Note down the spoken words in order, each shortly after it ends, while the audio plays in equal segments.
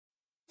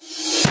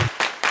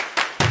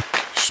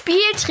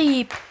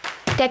Spieltrieb,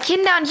 der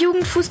Kinder- und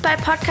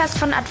Jugendfußball-Podcast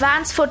von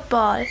Advanced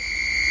Football.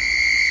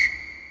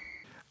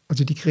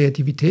 Also die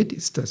Kreativität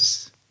ist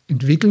das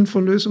Entwickeln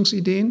von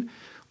Lösungsideen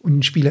und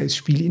ein Spieler ist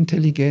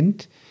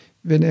spielintelligent,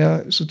 wenn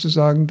er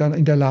sozusagen dann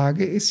in der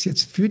Lage ist,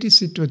 jetzt für die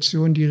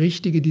Situation die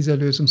richtige dieser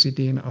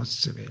Lösungsideen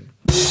auszuwählen.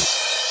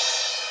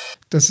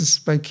 Dass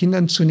es bei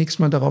Kindern zunächst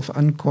mal darauf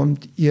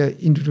ankommt,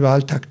 ihr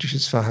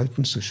individualtaktisches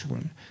Verhalten zu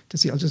schulen.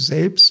 Dass sie also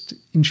selbst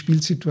in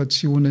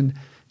Spielsituationen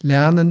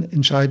lernen,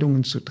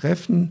 Entscheidungen zu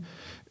treffen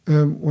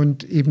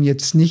und eben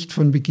jetzt nicht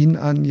von Beginn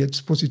an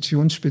jetzt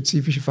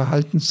positionsspezifische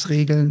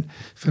Verhaltensregeln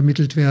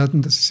vermittelt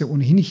werden. Das ist ja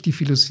ohnehin nicht die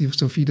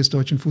Philosophie des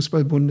Deutschen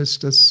Fußballbundes,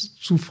 dass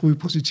zu früh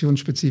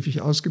positionsspezifisch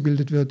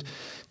ausgebildet wird,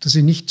 dass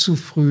sie nicht zu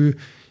früh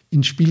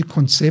in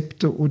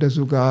Spielkonzepte oder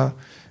sogar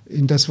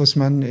in das, was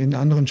man in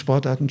anderen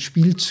Sportarten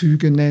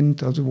Spielzüge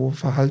nennt, also wo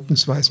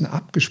Verhaltensweisen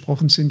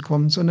abgesprochen sind,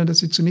 kommen, sondern dass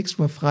sie zunächst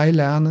mal frei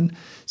lernen,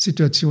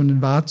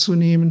 Situationen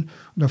wahrzunehmen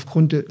und auf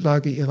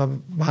Grundlage ihrer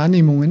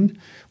Wahrnehmungen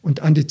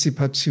und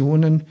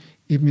Antizipationen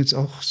eben jetzt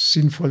auch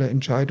sinnvolle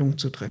Entscheidungen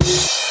zu treffen.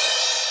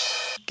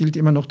 Gilt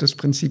immer noch das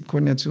Prinzip,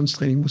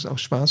 Koordinationstraining muss auch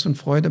Spaß und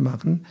Freude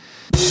machen.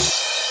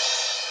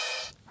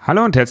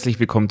 Hallo und herzlich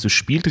willkommen zu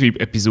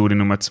Spieltrieb Episode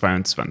Nummer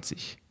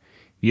 22.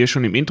 Wie ihr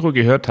schon im Intro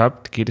gehört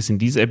habt, geht es in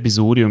dieser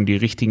Episode um die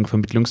richtigen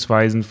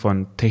Vermittlungsweisen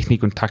von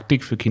Technik und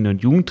Taktik für Kinder-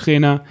 und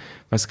Jugendtrainer,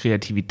 was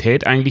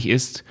Kreativität eigentlich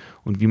ist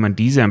und wie man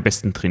diese am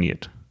besten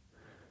trainiert.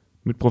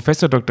 Mit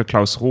Professor Dr.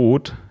 Klaus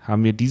Roth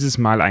haben wir dieses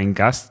Mal einen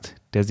Gast,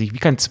 der sich wie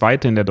kein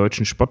zweiter in der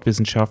deutschen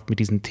Sportwissenschaft mit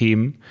diesen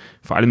Themen,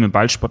 vor allem im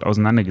Ballsport,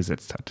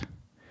 auseinandergesetzt hat.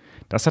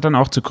 Das hat dann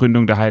auch zur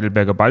Gründung der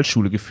Heidelberger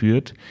Ballschule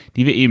geführt,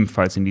 die wir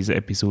ebenfalls in dieser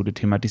Episode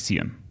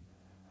thematisieren.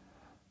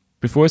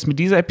 Bevor es mit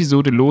dieser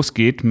Episode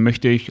losgeht,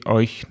 möchte ich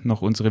euch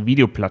noch unsere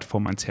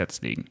Videoplattform ans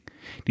Herz legen.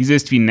 Diese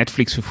ist wie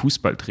Netflix für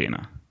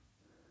Fußballtrainer.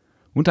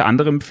 Unter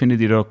anderem findet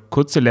ihr dort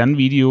kurze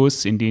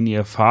Lernvideos, in denen ihr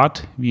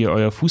erfahrt, wie ihr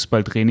euer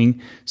Fußballtraining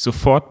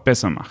sofort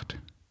besser macht.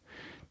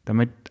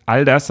 Damit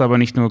all das aber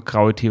nicht nur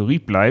graue Theorie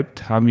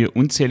bleibt, haben wir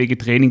unzählige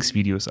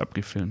Trainingsvideos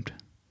abgefilmt.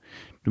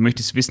 Du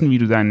möchtest wissen, wie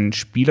du deinen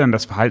Spielern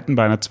das Verhalten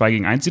bei einer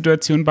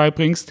 2-gegen-1-Situation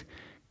beibringst?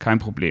 Kein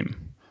Problem.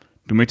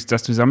 Du möchtest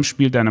das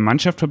Zusammenspiel deiner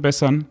Mannschaft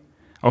verbessern?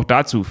 Auch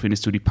dazu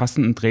findest du die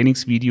passenden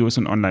Trainingsvideos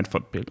und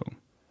Online-Fortbildung.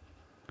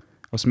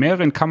 Aus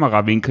mehreren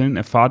Kamerawinkeln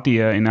erfahrt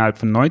ihr innerhalb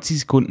von 90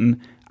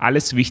 Sekunden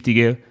alles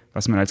Wichtige,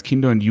 was man als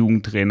Kinder- und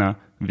Jugendtrainer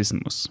wissen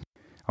muss.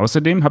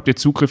 Außerdem habt ihr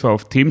Zugriff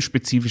auf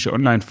themenspezifische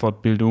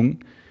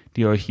Online-Fortbildungen,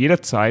 die ihr euch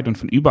jederzeit und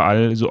von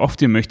überall, so oft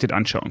ihr möchtet,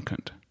 anschauen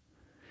könnt.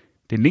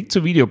 Den Link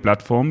zur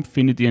Videoplattform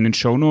findet ihr in den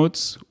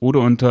Shownotes oder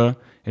unter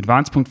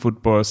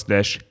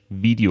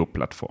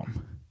advanced.football/Videoplattform.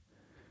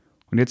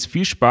 Und jetzt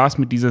viel Spaß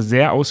mit dieser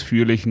sehr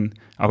ausführlichen,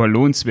 aber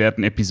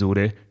lohnenswerten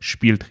Episode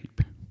Spieltrieb.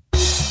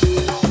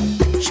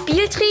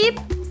 Spieltrieb,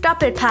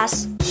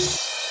 Doppelpass.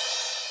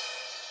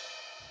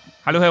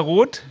 Hallo Herr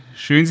Roth,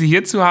 schön Sie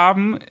hier zu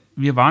haben.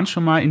 Wir waren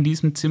schon mal in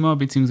diesem Zimmer,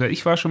 beziehungsweise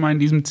ich war schon mal in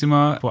diesem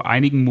Zimmer vor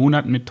einigen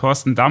Monaten mit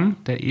Thorsten Damm,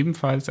 der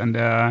ebenfalls an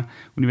der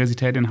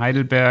Universität in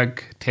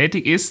Heidelberg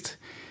tätig ist.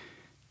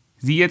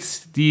 Sie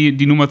jetzt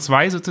die Nummer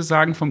 2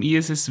 sozusagen vom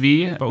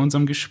ISSW bei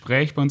unserem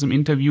Gespräch, bei unserem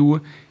Interview.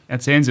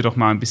 Erzählen Sie doch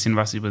mal ein bisschen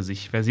was über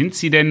sich. Wer sind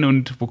Sie denn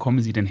und wo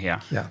kommen Sie denn her?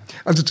 Ja,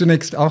 also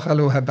zunächst auch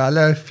hallo Herr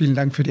Baller, vielen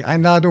Dank für die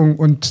Einladung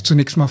und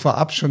zunächst mal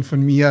vorab schon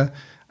von mir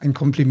ein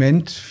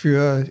Kompliment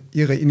für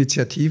Ihre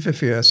Initiative,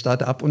 für Ihr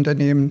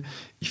Start-up-Unternehmen.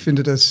 Ich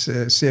finde das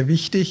sehr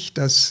wichtig,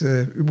 dass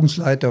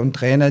Übungsleiter und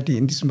Trainer, die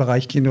in diesem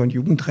Bereich Kinder- und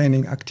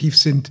Jugendtraining aktiv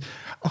sind,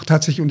 auch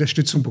tatsächlich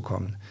Unterstützung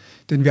bekommen.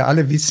 Denn wir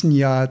alle wissen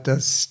ja,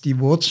 dass die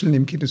Wurzeln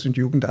im Kindes- und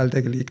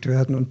Jugendalter gelegt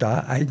werden und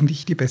da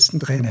eigentlich die besten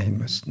Trainer hin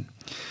müssten.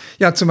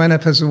 Ja, zu meiner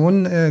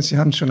Person. Sie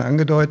haben es schon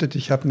angedeutet,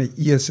 ich habe eine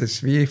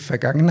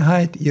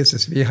ISSW-Vergangenheit.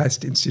 ISSW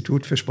heißt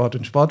Institut für Sport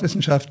und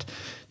Sportwissenschaft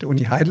der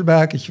Uni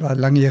Heidelberg. Ich war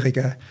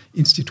langjähriger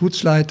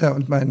Institutsleiter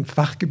und mein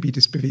Fachgebiet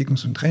ist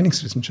Bewegungs- und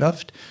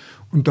Trainingswissenschaft.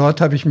 Und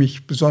dort habe ich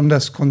mich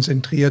besonders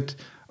konzentriert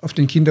auf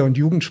den Kinder- und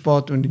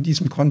Jugendsport und in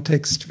diesem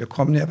Kontext, wir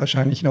kommen ja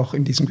wahrscheinlich noch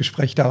in diesem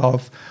Gespräch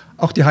darauf,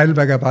 auch die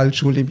Heidelberger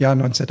Ballschule im Jahr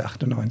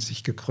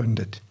 1998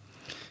 gegründet.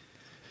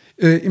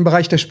 Im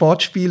Bereich der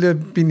Sportspiele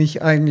bin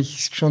ich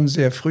eigentlich schon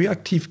sehr früh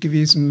aktiv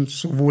gewesen,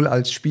 sowohl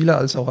als Spieler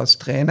als auch als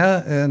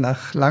Trainer.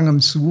 Nach langem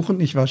Suchen,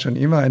 ich war schon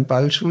immer ein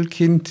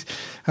Ballschulkind,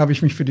 habe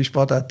ich mich für die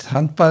Sportart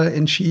Handball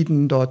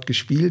entschieden, dort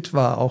gespielt,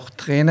 war auch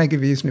Trainer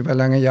gewesen über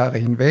lange Jahre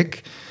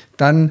hinweg.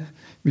 Dann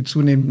mit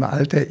zunehmendem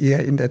Alter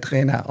eher in der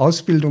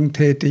Trainerausbildung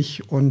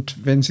tätig.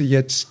 Und wenn Sie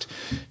jetzt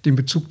den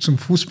Bezug zum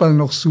Fußball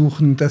noch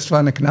suchen, das war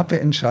eine knappe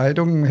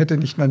Entscheidung. Hätte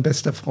nicht mein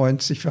bester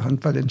Freund sich für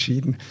Handball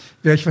entschieden,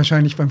 wäre ich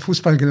wahrscheinlich beim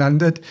Fußball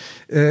gelandet.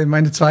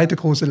 Meine zweite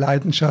große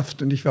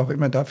Leidenschaft, und ich war auch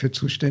immer dafür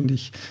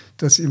zuständig,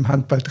 dass im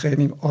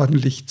Handballtraining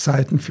ordentlich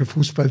Zeiten für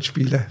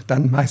Fußballspiele,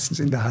 dann meistens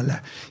in der Halle,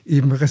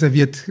 eben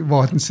reserviert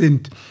worden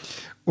sind.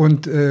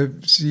 Und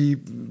Sie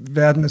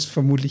werden es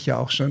vermutlich ja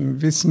auch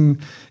schon wissen,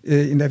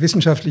 in der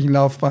wissenschaftlichen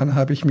Laufbahn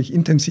habe ich mich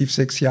intensiv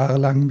 6 Jahre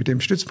lang mit dem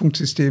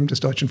Stützpunktsystem des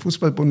Deutschen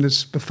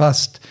Fußballbundes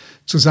befasst,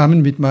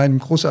 zusammen mit meinem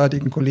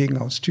großartigen Kollegen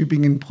aus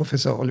Tübingen,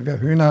 Professor Oliver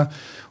Höhner.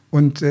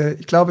 Und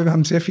ich glaube, wir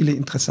haben sehr viele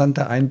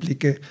interessante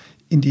Einblicke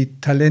in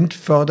die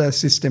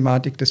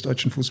Talentfördersystematik des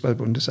Deutschen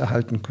Fußballbundes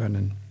erhalten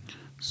können.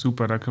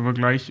 Super, da können wir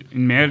gleich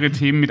in mehrere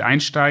Themen mit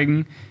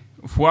einsteigen.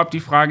 Vorab die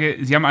Frage,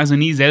 Sie haben also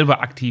nie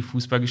selber aktiv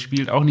Fußball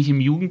gespielt, auch nicht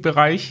im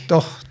Jugendbereich?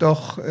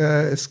 Doch.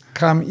 Es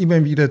kam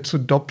immer wieder zu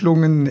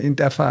Doppelungen. In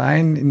der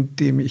Verein, in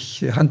dem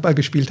ich Handball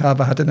gespielt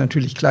habe, hatte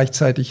natürlich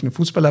gleichzeitig eine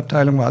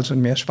Fußballabteilung, war also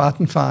ein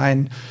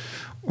Mehrspartenverein.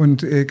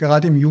 Und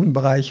gerade im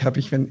Jugendbereich habe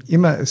ich, wenn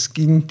immer es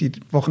ging, die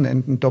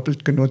Wochenenden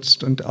doppelt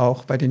genutzt und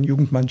auch bei den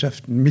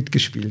Jugendmannschaften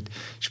mitgespielt.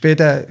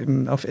 Später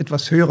auf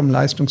etwas höherem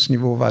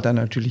Leistungsniveau war dann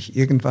natürlich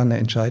irgendwann eine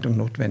Entscheidung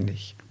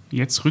notwendig.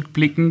 Jetzt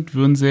rückblickend,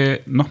 würden Sie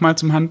nochmal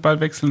zum Handball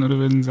wechseln oder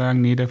würden Sie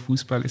sagen, nee, der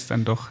Fußball ist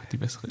dann doch die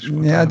bessere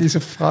Sportart? Ja, diese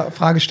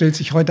Frage stellt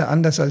sich heute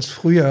anders als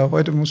früher.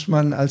 Heute muss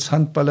man als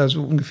Handballer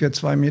so ungefähr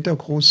 2 Meter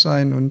groß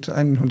sein und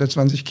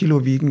 120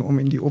 Kilo wiegen, um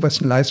in die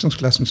obersten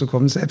Leistungsklassen zu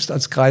kommen. Selbst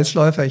als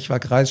Kreisläufer, ich war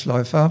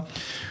Kreisläufer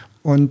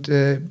und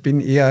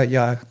bin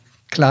eher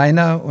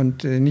kleiner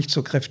und nicht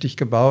so kräftig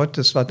gebaut.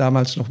 Das war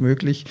damals noch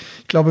möglich.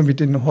 Ich glaube, mit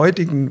den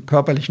heutigen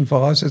körperlichen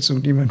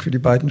Voraussetzungen, die man für die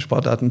beiden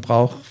Sportarten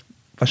braucht,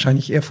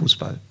 wahrscheinlich eher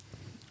Fußball.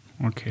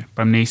 Okay,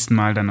 beim nächsten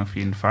Mal dann auf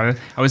jeden Fall.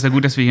 Aber es ist ja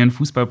gut, dass wir hier ein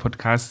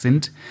Fußball-Podcast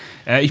sind.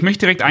 Ich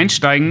möchte direkt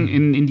einsteigen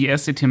in die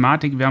erste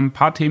Thematik. Wir haben ein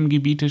paar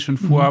Themengebiete schon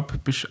vorab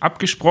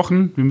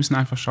abgesprochen. Wir müssen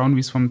einfach schauen,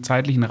 wie es vom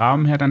zeitlichen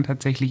Rahmen her dann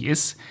tatsächlich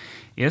ist.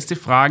 Erste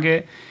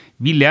Frage,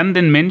 wie lernen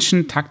denn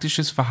Menschen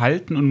taktisches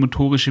Verhalten und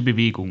motorische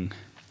Bewegung?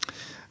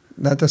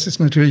 Na, das ist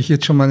natürlich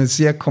jetzt schon mal eine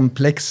sehr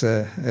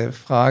komplexe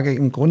Frage.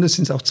 Im Grunde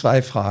sind es auch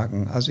 2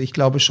 Fragen. Also ich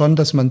glaube schon,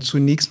 dass man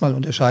zunächst mal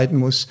unterscheiden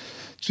muss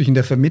zwischen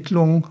der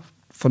Vermittlung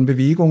von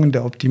Bewegungen,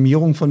 der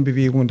Optimierung von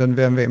Bewegungen, dann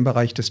wären wir im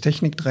Bereich des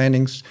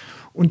Techniktrainings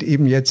und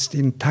eben jetzt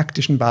den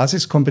taktischen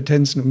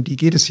Basiskompetenzen, um die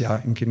geht es ja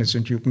im Kindes-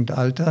 und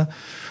Jugendalter.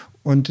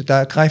 Und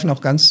da greifen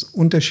auch ganz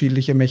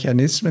unterschiedliche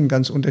Mechanismen,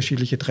 ganz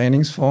unterschiedliche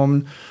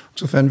Trainingsformen.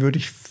 Insofern würde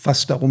ich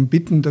fast darum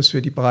bitten, dass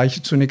wir die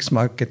Bereiche zunächst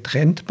mal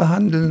getrennt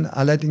behandeln.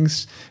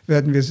 Allerdings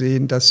werden wir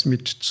sehen, dass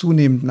mit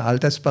zunehmenden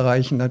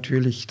Altersbereichen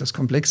natürlich das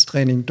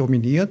Komplextraining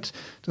dominiert.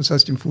 Das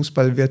heißt, im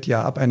Fußball wird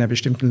ja ab einer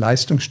bestimmten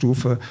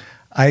Leistungsstufe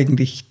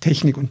eigentlich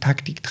Technik- und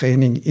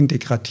Taktiktraining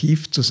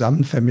integrativ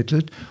zusammen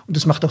vermittelt. Und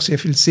das macht auch sehr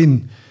viel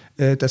Sinn.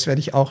 Das werde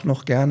ich auch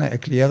noch gerne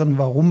erklären,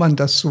 warum man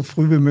das so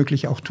früh wie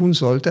möglich auch tun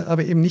sollte,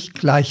 aber eben nicht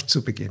gleich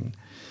zu Beginn.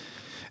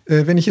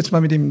 Wenn ich jetzt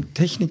mal mit dem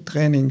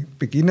Techniktraining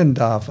beginnen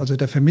darf, also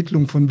der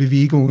Vermittlung von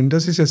Bewegungen,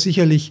 das ist ja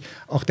sicherlich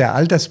auch der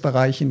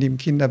Altersbereich, in dem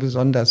Kinder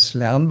besonders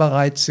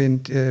lernbereit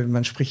sind.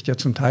 Man spricht ja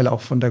zum Teil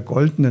auch von der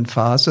goldenen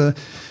Phase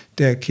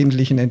der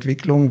kindlichen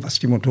Entwicklung, was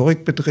die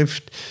Motorik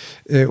betrifft,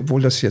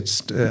 obwohl das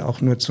jetzt auch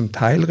nur zum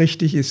Teil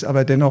richtig ist.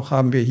 Aber dennoch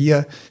haben wir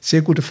hier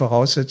sehr gute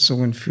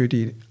Voraussetzungen für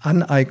die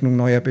Aneignung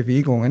neuer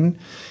Bewegungen.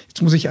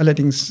 Jetzt muss ich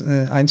allerdings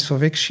eins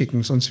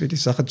vorwegschicken, sonst wird die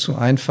Sache zu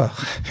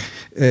einfach.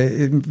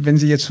 Wenn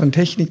Sie jetzt von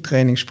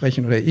Techniktraining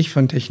sprechen oder ich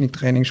von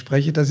Techniktraining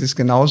spreche, das ist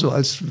genauso,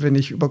 als wenn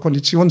ich über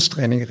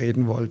Konditionstraining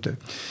reden wollte.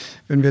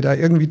 Wenn wir da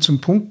irgendwie zum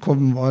Punkt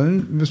kommen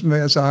wollen, müssen wir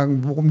ja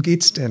sagen, worum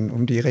geht es denn?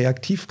 Um die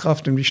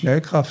Reaktivkraft, um die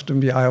Schnellkraft,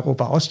 um die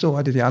aerobe Ausdauer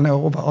oder die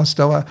anaerobe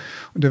Ausdauer?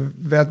 Und da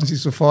werden Sie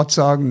sofort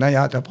sagen,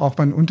 naja, da braucht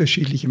man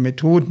unterschiedliche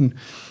Methoden.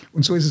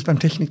 Und so ist es beim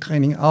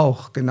Techniktraining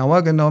auch.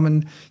 Genauer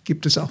genommen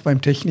gibt es auch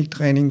beim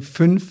Techniktraining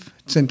 5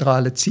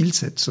 zentrale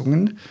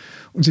Zielsetzungen.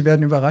 Und Sie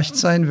werden überrascht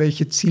sein,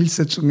 welche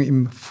Zielsetzungen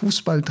im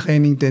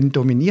Fußballtraining denn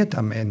dominiert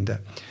am Ende.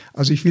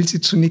 Also ich will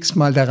sie zunächst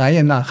mal der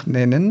Reihe nach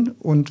nennen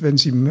und wenn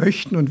Sie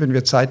möchten und wenn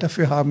wir Zeit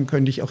dafür haben,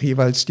 könnte ich auch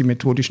jeweils die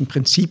methodischen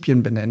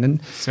Prinzipien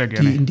benennen,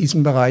 die in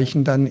diesen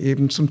Bereichen dann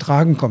eben zum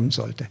Tragen kommen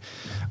sollte.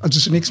 Also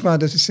zunächst mal,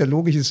 das ist ja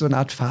logisch, ist so eine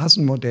Art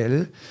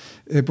Phasenmodell.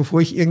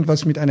 Bevor ich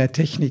irgendwas mit einer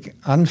Technik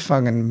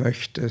anfangen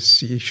möchte,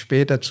 sie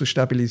später zu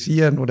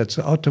stabilisieren oder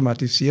zu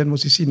automatisieren,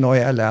 muss ich sie neu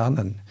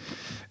erlernen.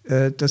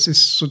 Das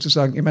ist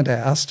sozusagen immer der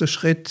erste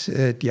Schritt,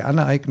 die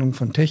Aneignung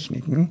von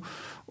Techniken.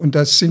 Und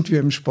das sind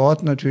wir im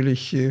Sport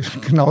natürlich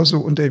genauso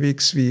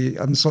unterwegs wie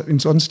in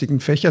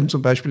sonstigen Fächern,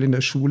 zum Beispiel in der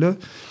Schule.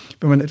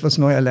 Wenn man etwas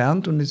neu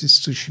erlernt und es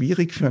ist zu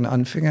schwierig für einen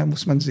Anfänger,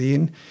 muss man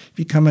sehen,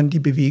 wie kann man die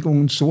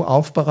Bewegungen so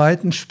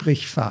aufbereiten,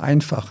 sprich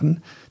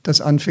vereinfachen,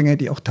 dass Anfänger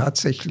die auch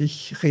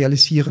tatsächlich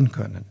realisieren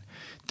können.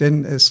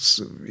 Denn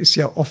es ist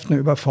ja oft eine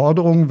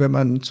Überforderung, wenn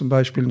man zum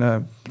Beispiel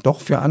eine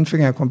doch für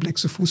Anfänger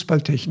komplexe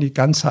Fußballtechnik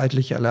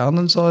ganzheitlich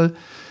erlernen soll.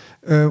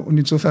 Und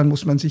insofern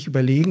muss man sich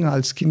überlegen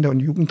als Kinder- und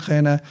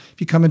Jugendtrainer,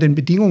 wie kann man denn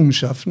Bedingungen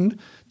schaffen,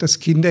 dass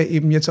Kinder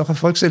eben jetzt auch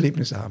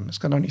Erfolgserlebnisse haben.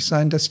 Es kann doch nicht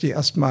sein, dass die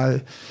erst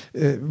mal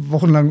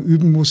wochenlang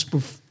üben muss,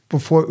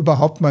 bevor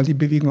überhaupt mal die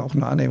Bewegung auch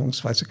nur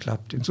annäherungsweise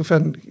klappt.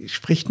 Insofern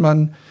spricht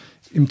man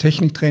im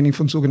Techniktraining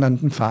von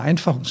sogenannten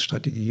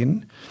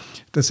Vereinfachungsstrategien.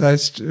 Das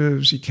heißt,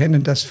 Sie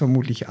kennen das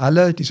vermutlich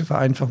alle. Diese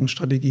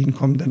Vereinfachungsstrategien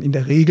kommen dann in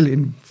der Regel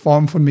in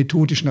Form von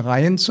methodischen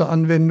Reihen zur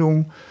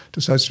Anwendung.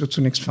 Das heißt, es wird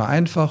zunächst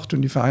vereinfacht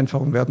und die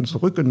Vereinfachungen werden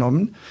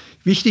zurückgenommen.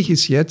 Wichtig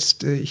ist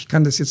jetzt, ich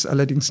kann das jetzt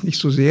allerdings nicht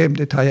so sehr im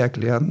Detail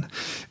erklären,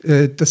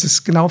 dass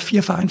es genau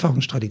 4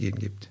 Vereinfachungsstrategien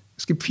gibt.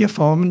 Es gibt 4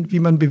 Formen, wie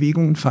man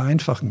Bewegungen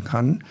vereinfachen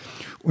kann.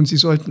 Und Sie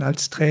sollten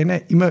als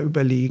Trainer immer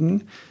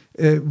überlegen,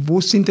 wo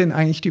sind denn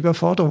eigentlich die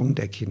Überforderungen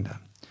der Kinder?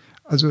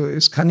 Also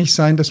es kann nicht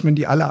sein, dass man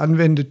die alle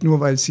anwendet, nur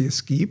weil es sie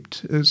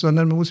gibt,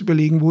 sondern man muss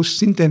überlegen, wo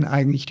sind denn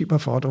eigentlich die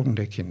Überforderungen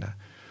der Kinder?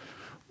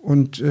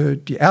 Und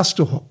die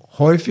erste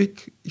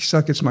häufig, ich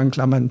sage jetzt mal in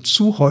Klammern,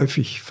 zu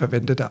häufig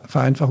verwendete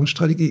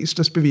Vereinfachungsstrategie ist,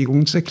 dass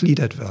Bewegungen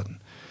zergliedert werden.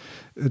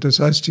 Das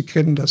heißt, Sie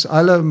kennen das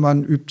alle,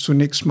 man übt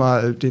zunächst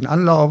mal den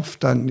Anlauf,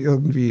 dann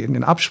irgendwie in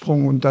den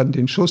Absprung und dann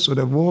den Schuss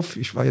oder Wurf.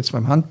 Ich war jetzt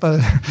beim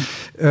Handball,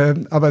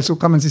 aber so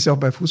kann man sich auch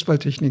bei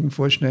Fußballtechniken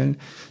vorstellen.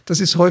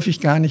 Das ist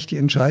häufig gar nicht die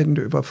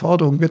entscheidende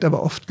Überforderung, wird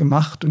aber oft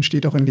gemacht und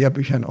steht auch in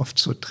Lehrbüchern oft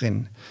so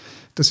drin.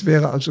 Das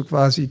wäre also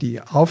quasi die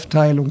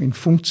Aufteilung in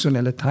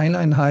funktionelle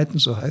Teileinheiten,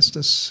 so heißt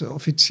das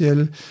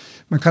offiziell.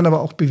 Man kann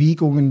aber auch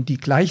Bewegungen, die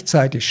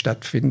gleichzeitig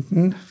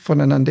stattfinden,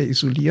 voneinander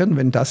isolieren,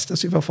 wenn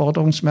das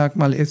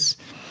Überforderungsmerkmal ist.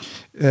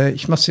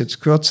 Ich mache es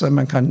jetzt kürzer.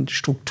 Man kann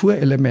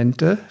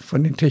Strukturelemente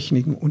von den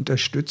Techniken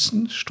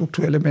unterstützen.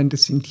 Strukturelemente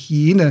sind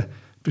jene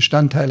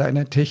Bestandteile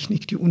einer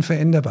Technik, die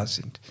unveränderbar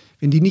sind.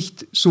 Wenn die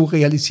nicht so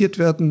realisiert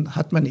werden,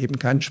 hat man eben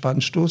keinen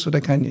Spannstoß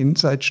oder keinen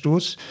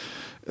Innenseitstoß,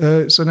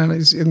 sondern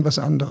es ist irgendwas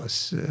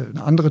anderes,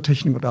 eine andere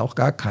Technik oder auch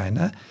gar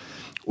keine.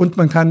 Und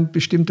man kann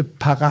bestimmte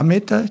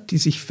Parameter, die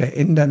sich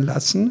verändern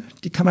lassen,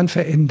 die kann man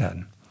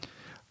verändern.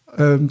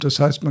 Das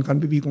heißt, man kann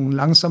Bewegungen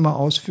langsamer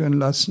ausführen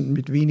lassen,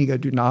 mit weniger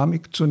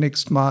Dynamik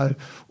zunächst mal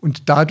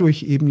und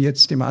dadurch eben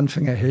jetzt dem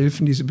Anfänger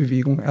helfen, diese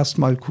Bewegung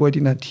erstmal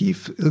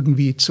koordinativ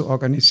irgendwie zu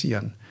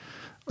organisieren.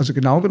 Also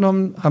genau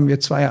genommen haben wir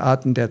 2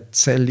 Arten der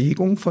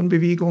Zerlegung von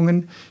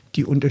Bewegungen,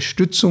 die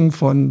Unterstützung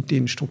von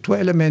den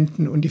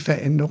Strukturelementen und die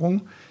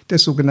Veränderung der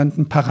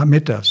sogenannten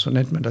Parameter, so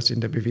nennt man das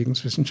in der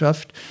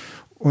Bewegungswissenschaft.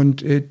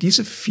 Und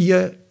diese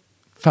 4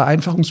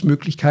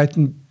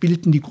 Vereinfachungsmöglichkeiten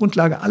bilden die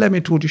Grundlage aller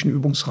methodischen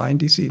Übungsreihen,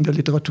 die Sie in der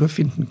Literatur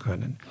finden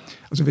können.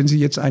 Also wenn Sie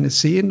jetzt eine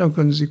sehen, dann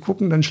können Sie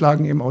gucken, dann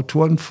schlagen eben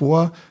Autoren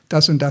vor,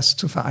 das und das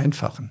zu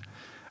vereinfachen.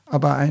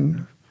 Aber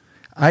ein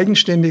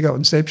eigenständiger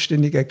und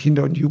selbstständiger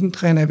Kinder- und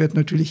Jugendtrainer wird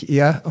natürlich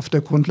eher auf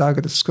der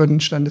Grundlage des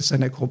Könnenstandes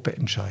seiner Gruppe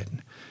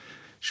entscheiden.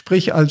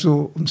 Sprich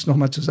also, um es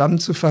nochmal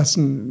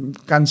zusammenzufassen,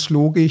 ganz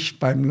logisch,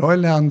 beim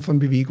Neulernen von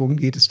Bewegungen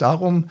geht es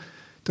darum,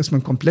 dass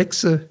man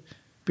komplexe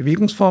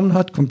Bewegungsformen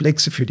hat,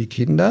 komplexe für die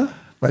Kinder,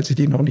 weil sie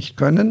die noch nicht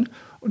können,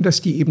 und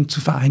dass die eben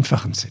zu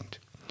vereinfachen sind.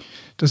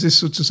 Das ist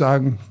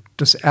sozusagen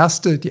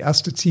die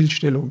erste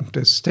Zielstellung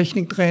des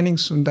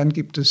Techniktrainings. Und dann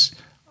gibt es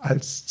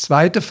als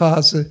zweite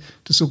Phase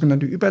das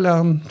sogenannte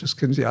Überlernen. Das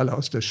kennen Sie alle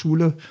aus der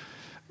Schule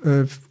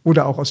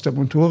oder auch aus der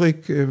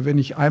Motorik. Wenn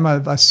ich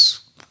einmal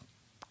was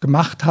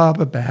gemacht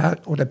habe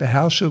oder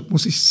beherrsche,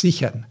 muss ich es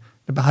sichern.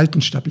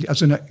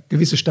 Also eine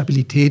gewisse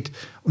Stabilität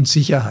und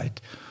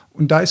Sicherheit.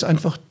 Und da ist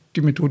einfach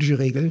die methodische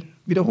Regel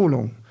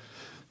Wiederholung.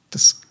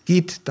 Das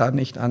geht da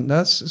nicht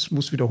anders. Es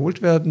muss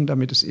wiederholt werden,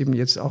 damit es eben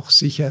jetzt auch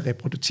sicher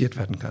reproduziert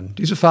werden kann.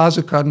 Diese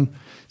Phase kann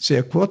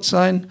sehr kurz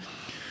sein.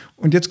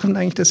 Und jetzt kommt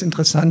eigentlich das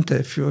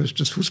Interessante für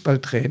das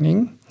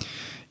Fußballtraining.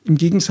 Im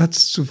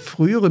Gegensatz zu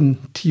früheren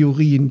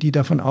Theorien, die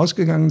davon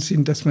ausgegangen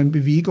sind, dass man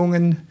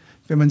Bewegungen,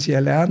 wenn man sie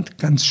erlernt,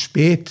 ganz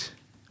spät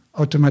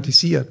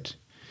automatisiert,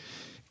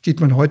 geht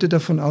man heute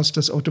davon aus,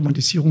 dass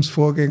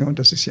Automatisierungsvorgänge, und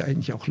das ist ja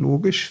eigentlich auch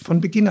logisch,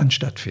 von Beginn an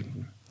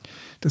stattfinden.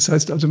 Das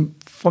heißt also,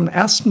 vom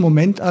ersten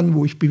Moment an,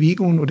 wo ich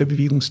Bewegungen oder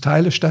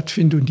Bewegungsteile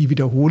stattfinde und die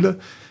wiederhole,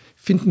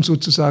 finden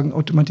sozusagen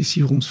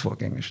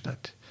Automatisierungsvorgänge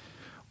statt.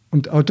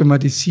 Und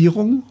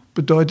Automatisierung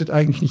bedeutet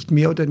eigentlich nicht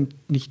mehr oder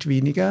nicht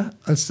weniger,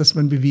 als dass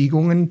man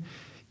Bewegungen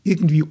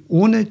irgendwie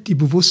ohne die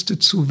bewusste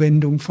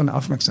Zuwendung von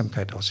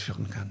Aufmerksamkeit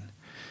ausführen kann.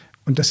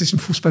 Und das ist im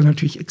Fußball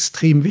natürlich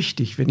extrem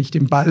wichtig. Wenn ich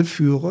den Ball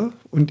führe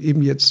und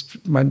eben jetzt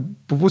mein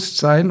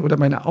Bewusstsein oder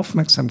meine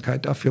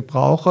Aufmerksamkeit dafür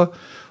brauche,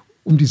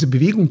 um diese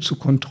Bewegung zu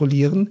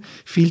kontrollieren,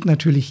 fehlt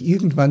natürlich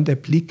irgendwann der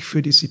Blick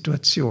für die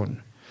Situation.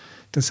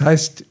 Das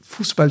heißt,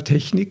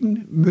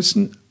 Fußballtechniken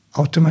müssen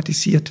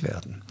automatisiert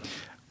werden.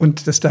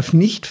 Und das darf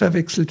nicht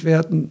verwechselt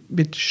werden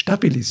mit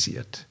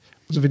stabilisiert.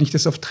 Also wenn ich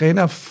das auf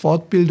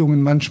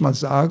Trainerfortbildungen manchmal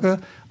sage,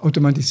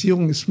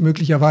 Automatisierung ist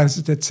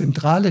möglicherweise der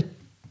zentrale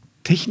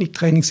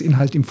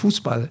Techniktrainingsinhalt im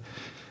Fußball,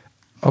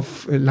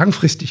 auf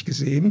langfristig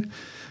gesehen,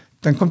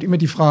 dann kommt immer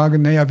die Frage,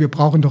 naja, wir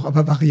brauchen doch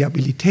aber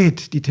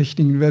Variabilität. Die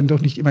Techniken werden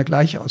doch nicht immer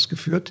gleich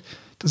ausgeführt.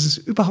 Das ist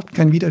überhaupt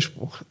kein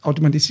Widerspruch.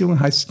 Automatisierung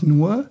heißt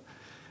nur,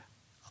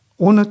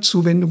 ohne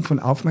Zuwendung von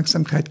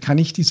Aufmerksamkeit kann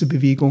ich diese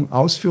Bewegung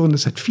ausführen.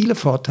 Das hat viele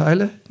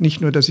Vorteile.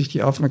 Nicht nur, dass ich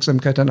die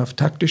Aufmerksamkeit dann auf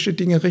taktische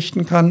Dinge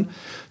richten kann,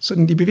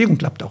 sondern die Bewegung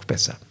klappt auch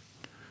besser.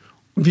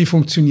 Und wie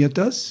funktioniert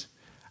das?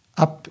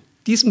 Ab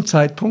diesem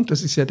Zeitpunkt,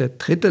 das ist ja der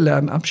 3.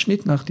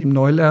 Lernabschnitt nach dem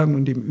Neulernen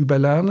und dem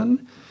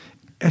Überlernen,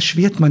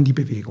 erschwert man die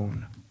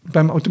Bewegungen.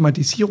 Beim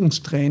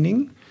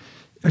Automatisierungstraining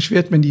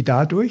erschwert man die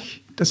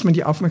dadurch, dass man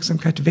die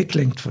Aufmerksamkeit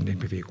weglenkt von den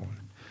Bewegungen.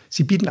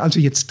 Sie bieten also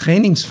jetzt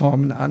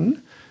Trainingsformen an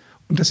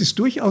und das ist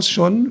durchaus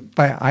schon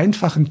bei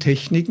einfachen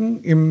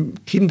Techniken im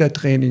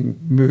Kindertraining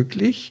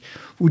möglich,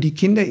 wo die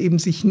Kinder eben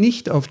sich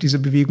nicht auf diese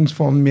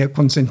Bewegungsformen mehr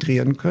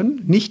konzentrieren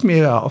können, nicht mehr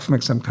ihre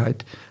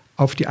Aufmerksamkeit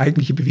auf die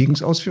eigentliche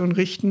Bewegungsausführung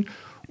richten.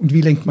 Und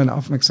wie lenkt man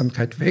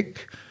Aufmerksamkeit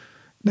weg?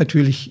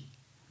 Natürlich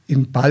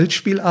in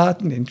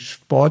Ballspielarten, in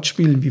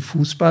Sportspielen wie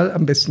Fußball,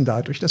 am besten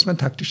dadurch, dass man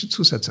taktische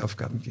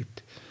Zusatzaufgaben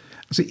gibt.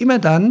 Also immer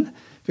dann,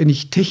 wenn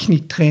ich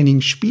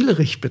Techniktraining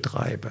spielerisch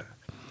betreibe,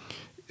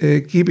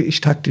 gebe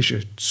ich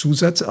taktische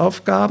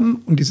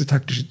Zusatzaufgaben und diese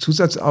taktischen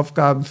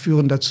Zusatzaufgaben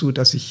führen dazu,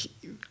 dass ich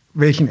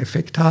welchen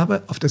Effekt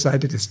habe auf der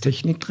Seite des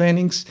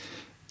Techniktrainings,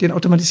 den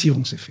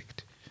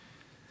Automatisierungseffekt.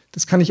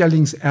 Das kann ich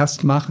allerdings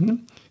erst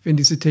machen, wenn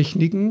diese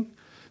Techniken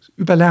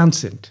überlernt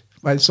sind,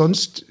 weil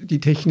sonst die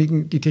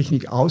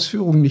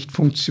Technikausführungen nicht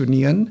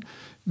funktionieren,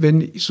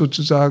 wenn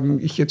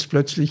ich jetzt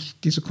plötzlich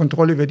diese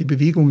Kontrolle über die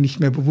Bewegung nicht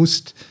mehr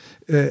bewusst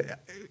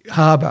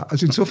habe.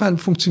 Also insofern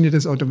funktioniert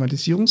das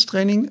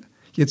Automatisierungstraining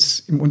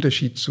jetzt im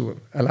Unterschied zur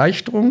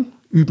Erleichterung,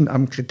 Üben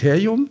am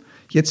Kriterium,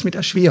 jetzt mit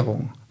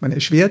Erschwerung. Man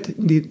erschwert,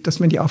 dass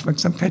man die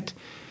Aufmerksamkeit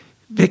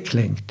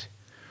weglenkt.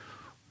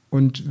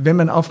 Und wenn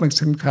man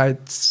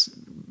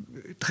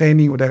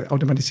Aufmerksamkeitstraining oder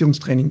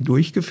Automatisierungstraining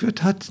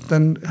durchgeführt hat,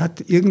 dann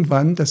hat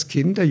irgendwann das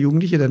Kind, der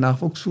Jugendliche, der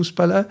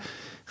Nachwuchsfußballer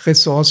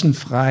Ressourcen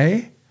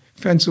frei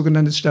für ein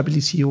sogenanntes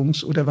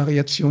Stabilisierungs- oder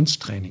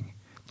Variationstraining.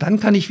 Dann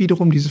kann ich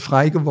wiederum diese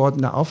frei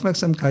gewordene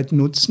Aufmerksamkeit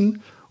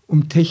nutzen,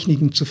 um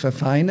Techniken zu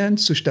verfeinern,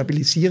 zu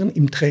stabilisieren,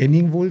 im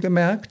Training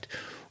wohlgemerkt,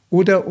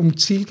 oder um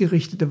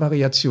zielgerichtete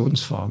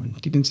Variationsformen,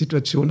 die den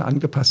Situationen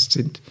angepasst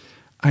sind,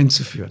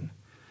 einzuführen.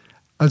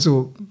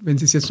 Also, wenn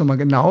Sie es jetzt nochmal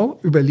genau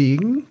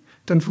überlegen,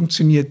 dann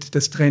funktioniert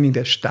das Training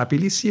der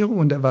Stabilisierung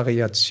und der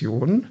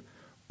Variation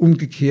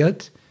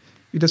umgekehrt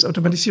wie das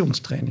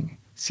Automatisierungstraining.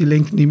 Sie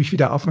lenken nämlich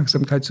wieder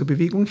Aufmerksamkeit zur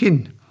Bewegung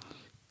hin,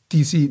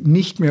 die Sie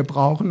nicht mehr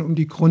brauchen, um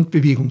die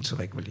Grundbewegung zu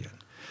regulieren.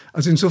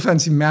 Also insofern,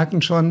 Sie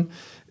merken schon,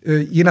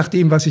 je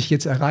nachdem, was ich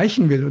jetzt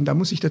erreichen will, und da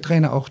muss sich der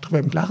Trainer auch drüber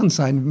im Klaren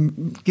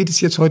sein, geht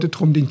es jetzt heute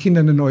darum, den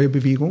Kindern eine neue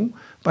Bewegung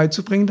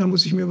beizubringen, dann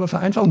muss ich mir über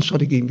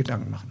Vereinfachungsstrategien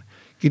Gedanken machen.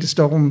 Geht es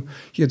darum,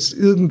 jetzt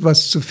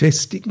irgendwas zu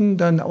festigen,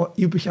 dann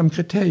übe ich am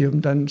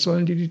Kriterium, dann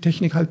sollen die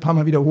Technik halt ein paar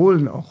Mal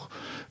wiederholen. Auch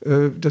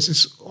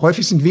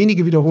häufig sind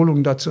wenige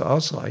Wiederholungen dazu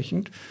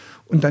ausreichend.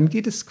 Und dann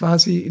geht es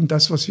quasi in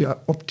das, was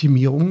wir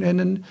Optimierung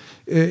nennen,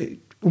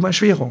 um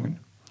Erschwerungen.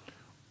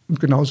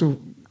 Und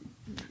genauso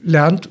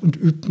lernt und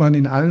übt man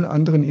in allen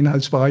anderen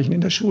Inhaltsbereichen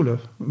in der Schule.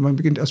 Man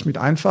beginnt erst mit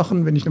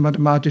einfachen, wenn ich eine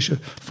mathematische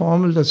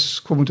Formel,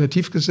 das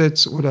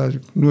Kommutativgesetz oder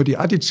nur die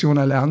Addition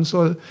erlernen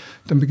soll,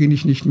 dann beginne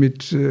ich nicht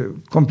mit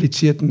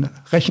komplizierten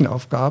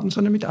Rechenaufgaben,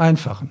 sondern mit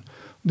einfachen.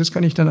 Und das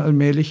kann ich dann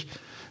allmählich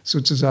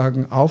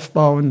sozusagen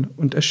aufbauen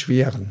und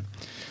erschweren.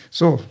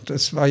 So,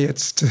 das war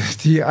jetzt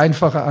die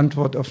einfache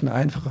Antwort auf eine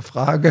einfache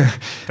Frage.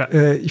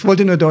 Ja. Ich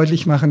wollte nur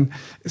deutlich machen,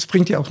 es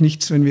bringt ja auch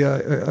nichts, wenn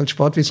wir als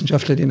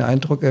Sportwissenschaftler den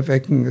Eindruck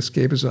erwecken, es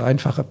gäbe so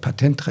einfache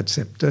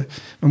Patentrezepte.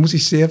 Man muss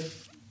sich sehr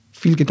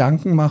viel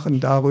Gedanken machen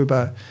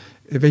darüber,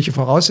 welche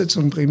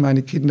Voraussetzungen bringen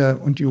meine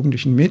Kinder und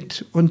Jugendlichen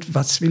mit und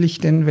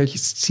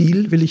welches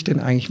Ziel will ich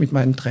denn eigentlich mit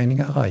meinem Training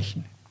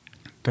erreichen?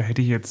 Da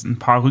hätte ich jetzt ein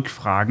paar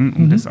Rückfragen,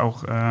 um das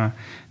auch ein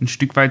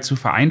Stück weit zu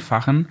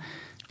vereinfachen.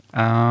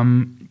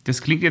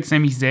 Das klingt jetzt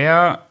nämlich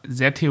sehr,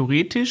 sehr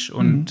theoretisch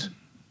und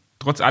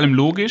trotz allem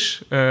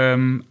logisch,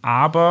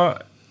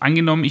 aber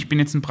angenommen, ich bin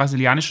jetzt ein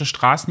brasilianischer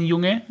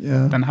Straßenjunge,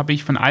 dann habe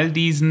ich von all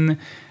diesen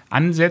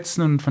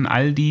Ansätzen und von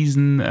all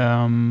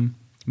diesen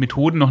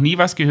Methoden noch nie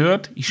was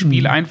gehört. Ich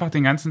spiele einfach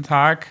den ganzen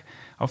Tag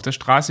auf der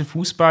Straße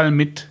Fußball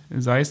mit,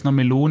 sei es einer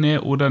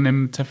Melone oder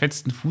einem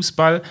zerfetzten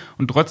Fußball,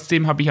 und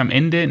trotzdem habe ich am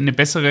Ende eine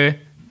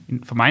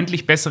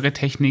vermeintlich bessere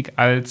Technik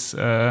als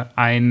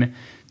ein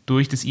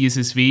durch das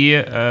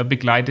ISSW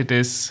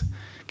begleitetes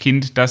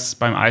Kind, das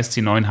beim ASC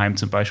Neuenheim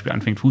zum Beispiel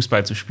anfängt,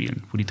 Fußball zu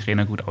spielen, wo die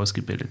Trainer gut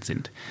ausgebildet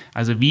sind.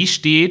 Also wie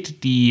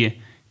steht die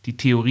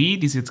Theorie,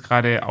 die Sie jetzt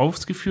gerade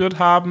ausgeführt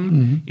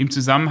haben, im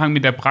Zusammenhang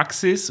mit der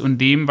Praxis und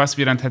dem, was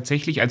wir dann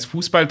tatsächlich als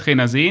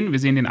Fußballtrainer sehen? Wir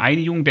sehen den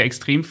einen Jungen, der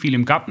extrem viel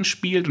im Garten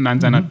spielt und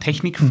an seiner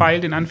Technik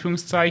feilt, in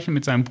Anführungszeichen,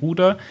 mit seinem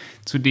Bruder,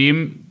 zu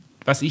dem,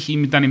 was ich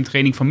ihm dann im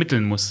Training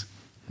vermitteln muss.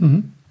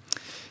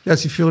 Ja,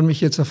 Sie führen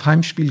mich jetzt auf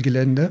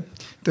Heimspielgelände.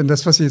 Denn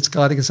das, was Sie jetzt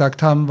gerade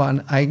gesagt haben,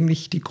 waren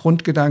eigentlich die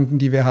Grundgedanken,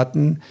 die wir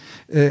hatten,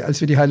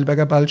 als wir die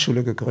Heidelberger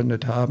Ballschule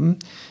gegründet haben.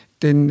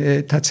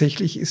 Denn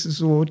tatsächlich ist es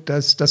so,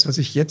 dass das, was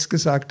ich jetzt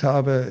gesagt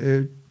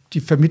habe,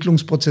 die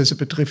Vermittlungsprozesse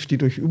betrifft, die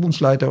durch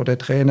Übungsleiter oder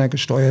Trainer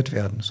gesteuert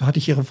werden. So hatte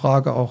ich Ihre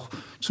Frage auch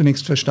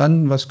zunächst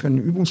verstanden, was können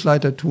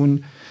Übungsleiter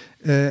tun.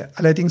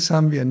 Allerdings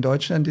haben wir in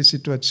Deutschland die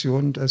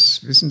Situation,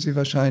 das wissen Sie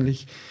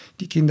wahrscheinlich,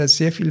 die Kinder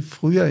sehr viel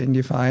früher in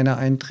die Vereine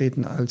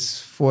eintreten als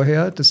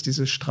vorher, dass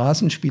diese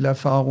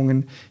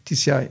Straßenspielerfahrungen, die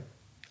es ja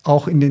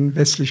auch in den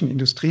westlichen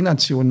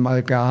Industrienationen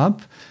mal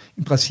gab,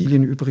 in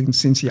Brasilien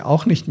übrigens sind sie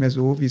auch nicht mehr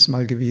so, wie es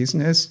mal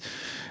gewesen ist,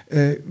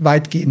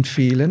 weitgehend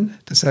fehlen.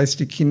 Das heißt,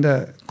 die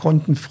Kinder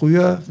konnten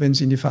früher, wenn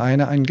sie in die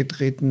Vereine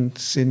eingetreten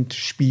sind,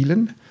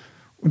 spielen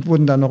und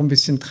wurden dann noch ein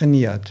bisschen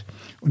trainiert.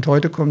 Und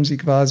heute kommen sie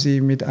quasi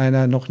mit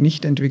einer noch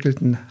nicht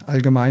entwickelten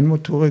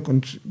Allgemeinmotorik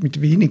und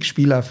mit wenig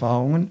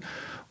Spielerfahrungen.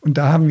 Und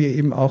da haben wir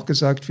eben auch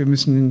gesagt, wir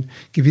müssen in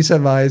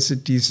gewisser Weise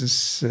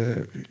dieses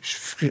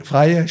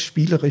freie,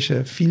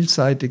 spielerische,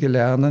 vielseitige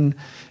Lernen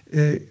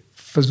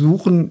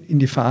versuchen, in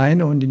die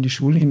Vereine und in die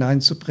Schulen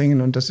hineinzubringen.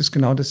 Und das ist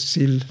genau das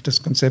Ziel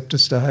des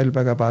Konzeptes der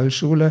Heidelberger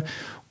Ballschule.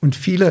 Und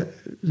viele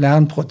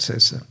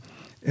Lernprozesse,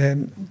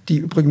 die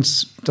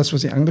übrigens, das, was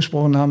Sie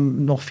angesprochen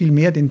haben, noch viel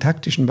mehr den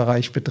taktischen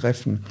Bereich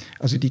betreffen.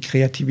 Also die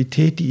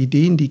Kreativität, die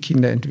Ideen, die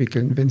Kinder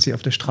entwickeln, wenn sie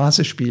auf der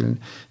Straße spielen,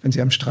 wenn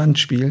sie am Strand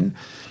spielen.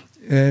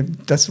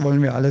 Das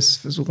wollen wir alles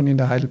versuchen in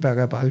der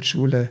Heidelberger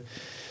Ballschule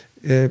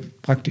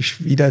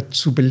praktisch wieder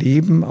zu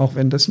beleben, auch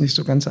wenn das nicht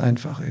so ganz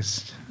einfach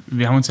ist.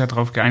 Wir haben uns ja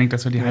darauf geeinigt,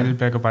 dass wir die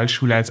Heidelberger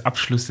Ballschule als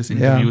Abschluss des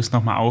Interviews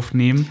nochmal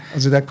aufnehmen.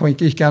 Also da gehe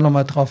ich gerne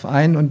nochmal drauf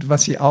ein. Und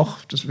was Sie auch,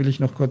 das will ich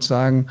noch kurz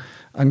sagen,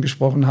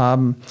 angesprochen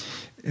haben,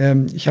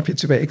 ich habe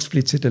jetzt über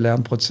explizite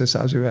Lernprozesse,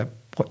 also über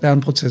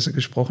Lernprozesse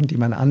gesprochen, die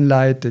man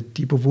anleitet,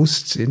 die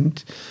bewusst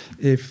sind.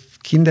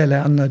 Kinder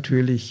lernen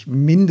natürlich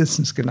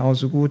mindestens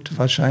genauso gut,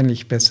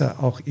 wahrscheinlich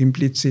besser auch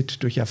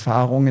implizit durch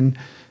Erfahrungen,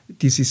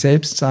 die sie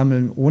selbst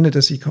sammeln, ohne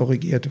dass sie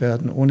korrigiert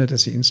werden, ohne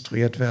dass sie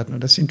instruiert werden.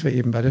 Und das sind wir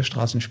eben bei der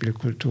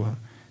Straßenspielkultur.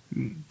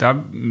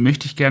 Da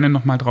möchte ich gerne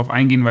noch mal drauf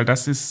eingehen, weil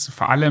das ist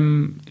vor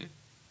allem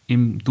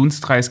im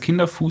Dunstkreis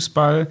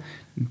Kinderfußball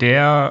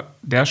der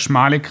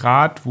schmale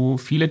Grat, wo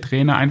viele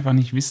Trainer einfach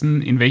nicht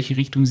wissen, in welche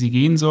Richtung sie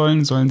gehen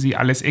sollen. Sollen sie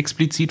alles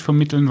explizit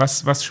vermitteln,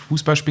 was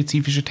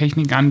fußballspezifische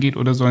Techniken angeht,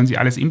 oder sollen sie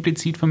alles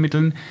implizit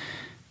vermitteln?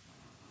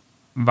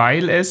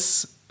 Weil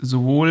es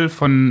sowohl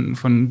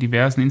von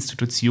diversen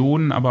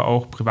Institutionen, aber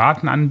auch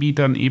privaten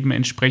Anbietern eben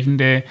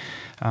entsprechende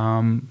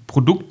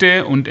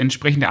Produkte und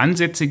entsprechende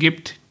Ansätze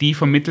gibt, die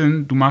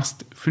vermitteln, du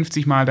machst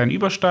 50 Mal deinen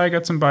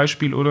Übersteiger zum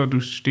Beispiel, oder du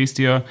stehst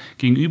dir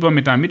gegenüber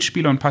mit deinem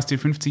Mitspieler und passt dir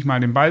 50 Mal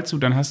den Ball zu,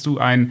 dann hast du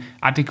ein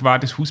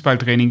adäquates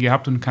Fußballtraining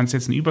gehabt und kannst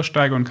jetzt einen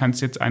Übersteiger und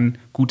kannst jetzt ein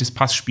gutes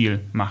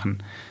Passspiel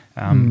machen.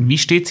 Wie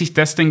steht sich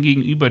das denn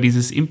gegenüber,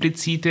 dieses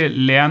implizite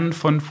Lernen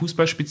von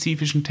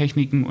fußballspezifischen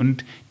Techniken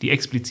und die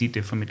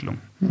explizite Vermittlung?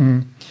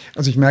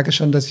 Also ich merke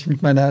schon, dass ich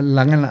mit meiner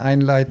langen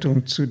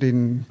Einleitung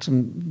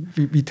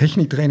wie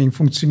Techniktraining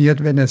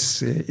funktioniert, wenn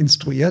es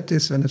instruiert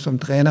ist, wenn es vom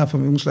Trainer,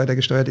 vom Übungsleiter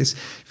gesteuert ist,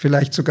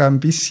 vielleicht sogar ein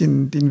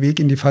bisschen den Weg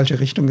in die falsche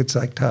Richtung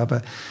gezeigt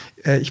habe.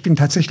 Ich bin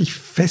tatsächlich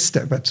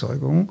fester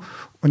Überzeugung,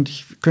 und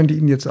ich könnte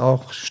Ihnen jetzt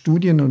auch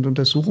Studien und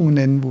Untersuchungen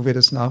nennen, wo wir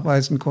das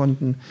nachweisen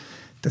konnten,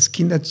 dass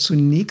Kinder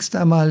zunächst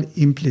einmal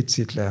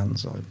implizit lernen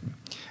sollten.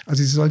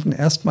 Also sie sollten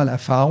erstmal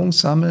Erfahrung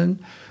sammeln.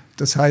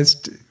 Das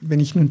heißt, wenn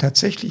ich nun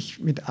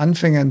tatsächlich mit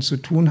Anfängern zu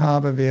tun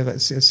habe, wäre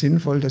es sehr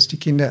sinnvoll, dass die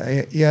Kinder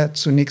eher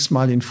zunächst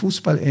mal in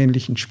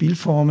fußballähnlichen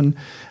Spielformen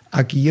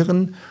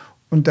agieren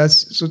und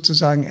dass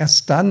sozusagen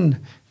erst dann,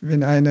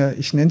 wenn eine,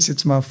 ich nenne es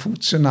jetzt mal,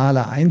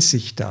 funktionale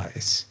Einsicht da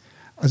ist.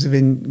 Also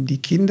wenn die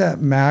Kinder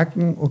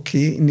merken,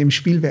 okay, in dem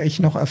Spiel wäre ich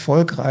noch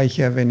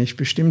erfolgreicher, wenn ich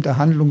bestimmte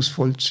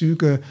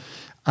Handlungsvollzüge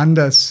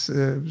anders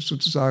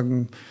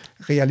sozusagen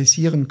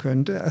realisieren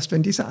könnte. Erst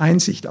wenn diese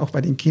Einsicht auch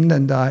bei den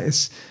Kindern da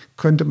ist,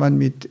 könnte man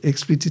mit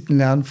expliziten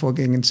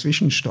Lernvorgängen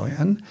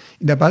zwischensteuern.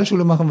 In der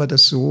Ballschule machen wir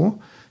das so,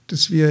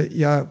 dass wir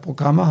ja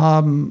Programme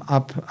haben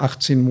ab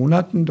 18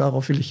 Monaten,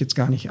 darauf will ich jetzt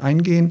gar nicht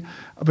eingehen,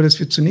 aber dass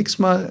wir zunächst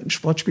mal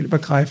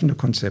sportspielübergreifende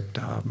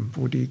Konzepte haben,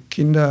 wo die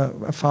Kinder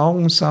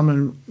Erfahrungen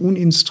sammeln,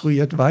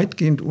 uninstruiert,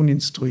 weitgehend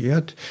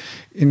uninstruiert,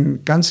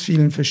 in ganz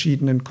vielen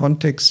verschiedenen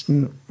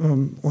Kontexten,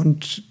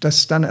 und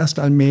das dann erst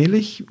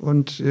allmählich,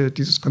 und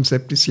dieses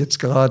Konzept ist jetzt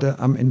gerade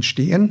am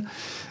Entstehen.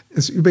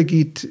 Es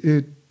übergeht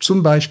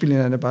zum Beispiel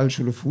in eine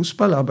Ballschule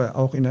Fußball, aber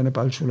auch in eine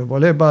Ballschule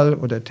Volleyball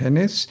oder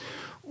Tennis.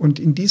 Und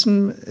in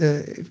diesen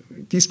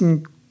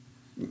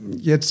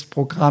jetzt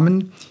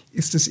Programmen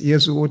ist es eher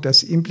so,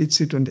 dass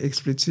implizite und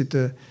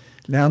explizite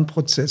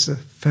Lernprozesse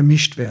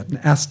vermischt werden,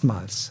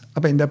 erstmals.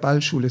 Aber in der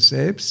Ballschule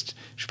selbst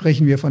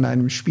sprechen wir von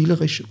einem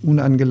spielerisch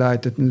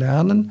unangeleiteten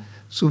Lernen,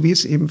 so wie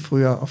es eben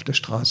früher auf der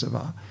Straße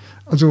war.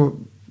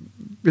 Also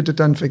bitte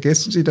dann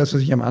vergessen Sie das,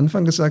 was ich am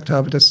Anfang gesagt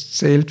habe, das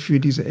zählt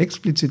für diese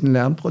expliziten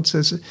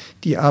Lernprozesse,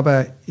 die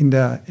aber in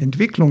der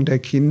Entwicklung der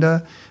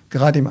Kinder,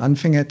 gerade im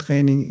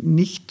Anfängertraining,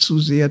 nicht zu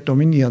sehr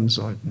dominieren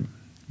sollten.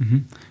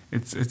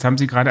 Jetzt haben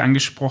Sie gerade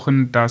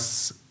angesprochen,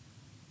 dass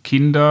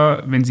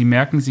Kinder, wenn sie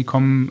merken, sie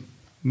kommen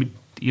mit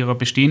ihrer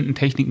bestehenden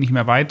Technik nicht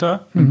mehr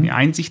weiter und eine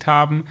Einsicht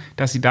haben,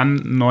 dass sie dann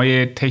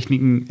neue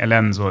Techniken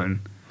erlernen sollen,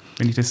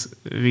 wenn ich das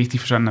richtig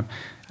verstanden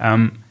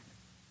habe.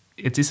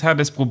 Jetzt ist halt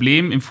das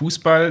Problem im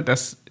Fußball,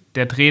 dass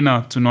der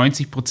Trainer zu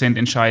 90%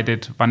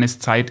 entscheidet, wann es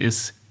Zeit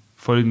ist,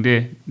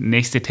 folgende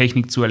nächste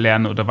Technik zu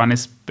erlernen, oder wann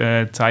es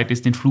Zeit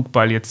ist, den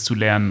Flugball jetzt zu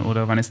lernen,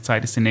 oder wann es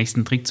Zeit ist, den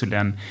nächsten Trick zu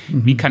lernen.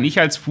 Wie kann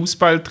ich als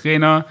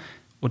Fußballtrainer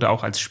oder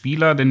auch als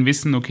Spieler denn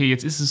wissen, okay,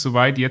 jetzt ist es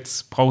soweit,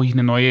 jetzt brauche ich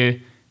eine neue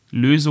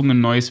Lösung,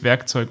 ein neues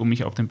Werkzeug, um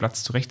mich auf dem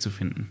Platz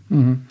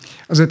zurechtzufinden.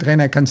 Also der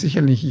Trainer kann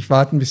sicherlich nicht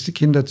warten, bis die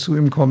Kinder zu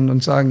ihm kommen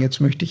und sagen,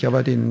 jetzt möchte ich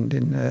aber den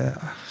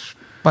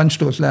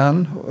Bannstoß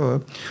lernen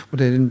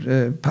oder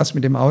den Pass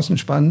mit dem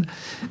Außenspann.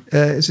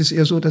 Es ist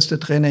eher so, dass der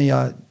Trainer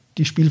ja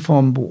die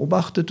Spielformen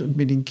beobachtet und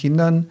mit den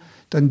Kindern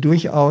dann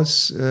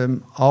durchaus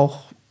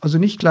auch, also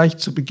nicht gleich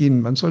zu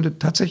Beginn, man sollte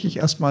tatsächlich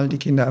erstmal die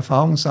Kinder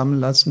Erfahrungen sammeln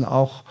lassen,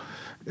 auch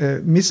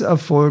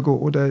Misserfolge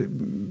oder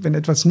wenn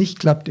etwas nicht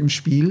klappt im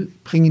Spiel,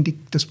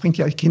 das bringt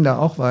ja Kinder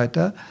auch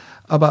weiter.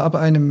 Aber ab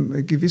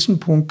einem gewissen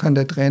Punkt kann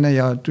der Trainer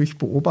ja durch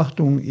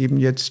Beobachtung eben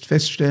jetzt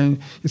feststellen,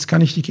 jetzt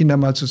kann ich die Kinder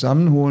mal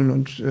zusammenholen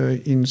und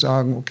ihnen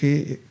sagen,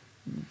 okay,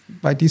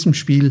 bei diesem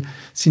Spiel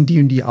sind die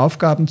und die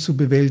Aufgaben zu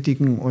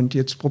bewältigen und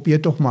jetzt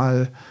probiert doch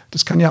mal,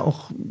 das kann ja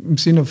auch im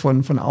Sinne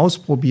von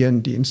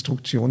ausprobieren die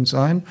Instruktion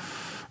sein,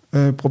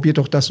 probiert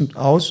doch das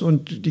aus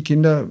und die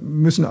Kinder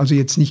müssen also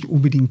jetzt nicht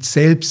unbedingt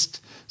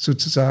selbst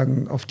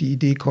sozusagen auf die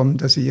Idee kommen,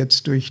 dass sie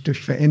jetzt durch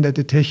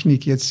veränderte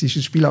Technik jetzt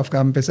diese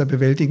Spielaufgaben besser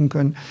bewältigen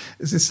können.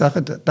 Es ist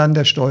Sache dann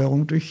der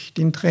Steuerung durch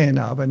den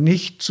Trainer, aber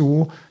nicht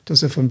so,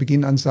 dass er von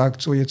Beginn an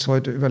sagt, so jetzt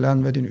heute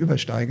überlernen wir den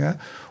Übersteiger,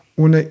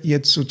 ohne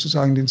jetzt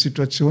sozusagen den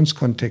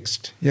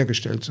Situationskontext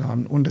hergestellt zu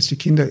haben und dass die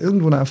Kinder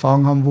irgendwo eine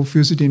Erfahrung haben,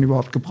 wofür sie den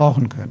überhaupt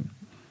gebrauchen können.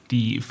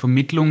 Die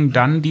Vermittlung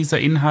dann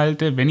dieser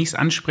Inhalte, wenn ich es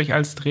anspreche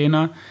als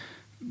Trainer,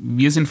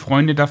 wir sind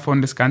Freunde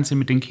davon, das Ganze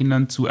mit den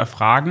Kindern zu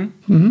erfragen.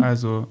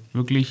 Also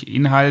wirklich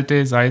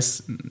Inhalte, sei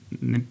es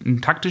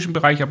im taktischen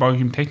Bereich, aber auch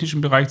im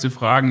technischen Bereich zu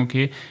fragen,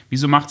 okay,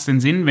 wieso macht es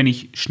denn Sinn, wenn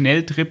ich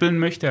schnell dribbeln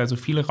möchte, also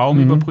viel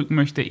Raum überbrücken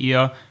möchte,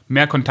 eher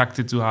mehr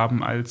Kontakte zu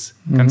haben als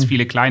ganz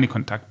viele kleine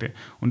Kontakte.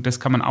 Und das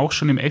kann man auch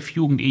schon im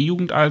F-Jugend,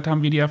 E-Jugendalter,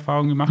 haben wir die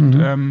Erfahrung gemacht,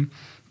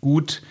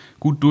 gut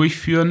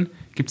durchführen.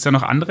 Gibt es da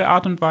noch andere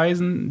Art und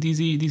Weisen, die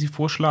Sie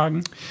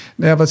vorschlagen?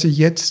 Naja, was ich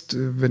jetzt,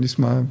 wenn ich es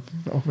mal,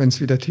 auch wenn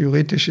es wieder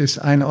theoretisch ist,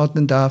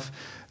 einordnen darf,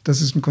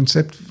 das ist ein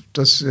Konzept,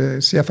 das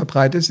sehr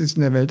verbreitet ist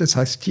in der Welt. Das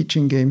heißt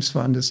Teaching Games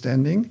for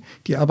Understanding.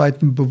 Die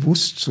arbeiten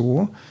bewusst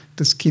so,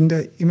 dass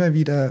Kinder immer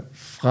wieder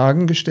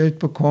Fragen gestellt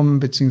bekommen,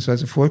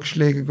 beziehungsweise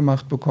Vorschläge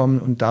gemacht bekommen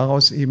und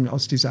daraus eben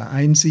aus dieser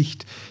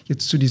Einsicht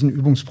jetzt zu diesen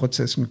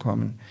Übungsprozessen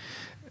kommen.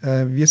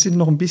 Wir sind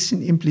noch ein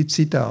bisschen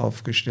impliziter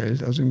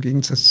aufgestellt, also im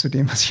Gegensatz zu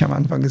dem, was ich am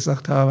Anfang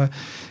gesagt habe.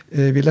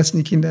 Wir lassen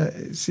die Kinder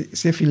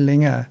sehr viel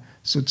länger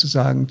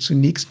sozusagen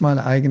zunächst mal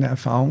eigene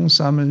Erfahrungen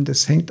sammeln.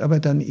 Das hängt aber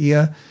dann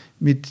eher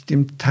mit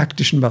dem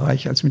taktischen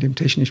Bereich als mit dem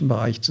technischen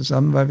Bereich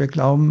zusammen, weil wir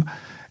glauben,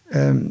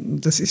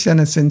 das ist ja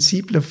eine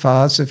sensible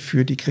Phase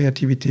für die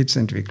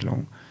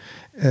Kreativitätsentwicklung.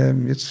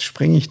 Jetzt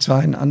springe ich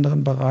zwar in einen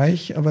anderen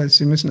Bereich, aber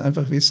Sie müssen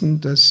einfach wissen,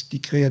 dass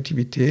die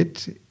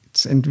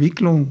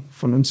Kreativitätsentwicklung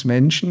von uns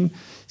Menschen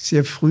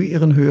sehr früh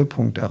ihren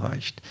Höhepunkt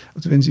erreicht.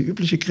 Also wenn Sie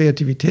übliche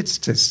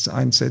Kreativitätstests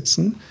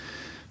einsetzen,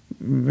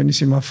 wenn ich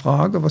Sie mal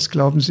frage, was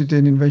glauben Sie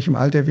denn, in welchem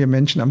Alter wir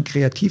Menschen am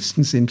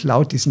kreativsten sind,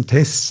 laut diesen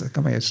Tests, da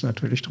kann man jetzt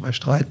natürlich drüber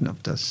streiten,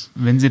 ob das...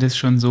 Wenn Sie das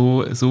schon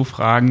so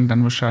fragen,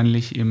 dann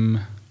wahrscheinlich im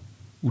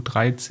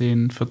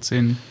U13,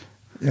 14...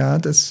 Ja,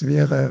 das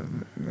wäre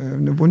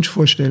eine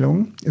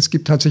Wunschvorstellung. Es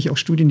gibt tatsächlich auch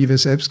Studien, die wir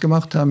selbst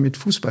gemacht haben, mit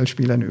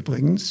Fußballspielern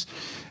übrigens.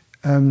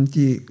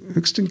 Die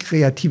höchsten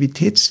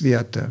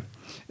Kreativitätswerte,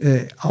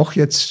 auch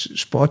jetzt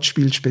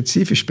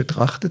sportspielspezifisch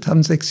betrachtet,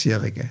 haben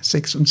 6-Jährige,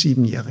 6- und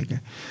 7-Jährige.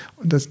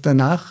 Und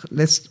danach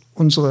lässt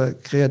unsere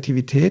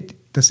Kreativität,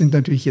 das sind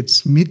natürlich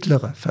jetzt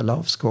mittlere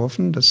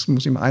Verlaufskurven, das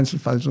muss im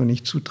Einzelfall so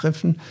nicht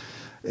zutreffen,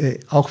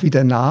 auch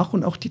wieder nach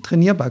und auch die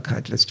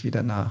Trainierbarkeit lässt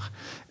wieder nach.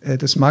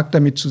 Das mag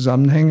damit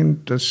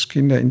zusammenhängen, dass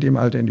Kinder in dem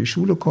Alter in die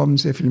Schule kommen,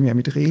 sehr viel mehr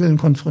mit Regeln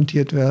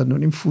konfrontiert werden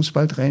und im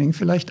Fußballtraining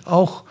vielleicht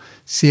auch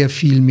sehr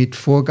viel mit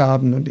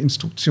Vorgaben und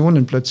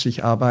Instruktionen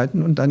plötzlich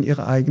arbeiten und dann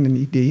ihre eigenen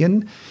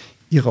Ideen,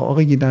 ihre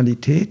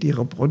Originalität,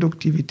 ihre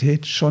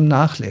Produktivität schon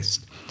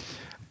nachlässt.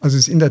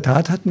 Also in der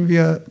Tat hatten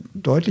wir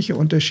deutliche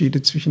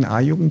Unterschiede zwischen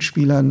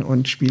A-Jugendspielern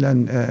und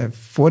Spielern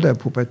vor der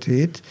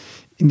Pubertät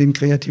in den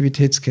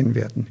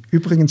Kreativitätskennwerten.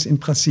 Übrigens in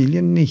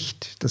Brasilien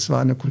nicht. Das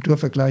war eine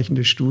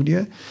kulturvergleichende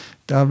Studie.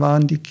 Da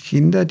waren die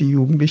Kinder, die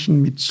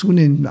Jugendlichen mit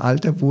zunehmendem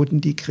Alter, wurden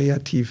die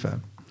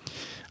kreativer.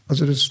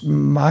 Also das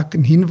mag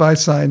ein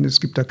Hinweis sein, es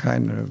gibt da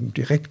keine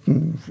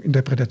direkten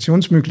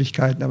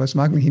Interpretationsmöglichkeiten, aber es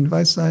mag ein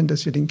Hinweis sein,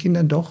 dass wir den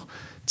Kindern doch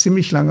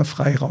ziemlich lange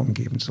Freiraum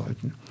geben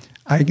sollten,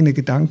 eigene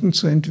Gedanken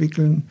zu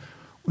entwickeln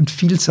und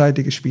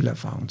vielseitige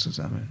Spielerfahrungen zu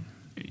sammeln.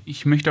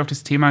 Ich möchte auf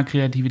das Thema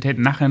Kreativität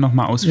nachher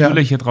nochmal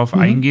ausführlicher drauf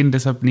eingehen.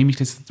 Deshalb nehme ich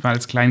das jetzt mal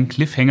als kleinen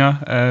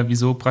Cliffhanger,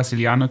 wieso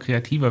Brasilianer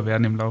kreativer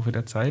werden im Laufe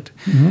der Zeit.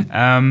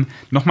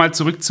 Nochmal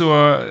zurück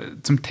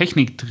zum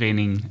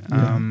Techniktraining.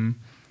 Ja.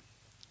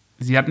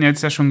 Sie hatten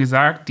jetzt ja schon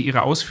gesagt,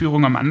 Ihre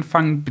Ausführung am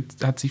Anfang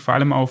hat sich vor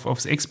allem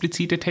aufs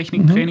explizite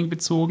Techniktraining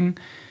bezogen.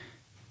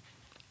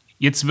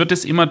 Jetzt wird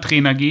es immer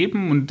Trainer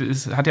geben und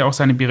es hat ja auch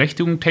seine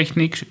Berechtigung,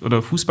 Technik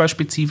oder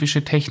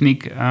fußballspezifische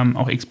Technik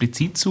auch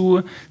explizit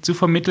zu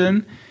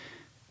vermitteln.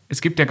 Es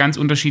gibt ja ganz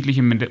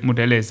unterschiedliche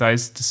Modelle, sei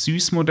es das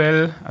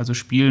SÜß-Modell, also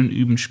Spielen,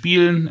 Üben,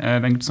 Spielen,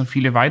 dann gibt es noch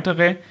viele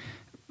weitere.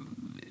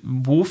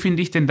 wo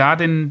finde ich denn da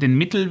den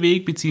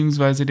Mittelweg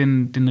beziehungsweise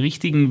den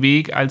richtigen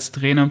Weg als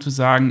Trainer, um zu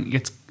sagen,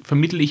 jetzt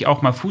vermittle ich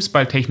auch mal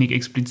Fußballtechnik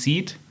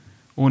explizit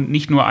und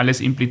nicht nur alles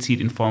implizit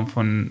in Form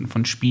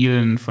von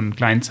Spielen, von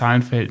kleinen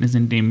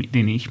Zahlenverhältnissen, in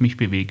denen ich mich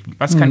bewege.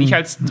 Was kann ich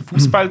als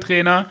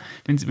Fußballtrainer,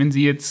 wenn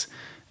Sie jetzt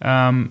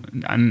an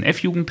einen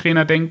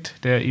F-Jugendtrainer denkt,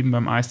 der eben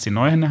beim ASC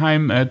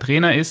Neuenheim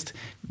Trainer ist,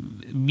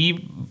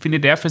 wie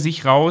findet der für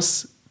sich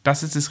raus,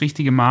 das ist das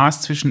richtige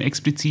Maß zwischen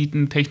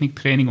expliziten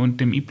Techniktraining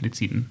und dem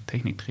impliziten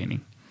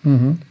Techniktraining?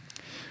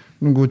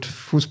 Nun gut,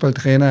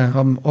 Fußballtrainer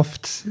haben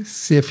oft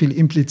sehr viel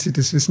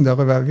implizites Wissen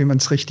darüber, wie man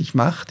es richtig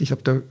macht. Ich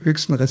habe da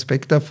höchsten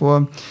Respekt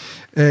davor.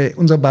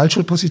 Unsere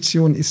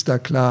Ballschulposition ist da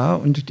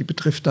klar und die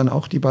betrifft dann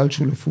auch die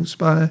Ballschule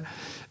Fußball.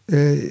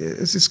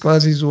 Es ist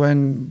quasi so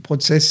ein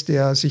Prozess,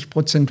 der sich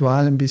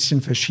prozentual ein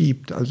bisschen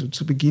verschiebt. Also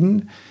zu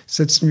Beginn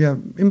setzen wir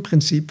im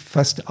Prinzip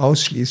fast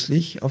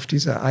ausschließlich auf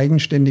diese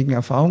eigenständigen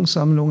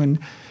Erfahrungssammlungen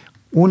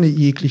ohne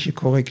jegliche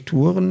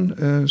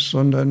Korrekturen,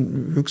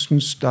 sondern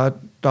höchstens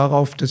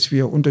darauf, dass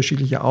wir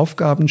unterschiedliche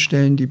Aufgaben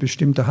stellen, die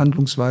bestimmte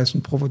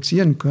Handlungsweisen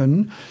provozieren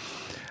können.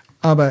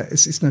 Aber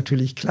es ist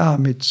natürlich klar,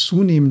 mit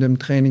zunehmendem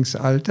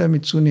Trainingsalter,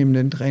 mit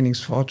zunehmenden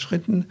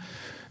Trainingsfortschritten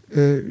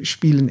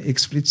spielen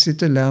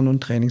explizite Lern-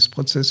 und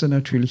Trainingsprozesse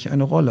natürlich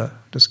eine Rolle.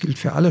 Das gilt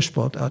für alle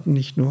Sportarten,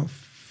 nicht nur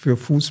für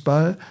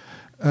Fußball.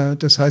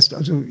 Das heißt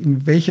also,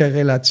 in welcher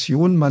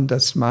Relation man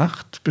das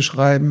macht,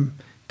 beschreiben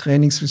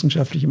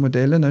trainingswissenschaftliche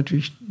Modelle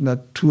natürlich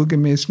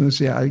naturgemäß nur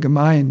sehr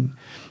allgemein.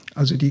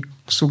 Also die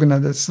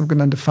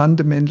sogenannte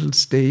Fundamental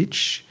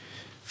Stage,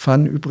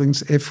 Fun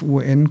übrigens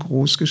F-U-N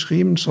groß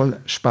geschrieben, soll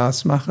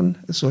Spaß machen,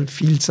 es soll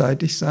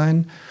vielseitig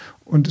sein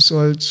und es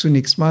soll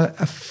zunächst mal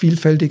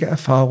vielfältige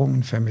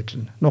Erfahrungen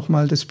vermitteln.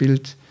 Nochmal das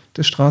Bild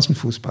des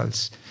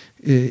Straßenfußballs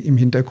im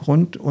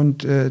Hintergrund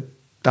und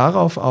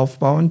darauf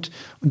aufbauend,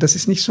 und das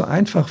ist nicht so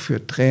einfach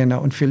für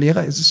Trainer und für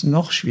Lehrer ist es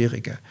noch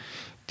schwieriger.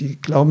 Die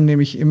glauben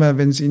nämlich immer,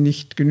 wenn sie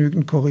nicht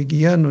genügend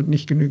korrigieren und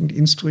nicht genügend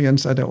instruieren,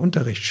 sei der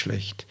Unterricht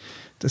schlecht.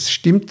 Das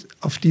stimmt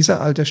auf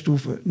dieser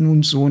Altersstufe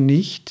nun so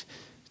nicht.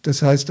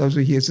 Das heißt also,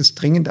 hier ist es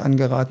dringend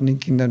angeraten, den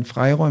Kindern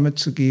Freiräume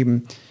zu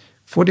geben,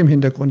 vor dem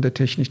Hintergrund der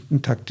technischen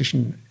und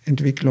taktischen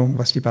Entwicklung,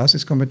 was die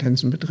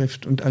Basiskompetenzen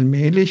betrifft. Und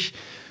allmählich,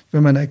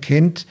 wenn man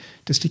erkennt,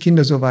 dass die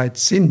Kinder so weit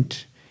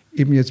sind,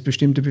 eben jetzt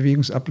bestimmte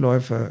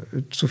Bewegungsabläufe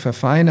zu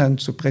verfeinern,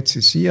 zu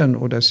präzisieren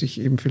oder sich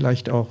eben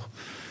vielleicht auch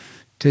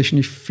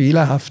technisch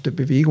fehlerhafte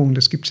Bewegungen,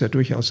 das gibt es ja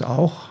durchaus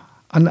auch,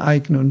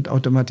 aneignen und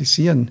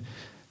automatisieren.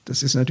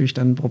 Das ist natürlich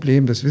dann ein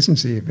Problem, das wissen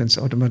Sie. Wenn es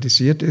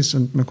automatisiert ist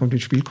und man kommt in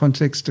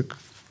Spielkontexte,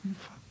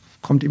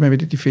 kommt immer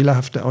wieder die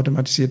fehlerhafte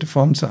automatisierte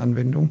Form zur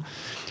Anwendung.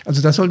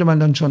 Also da sollte man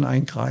dann schon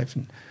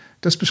eingreifen.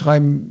 Das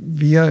beschreiben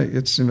wir,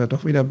 jetzt sind wir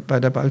doch wieder bei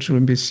der Ballschule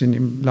ein bisschen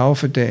im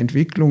Laufe der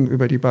Entwicklung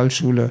über die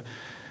Ballschule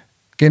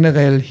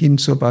generell hin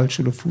zur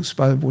Ballschule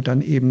Fußball, wo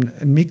dann eben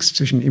ein Mix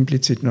zwischen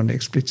impliziten und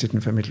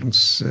expliziten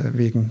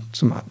Vermittlungswegen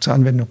zur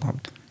Anwendung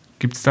kommt.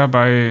 Gibt es da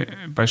bei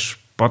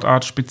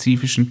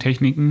sportartspezifischen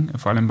Techniken,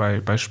 vor allem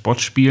bei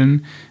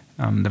Sportspielen,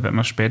 da werden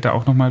wir später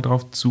auch nochmal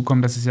drauf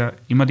zukommen, dass es ja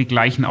immer die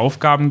gleichen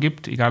Aufgaben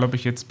gibt, egal ob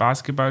ich jetzt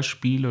Basketball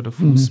spiele oder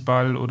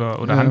Fußball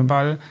oder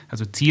Handball,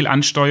 also Ziel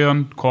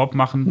ansteuern, Korb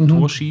machen,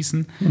 Tor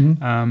schießen.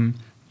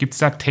 Gibt es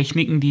da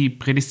Techniken, die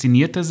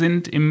prädestinierter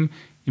sind, im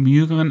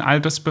jüngeren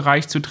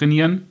Altersbereich zu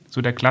trainieren?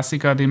 So der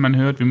Klassiker, den man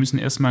hört, wir müssen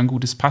erstmal ein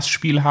gutes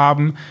Passspiel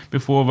haben,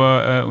 bevor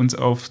wir uns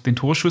auf den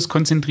Torschuss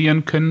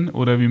konzentrieren können,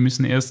 oder wir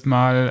müssen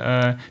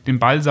erstmal den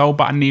Ball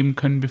sauber annehmen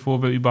können,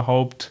 bevor wir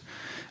überhaupt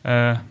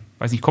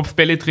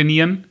Kopfbälle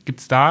trainieren.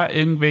 Gibt es da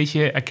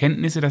irgendwelche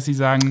Erkenntnisse, dass Sie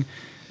sagen,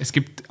 es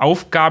gibt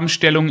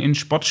Aufgabenstellungen in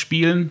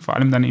Sportspielen, vor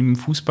allem dann im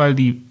Fußball,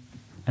 die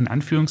in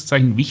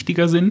Anführungszeichen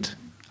wichtiger sind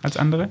als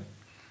andere?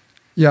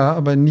 Ja,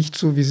 aber nicht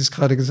so, wie Sie es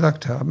gerade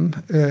gesagt haben.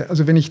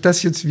 Also wenn ich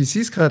das jetzt, wie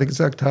Sie es gerade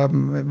gesagt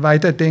haben,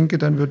 weiterdenke,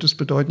 dann würde es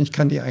bedeuten, ich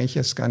kann die eigentlich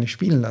erst gar nicht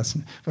spielen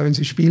lassen. Weil wenn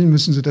sie spielen,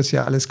 müssen sie das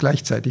ja alles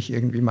gleichzeitig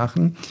irgendwie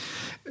machen.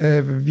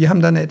 Wir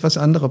haben da eine etwas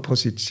andere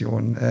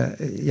Position.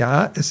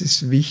 Ja, es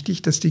ist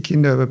wichtig, dass die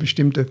Kinder über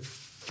bestimmte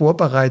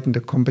vorbereitende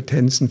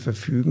Kompetenzen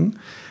verfügen.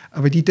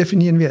 Aber die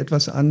definieren wir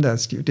etwas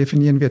anders. Die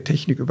definieren wir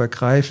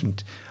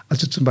technikübergreifend.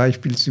 Also zum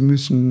Beispiel, sie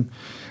müssen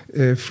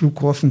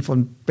Flugkurven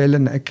von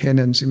Bällen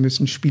erkennen. Sie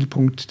müssen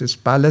Spielpunkt des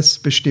Balles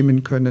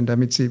bestimmen können,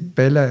 damit sie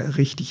Bälle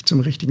richtig zum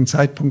richtigen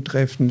Zeitpunkt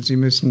treffen. Sie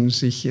müssen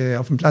sich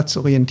auf dem Platz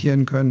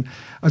orientieren können.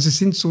 Also es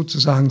sind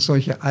sozusagen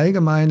solche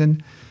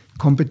allgemeinen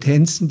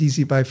Kompetenzen, die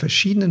sie bei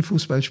verschiedenen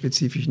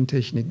fußballspezifischen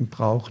Techniken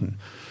brauchen.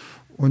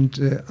 Und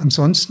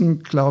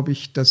ansonsten glaube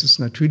ich, dass es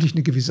natürlich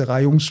eine gewisse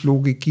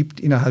Reihungslogik gibt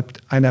innerhalb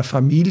einer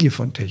Familie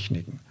von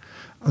Techniken.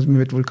 Also man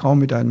wird wohl kaum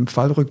mit einem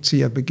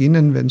Fallrückzieher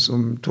beginnen, wenn es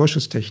um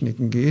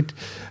Torschusstechniken geht.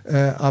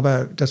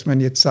 Aber dass man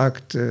jetzt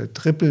sagt,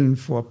 Trippeln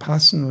vor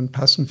Passen und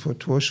Passen vor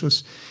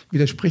Torschuss,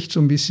 widerspricht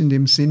so ein bisschen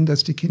dem Sinn,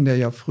 dass die Kinder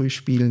ja früh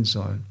spielen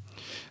sollen.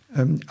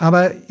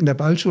 Aber in der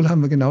Ballschule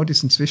haben wir genau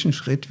diesen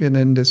Zwischenschritt. Wir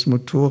nennen das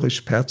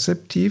motorisch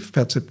perzeptiv.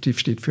 Perzeptiv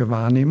steht für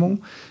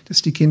Wahrnehmung,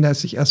 dass die Kinder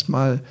sich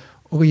erstmal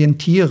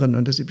orientieren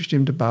und dass sie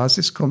bestimmte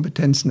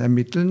Basiskompetenzen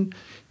ermitteln,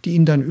 die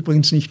ihnen dann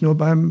übrigens nicht nur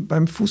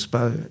beim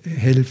Fußball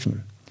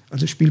helfen.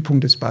 Also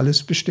Spielpunkt des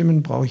Balles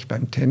bestimmen brauche ich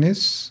beim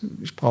Tennis,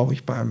 brauche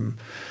ich beim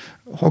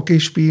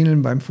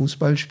Hockeyspielen, beim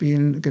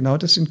Fußballspielen. Genau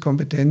das sind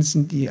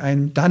Kompetenzen, die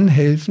einem dann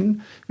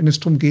helfen, wenn es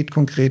darum geht,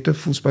 konkrete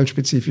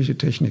fußballspezifische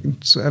Techniken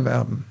zu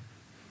erwerben.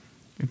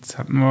 Jetzt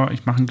hatten wir,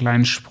 ich mache einen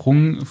kleinen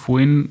Sprung,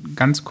 vorhin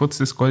ganz kurz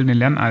das goldene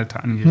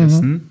Lernalter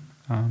angerissen,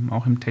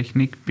 auch im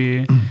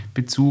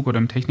Technikbezug oder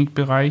im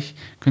Technikbereich.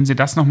 Können Sie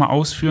das nochmal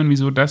ausführen,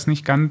 wieso das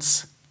nicht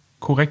ganz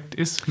korrekt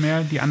ist,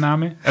 mehr die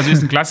Annahme? Also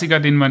ist ein Klassiker,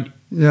 den man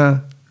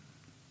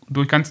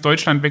durch ganz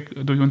Deutschland weg,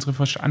 durch unsere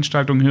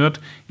Veranstaltung hört,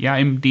 ja,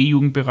 im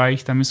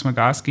D-Jugendbereich, da müssen wir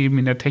Gas geben,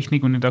 in der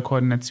Technik und in der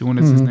Koordination,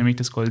 das ist nämlich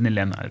das goldene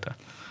Lernalter.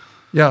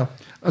 Ja,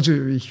 also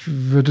ich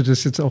würde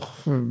das jetzt auch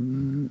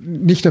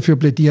nicht dafür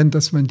plädieren,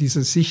 dass man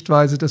diese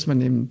Sichtweise, dass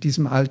man in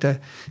diesem Alter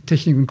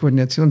Technik- und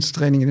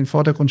Koordinationstraining in den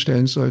Vordergrund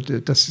stellen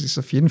sollte. Das ist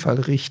auf jeden Fall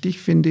richtig,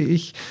 finde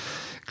ich.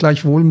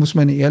 Gleichwohl muss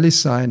man ehrlich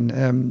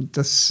sein.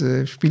 Das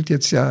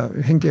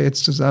hängt ja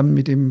jetzt zusammen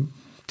mit dem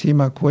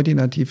Thema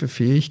koordinative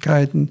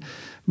Fähigkeiten.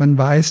 Man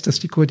weiß, dass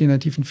die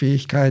koordinativen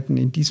Fähigkeiten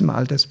in diesem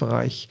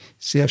Altersbereich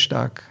sehr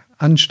stark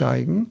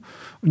ansteigen.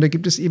 Und da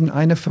gibt es eben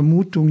eine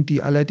Vermutung,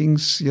 die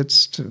allerdings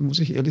jetzt, muss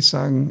ich ehrlich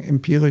sagen,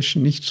 empirisch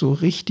nicht so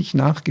richtig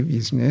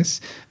nachgewiesen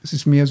ist. Es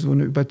ist mehr so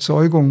eine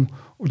Überzeugung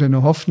oder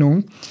eine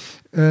Hoffnung,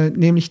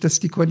 nämlich, dass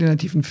die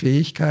koordinativen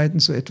Fähigkeiten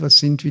so etwas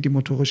sind wie die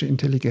motorische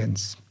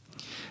Intelligenz.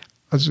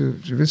 Also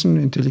Sie wissen,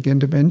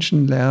 intelligente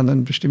Menschen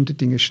lernen bestimmte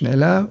Dinge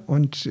schneller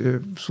und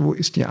so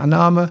ist die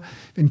Annahme,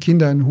 wenn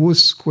Kinder ein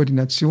hohes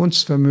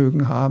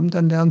Koordinationsvermögen haben,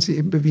 dann lernen sie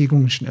eben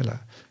Bewegungen schneller,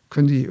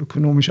 können die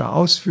ökonomischer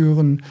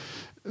ausführen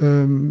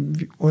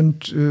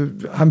und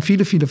haben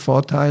viele, viele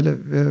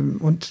Vorteile.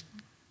 Und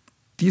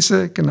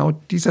dieser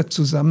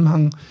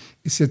Zusammenhang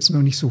ist jetzt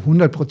noch nicht so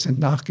 100%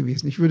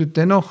 nachgewiesen. Ich würde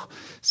dennoch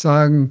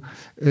sagen,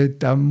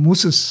 da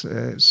muss es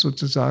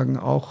sozusagen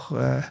auch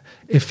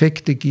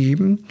Effekte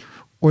geben.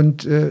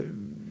 Und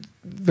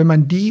wenn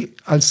man die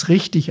als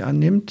richtig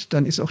annimmt,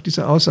 dann ist auch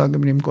diese Aussage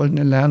mit dem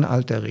goldenen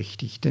Lernalter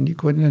richtig. Denn die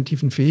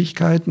koordinativen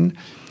Fähigkeiten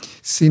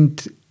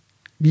sind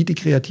wie die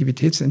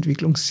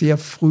Kreativitätsentwicklung sehr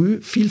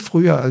früh, viel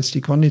früher als die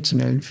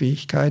konditionellen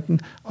Fähigkeiten,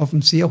 auf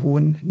einem sehr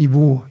hohen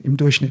Niveau im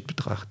Durchschnitt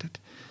betrachtet.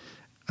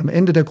 Am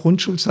Ende der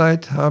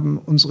Grundschulzeit haben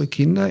unsere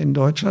Kinder in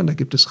Deutschland, da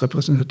gibt es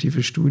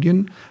repräsentative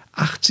Studien,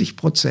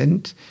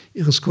 80%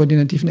 ihres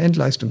koordinativen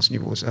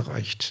Endleistungsniveaus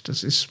erreicht.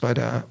 Das ist bei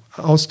der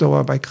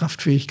Ausdauer, bei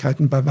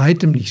Kraftfähigkeiten bei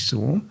weitem nicht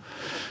so.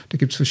 Da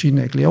gibt es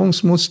verschiedene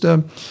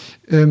Erklärungsmuster.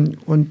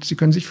 Und Sie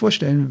können sich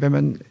vorstellen, wenn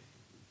man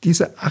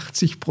diese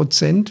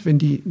 80%, wenn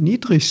die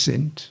niedrig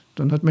sind,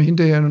 dann hat man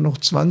hinterher nur noch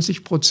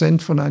 20%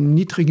 von einem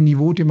niedrigen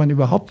Niveau, den man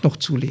überhaupt noch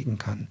zulegen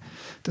kann.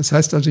 Das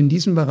heißt also, in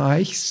diesem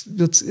Bereich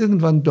wird es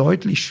irgendwann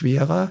deutlich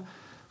schwerer,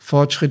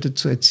 Fortschritte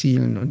zu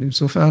erzielen. Und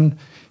insofern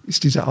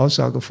ist diese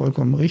Aussage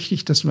vollkommen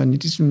richtig, dass man in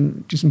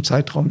diesem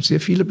Zeitraum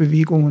sehr viele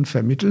Bewegungen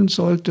vermitteln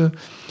sollte.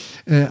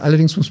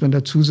 Allerdings muss man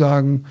dazu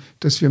sagen,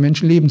 dass wir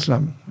Menschen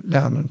lebenslang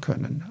lernen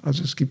können.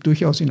 Also es gibt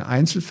durchaus in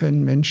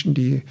Einzelfällen Menschen,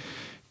 die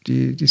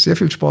sehr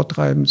viel Sport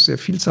treiben, sehr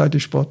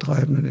vielseitig Sport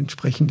treiben und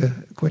entsprechende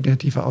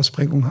koordinative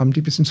Ausprägungen haben,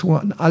 die bis ins hohe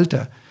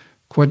Alter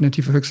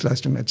koordinative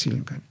Höchstleistungen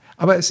erzielen können.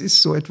 Aber es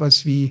ist so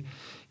etwas wie,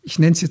 ich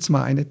nenne es jetzt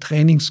mal eine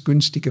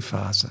trainingsgünstige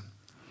Phase.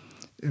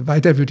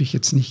 Weiter würde ich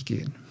jetzt nicht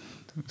gehen.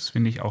 Das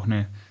finde ich auch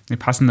eine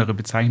passendere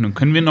Bezeichnung.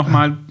 Können wir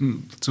nochmal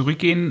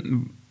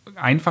zurückgehen,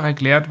 einfach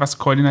erklärt, was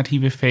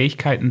koordinative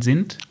Fähigkeiten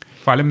sind?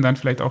 Vor allem dann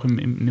vielleicht auch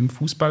im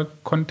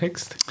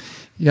Fußballkontext?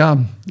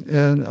 Ja,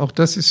 auch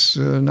das ist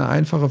eine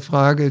einfache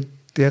Frage,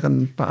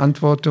 deren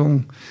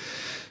Beantwortung,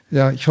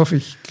 ja, ich hoffe,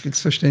 ich kriege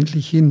es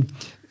verständlich hin.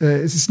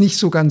 Es ist nicht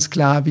so ganz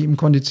klar wie im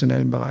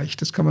konditionellen Bereich,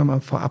 das kann man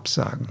mal vorab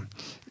sagen.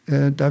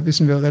 Da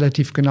wissen wir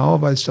relativ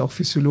genau, weil es da auch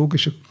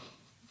physiologische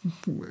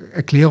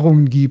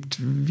Erklärungen gibt,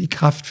 wie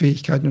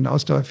Kraftfähigkeiten und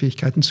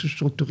Ausdauerfähigkeiten zu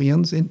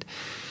strukturieren sind.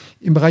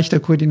 Im Bereich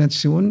der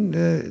Koordination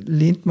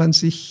lehnt man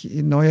sich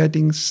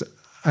neuerdings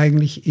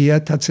eigentlich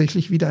eher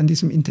tatsächlich wieder an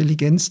diesem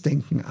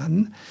Intelligenzdenken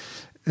an.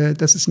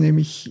 Das ist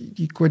nämlich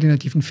die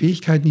koordinativen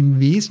Fähigkeiten im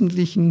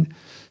Wesentlichen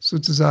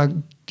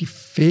sozusagen die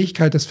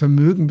Fähigkeit, das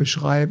Vermögen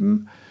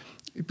beschreiben,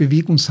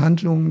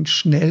 Bewegungshandlungen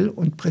schnell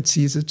und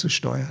präzise zu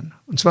steuern.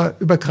 Und zwar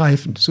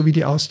übergreifend, so wie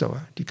die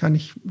Ausdauer. Die kann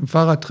ich mit dem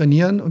Fahrrad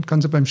trainieren und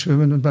kann sie beim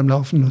Schwimmen und beim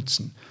Laufen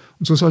nutzen.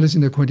 Und so soll es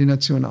in der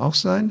Koordination auch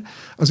sein.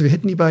 Also wir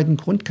hätten die beiden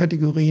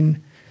Grundkategorien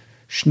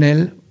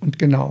schnell und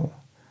genau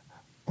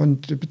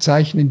und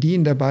bezeichnen die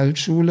in der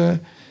Ballschule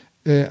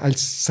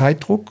als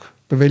Zeitdruck,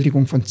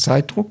 Bewältigung von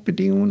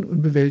Zeitdruckbedingungen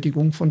und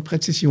Bewältigung von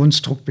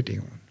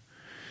Präzisionsdruckbedingungen.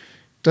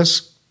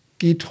 Das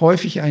geht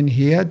häufig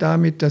einher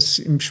damit, dass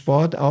im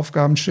Sport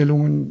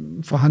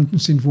Aufgabenstellungen vorhanden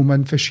sind, wo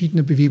man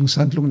verschiedene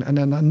Bewegungshandlungen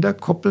aneinander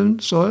koppeln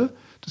soll.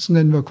 Das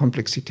nennen wir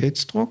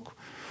Komplexitätsdruck.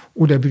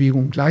 Oder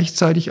Bewegungen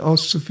gleichzeitig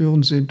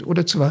auszuführen sind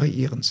oder zu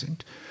variieren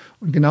sind.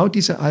 Und genau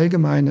diese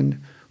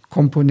allgemeinen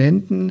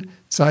Komponenten,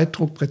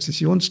 Zeitdruck,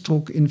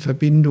 Präzisionsdruck in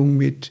Verbindung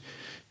mit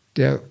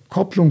der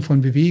Kopplung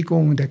von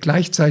Bewegungen, der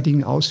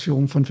gleichzeitigen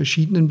Ausführung von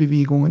verschiedenen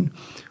Bewegungen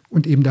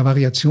und eben der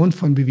Variation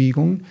von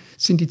Bewegungen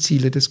sind die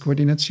Ziele des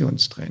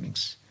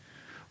Koordinationstrainings.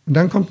 Und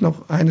dann kommt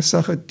noch eine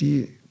Sache,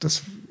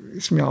 das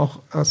ist mir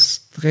auch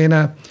aus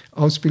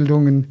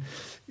Trainerausbildungen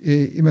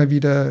immer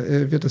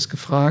wieder wird das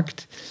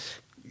gefragt.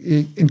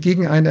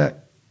 Entgegen einer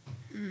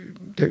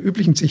der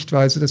üblichen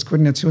Sichtweise, dass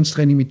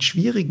Koordinationstraining mit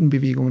schwierigen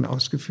Bewegungen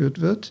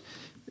ausgeführt wird,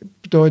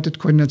 bedeutet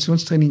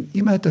Koordinationstraining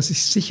immer, dass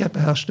ich sicher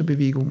beherrschte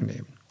Bewegungen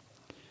nehme.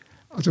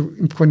 Also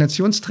im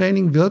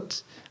Koordinationstraining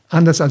wird,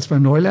 anders als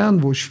beim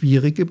Neulernen, wo ich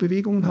schwierige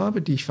Bewegungen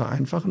habe, die ich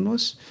vereinfachen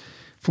muss,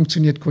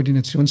 funktioniert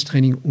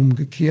Koordinationstraining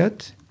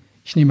umgekehrt.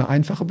 Ich nehme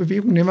einfache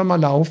Bewegungen, nehmen wir mal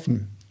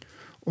Laufen.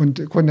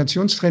 Und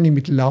Koordinationstraining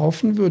mit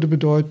Laufen würde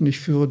bedeuten, ich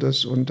führe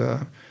das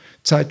unter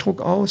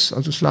Zeitdruck aus,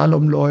 also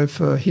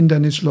Slalomläufe,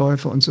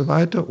 Hindernisläufe und so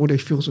weiter. Oder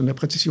ich führe es unter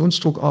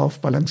Präzisionsdruck auf,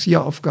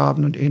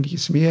 Balancieraufgaben und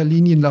ähnliches mehr,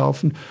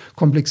 Linienlaufen.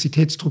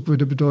 Komplexitätsdruck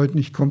würde bedeuten,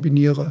 ich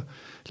kombiniere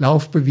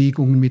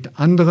Laufbewegungen mit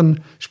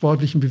anderen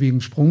sportlichen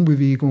Bewegungen,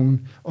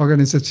 Sprungbewegungen,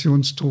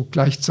 Organisationsdruck,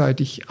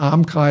 gleichzeitig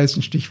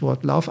Armkreisen,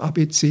 Stichwort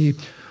Lauf-ABC.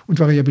 Und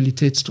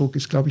Variabilitätsdruck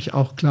ist, glaube ich,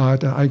 auch klar,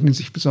 da eignen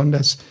sich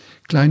besonders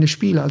kleine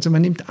Spiele. Also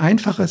man nimmt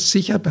einfache,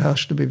 sicher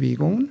beherrschte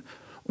Bewegungen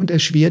und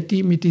erschwert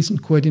die mit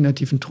diesen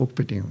koordinativen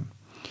Druckbedingungen.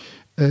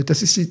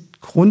 Das ist die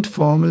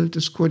Grundformel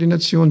des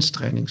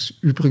Koordinationstrainings,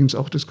 übrigens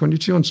auch des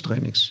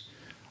Konditionstrainings.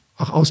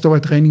 Auch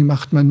Ausdauertraining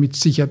macht man mit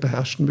sicher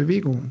beherrschten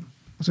Bewegungen,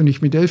 also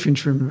nicht mit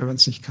Delfinschwimmen, wenn man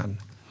es nicht kann.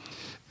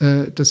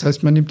 Das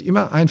heißt, man nimmt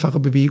immer einfache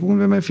Bewegungen,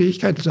 wenn man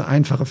Fähigkeiten, also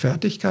einfache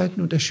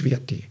Fertigkeiten und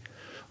erschwert die.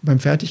 Und beim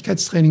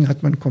Fertigkeitstraining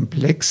hat man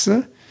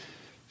komplexe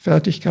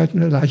Fertigkeiten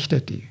und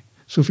erleichtert die.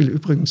 So viel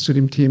übrigens zu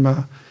dem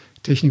Thema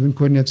Technik- und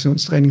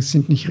Koordinationstraining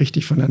sind nicht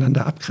richtig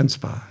voneinander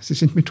abgrenzbar. Sie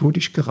sind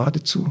methodisch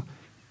geradezu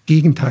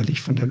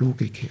gegenteilig von der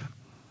Logik her.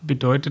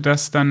 Bedeutet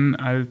das dann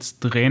als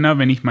Trainer,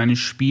 wenn ich meine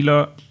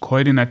Spieler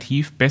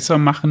koordinativ besser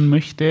machen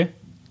möchte,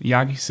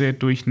 jage ich sie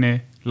durch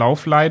eine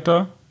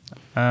Laufleiter,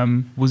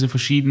 wo sie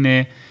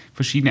verschiedene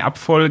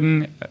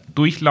Abfolgen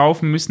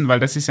durchlaufen müssen, weil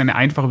das ist ja eine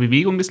einfache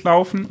Bewegung, das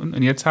Laufen.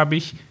 Und jetzt habe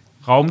ich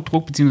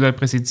Raumdruck bzw.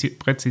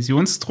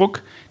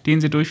 Präzisionsdruck,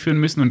 den sie durchführen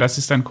müssen, und das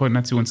ist dann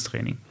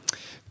Koordinationstraining.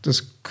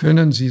 Das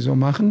können Sie so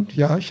machen.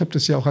 Ja, ich habe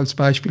das ja auch als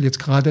Beispiel jetzt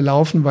gerade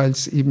Laufen, weil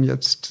es eben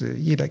jetzt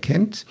jeder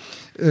kennt,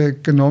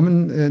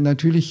 genommen.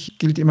 Natürlich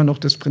gilt immer noch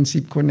das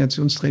Prinzip,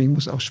 Koordinationstraining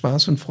muss auch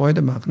Spaß und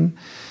Freude machen.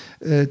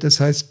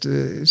 Das heißt,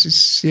 es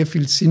ist sehr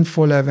viel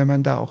sinnvoller, wenn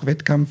man da auch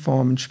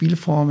Wettkampfformen,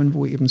 Spielformen,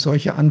 wo eben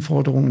solche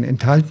Anforderungen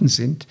enthalten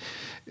sind,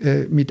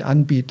 mit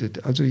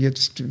anbietet. Also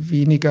jetzt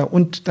weniger.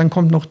 Und dann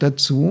kommt noch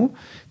dazu,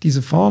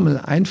 diese Formel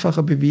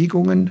einfache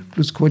Bewegungen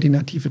plus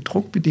koordinative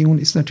Druckbedingungen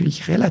ist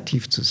natürlich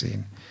relativ zu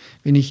sehen.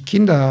 Wenn ich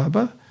Kinder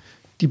habe,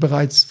 die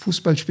bereits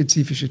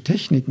fußballspezifische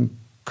Techniken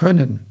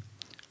können,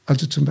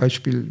 also zum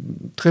Beispiel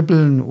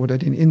dribbeln oder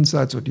den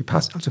Insatz oder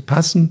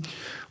passen,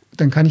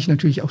 dann kann ich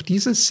natürlich auch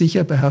diese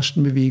sicher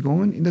beherrschten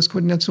Bewegungen in das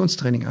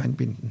Koordinationstraining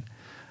einbinden.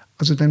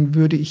 Also dann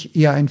würde ich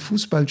eher ein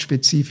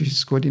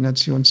fußballspezifisches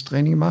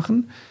Koordinationstraining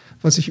machen,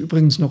 was sich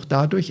übrigens noch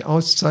dadurch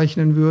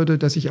auszeichnen würde,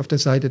 dass ich auf der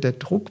Seite der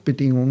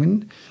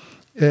Druckbedingungen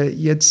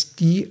jetzt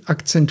die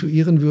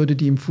akzentuieren würde,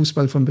 die im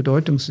Fußball von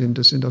Bedeutung sind.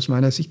 Das sind aus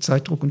meiner Sicht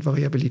Zeitdruck und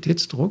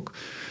Variabilitätsdruck,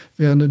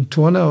 während ein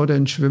Turner oder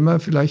ein Schwimmer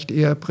vielleicht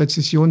eher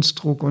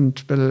Präzisionsdruck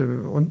und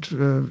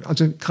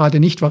also gerade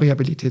nicht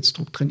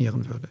Variabilitätsdruck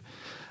trainieren würde.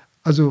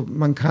 Also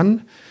man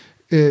kann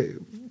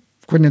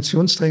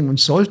Koordinationstraining und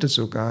sollte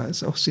sogar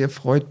es auch sehr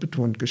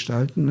freudbetont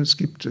gestalten. Es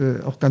gibt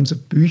auch ganze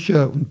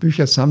Bücher und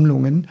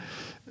Büchersammlungen,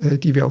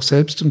 die wir auch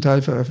selbst zum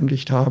Teil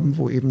veröffentlicht haben,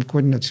 wo eben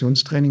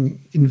Koordinationstraining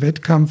in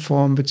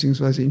Wettkampfform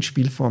bzw. in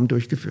Spielform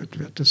durchgeführt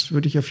wird. Das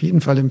würde ich auf jeden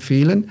Fall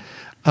empfehlen.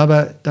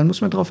 Aber dann muss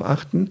man darauf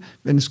achten,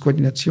 wenn es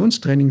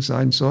Koordinationstraining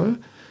sein soll,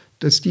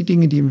 dass die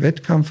Dinge, die im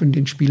Wettkampf und in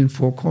den Spielen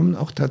vorkommen,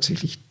 auch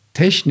tatsächlich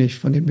technisch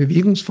von den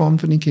Bewegungsformen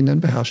von den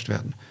Kindern beherrscht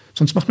werden.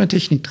 Sonst macht man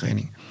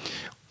Techniktraining.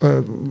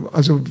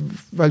 Also,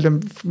 weil dann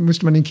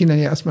müsste man den Kindern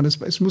ja erstmal,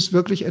 es muss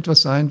wirklich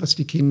etwas sein, was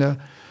die Kinder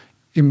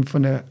eben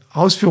von der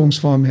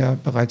Ausführungsform her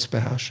bereits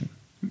beherrschen.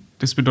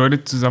 Das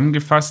bedeutet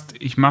zusammengefasst,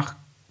 ich mache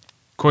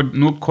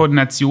nur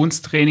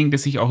Koordinationstraining,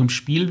 das ich auch im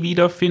Spiel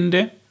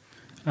wiederfinde.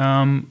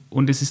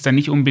 Und es ist dann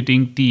nicht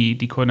unbedingt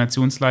die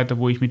Koordinationsleiter,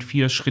 wo ich mit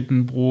 4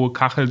 Schritten pro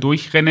Kachel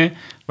durchrenne,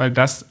 weil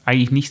das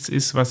eigentlich nichts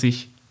ist, was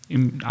ich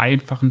im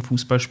einfachen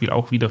Fußballspiel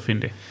auch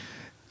wiederfinde.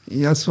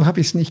 Ja, so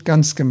habe ich es nicht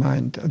ganz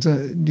gemeint. Also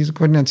diese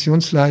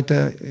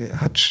Koordinationsleiter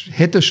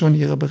hätte schon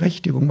ihre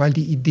Berechtigung, weil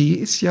die Idee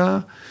ist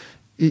ja,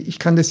 ich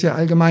kann das ja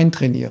allgemein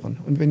trainieren.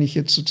 Und wenn ich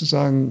jetzt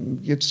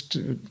sozusagen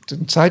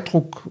den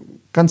Zeitdruck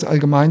ganz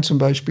allgemein zum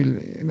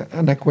Beispiel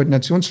an der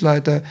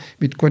Koordinationsleiter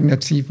mit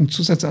koordinativen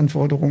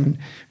Zusatzanforderungen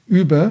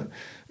übe,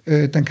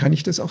 dann kann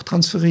ich das auch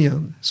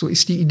transferieren. So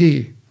ist die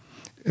Idee.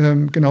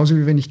 Genauso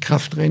wie wenn ich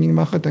Krafttraining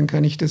mache, dann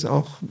kann ich das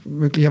auch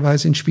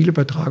möglicherweise in Spiel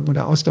übertragen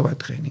oder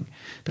Ausdauertraining.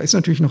 Da ist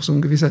natürlich noch so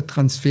ein gewisser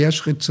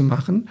Transferschritt zu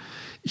machen.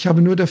 Ich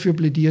habe nur dafür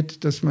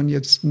plädiert, dass man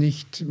jetzt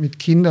nicht mit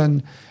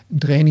Kindern ein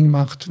Training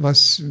macht,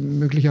 was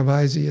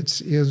möglicherweise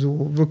jetzt eher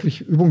so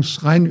wirklich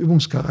reinen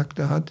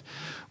Übungscharakter hat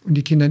und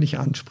die Kinder nicht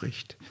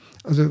anspricht.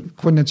 Also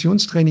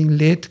Koordinationstraining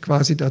lädt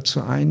quasi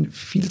dazu ein,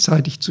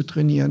 vielseitig zu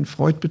trainieren,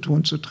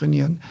 freudbetont zu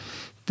trainieren.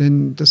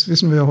 Denn das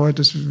wissen wir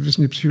heute, das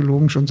wissen die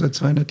Psychologen schon seit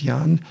 200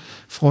 Jahren.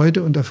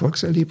 Freude und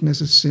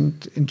Erfolgserlebnisse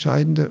sind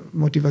entscheidende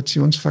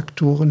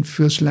Motivationsfaktoren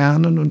fürs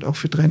Lernen und auch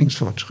für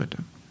Trainingsfortschritte.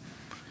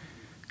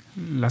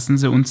 Lassen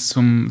Sie uns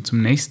zum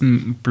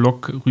nächsten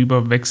Block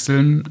rüber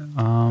wechseln.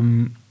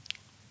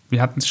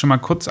 Wir hatten es schon mal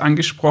kurz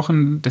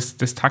angesprochen, das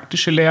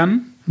taktische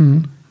Lernen.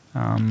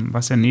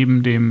 Was ja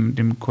neben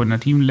dem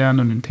koordinativen Lernen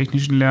und dem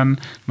technischen Lernen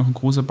noch ein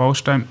großer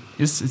Baustein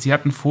ist. Sie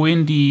hatten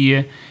vorhin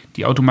die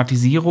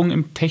Automatisierung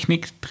im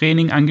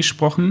Techniktraining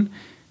angesprochen.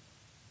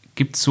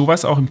 Gibt es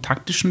sowas auch im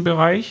taktischen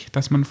Bereich,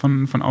 dass man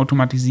von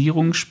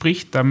Automatisierung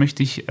spricht? Da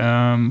möchte ich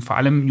vor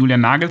allem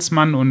Julian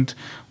Nagelsmann und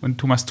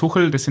Thomas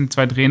Tuchel, das sind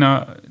zwei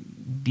Trainer,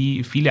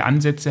 die viele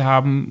Ansätze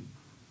haben,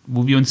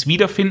 wo wir uns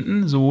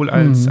wiederfinden, sowohl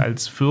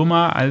als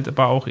Firma, als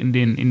aber auch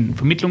in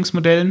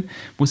Vermittlungsmodellen,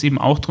 wo es eben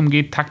auch darum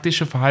geht,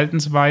 taktische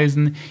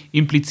Verhaltensweisen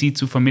implizit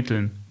zu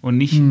vermitteln und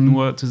nicht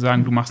nur zu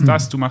sagen, du machst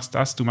das, du machst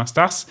das, du machst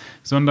das,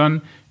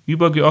 sondern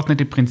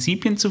übergeordnete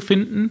Prinzipien zu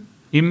finden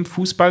im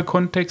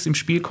Fußballkontext, im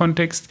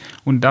Spielkontext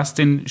und das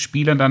den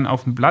Spielern dann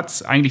auf dem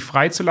Platz eigentlich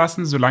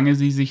freizulassen, solange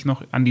sie sich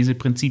noch an diese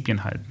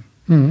Prinzipien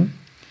halten.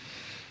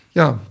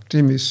 Ja,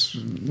 dem ist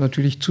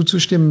natürlich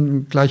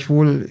zuzustimmen.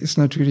 Gleichwohl ist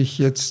natürlich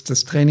jetzt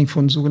das Training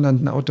von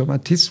sogenannten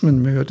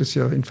Automatismen, man hört es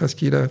ja in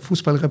fast jeder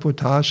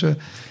Fußballreportage,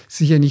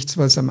 sicher nichts,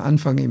 was am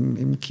Anfang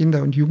im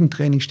Kinder- und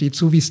Jugendtraining steht,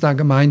 so wie es da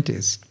gemeint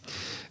ist.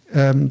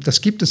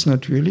 Das gibt es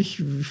natürlich.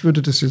 Ich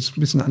würde das jetzt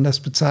ein bisschen anders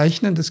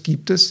bezeichnen, das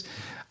gibt es.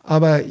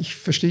 Aber ich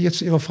verstehe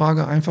jetzt Ihre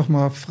Frage einfach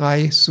mal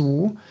frei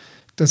so,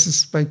 dass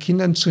es bei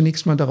Kindern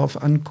zunächst mal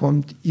darauf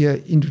ankommt,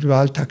 ihr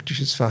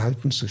individualtaktisches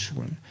Verhalten zu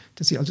schulen.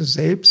 Dass sie also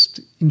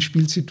selbst in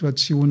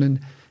Spielsituationen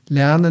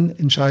lernen,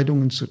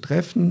 Entscheidungen zu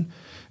treffen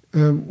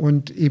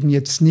und eben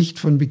jetzt nicht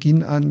von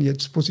Beginn an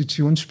jetzt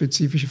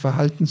positionsspezifische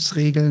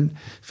Verhaltensregeln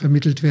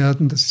vermittelt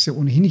werden. Das ist ja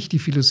ohnehin nicht die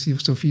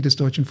Philosophie des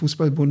Deutschen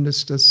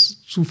Fußballbundes,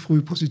 dass zu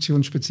früh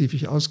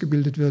positionsspezifisch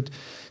ausgebildet wird,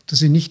 dass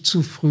sie nicht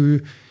zu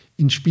früh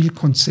in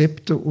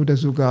Spielkonzepte oder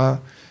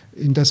sogar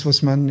in das,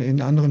 was man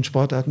in anderen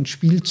Sportarten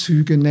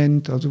Spielzüge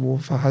nennt, also wo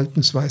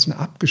Verhaltensweisen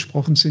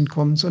abgesprochen sind,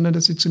 kommen, sondern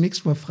dass sie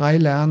zunächst mal frei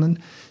lernen,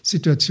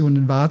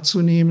 Situationen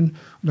wahrzunehmen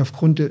und auf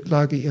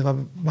Grundlage ihrer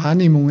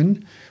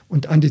Wahrnehmungen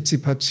und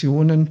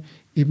Antizipationen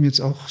eben jetzt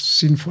auch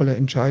sinnvolle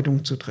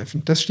Entscheidungen zu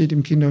treffen. Das steht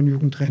im Kinder- und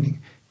Jugendtraining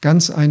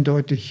ganz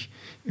eindeutig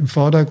im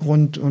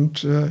Vordergrund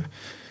und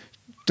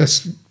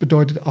das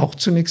bedeutet auch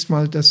zunächst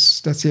mal,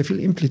 dass da sehr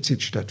viel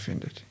implizit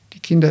stattfindet. Die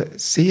Kinder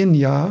sehen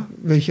ja,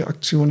 welche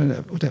Aktionen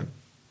oder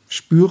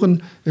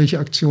spüren, welche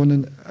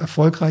Aktionen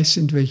erfolgreich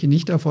sind, welche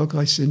nicht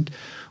erfolgreich sind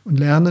und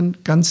lernen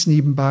ganz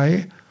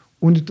nebenbei,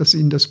 ohne dass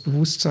ihnen das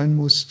bewusst sein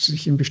muss,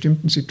 sich in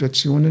bestimmten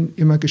Situationen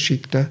immer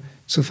geschickter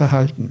zu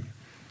verhalten.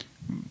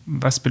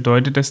 Was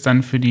bedeutet das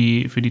dann für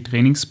die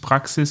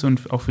Trainingspraxis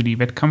und auch für die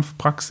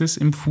Wettkampfpraxis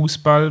im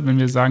Fußball, wenn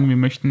wir sagen, wir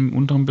möchten im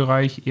unteren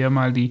Bereich eher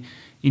mal die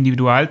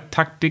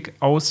Individualtaktik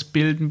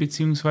ausbilden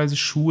bzw.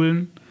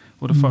 schulen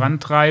oder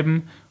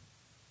vorantreiben?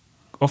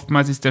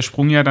 Oftmals ist der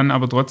Sprung ja dann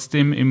aber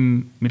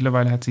trotzdem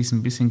mittlerweile hat sich es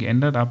ein bisschen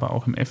geändert, aber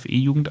auch im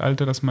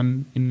FE-Jugendalter, dass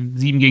man in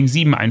 7 gegen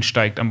 7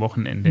 einsteigt am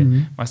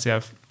Wochenende, was ja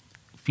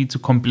viel zu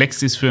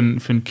komplex ist für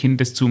ein Kind,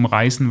 das zu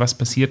umreißen, was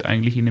passiert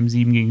eigentlich in einem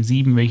 7 gegen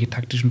 7, welche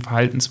taktischen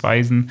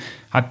Verhaltensweisen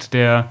hat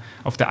der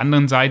auf der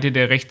anderen Seite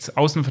der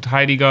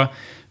Rechtsaußenverteidiger,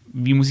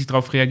 wie muss ich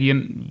darauf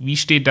reagieren, wie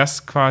steht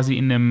das quasi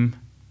in einem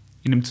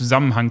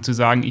Zusammenhang zu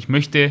sagen, ich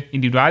möchte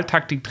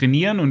Individualtaktik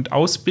trainieren und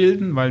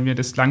ausbilden, weil mir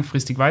das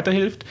langfristig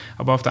weiterhilft,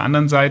 aber auf der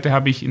anderen Seite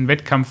habe ich ein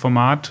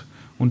Wettkampfformat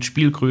und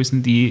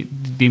Spielgrößen, die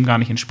dem gar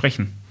nicht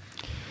entsprechen.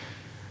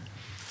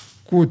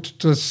 Gut,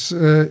 das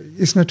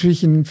ist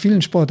natürlich in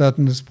vielen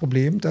Sportarten das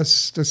Problem,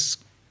 dass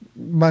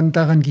man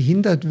daran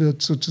gehindert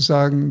wird,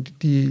 sozusagen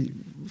die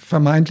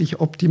vermeintlich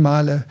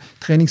optimale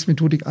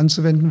Trainingsmethodik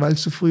anzuwenden, weil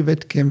zu früh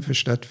Wettkämpfe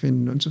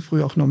stattfinden und zu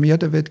früh auch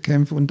normierte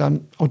Wettkämpfe und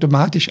dann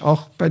automatisch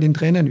auch bei den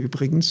Trainern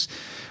übrigens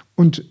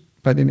und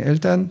bei den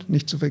Eltern,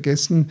 nicht zu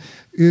vergessen,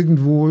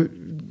 irgendwo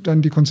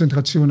dann die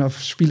Konzentration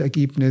auf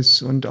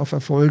Spielergebnis und auf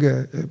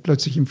Erfolge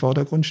plötzlich im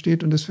Vordergrund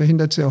steht und das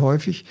verhindert sehr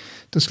häufig,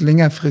 dass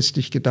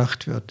längerfristig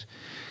gedacht wird.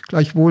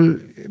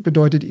 Gleichwohl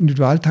bedeutet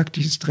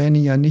individualtaktisches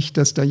Training ja nicht,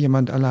 dass da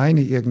jemand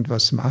alleine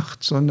irgendwas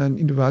macht, sondern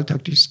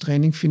individualtaktisches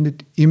Training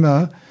findet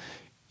immer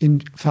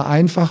in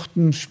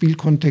vereinfachten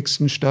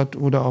Spielkontexten statt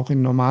oder auch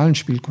in normalen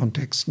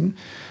Spielkontexten.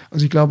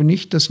 Also ich glaube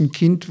nicht, dass ein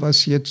Kind,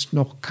 was jetzt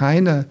noch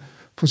keine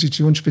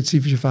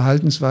positionsspezifische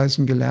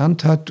Verhaltensweisen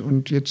gelernt hat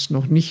und jetzt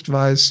noch nicht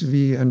weiß,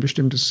 wie ein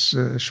bestimmtes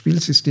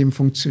Spielsystem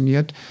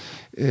funktioniert,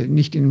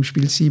 nicht in einem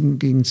Spiel 7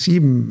 gegen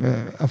 7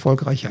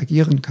 erfolgreich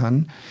agieren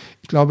kann.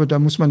 Ich glaube, da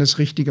muss man das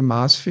richtige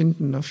Maß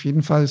finden. Auf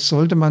jeden Fall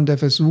sollte man der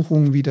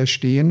Versuchung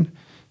widerstehen,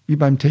 wie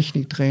beim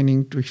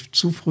Techniktraining, durch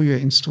zu frühe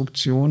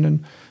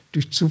Instruktionen,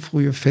 durch zu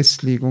frühe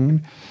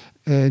Festlegungen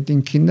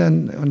den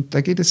Kindern, und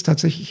da geht es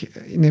tatsächlich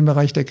in den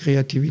Bereich der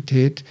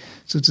Kreativität,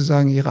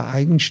 sozusagen ihre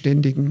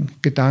eigenständigen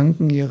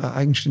Gedanken, ihre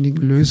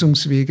eigenständigen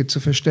Lösungswege zu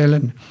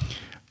verstellen.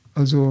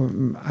 Also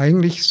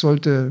eigentlich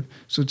sollte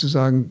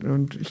sozusagen,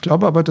 und ich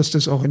glaube aber, dass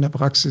das auch in der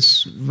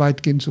Praxis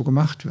weitgehend so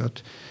gemacht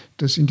wird,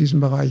 dass in diesem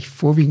Bereich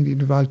vorwiegend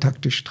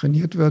individualtaktisch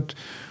trainiert wird.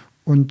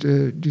 Und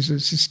diese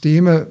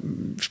Systeme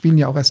spielen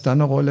ja auch erst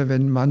dann eine Rolle,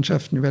 wenn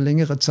Mannschaften über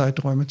längere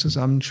Zeiträume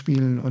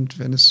zusammenspielen und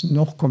wenn es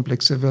noch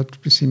komplexer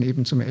wird, bis hin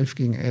eben zum 11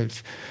 gegen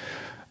 11.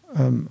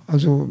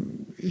 Also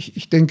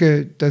ich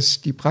denke,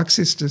 dass die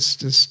Praxis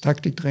des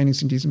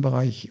Taktiktrainings in diesem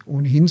Bereich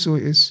ohnehin so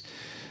ist.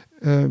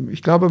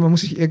 Ich glaube, man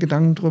muss sich eher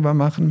Gedanken darüber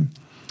machen,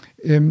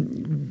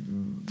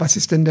 was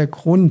ist denn der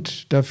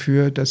Grund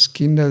dafür, dass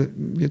Kinder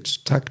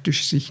jetzt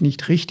taktisch sich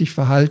nicht richtig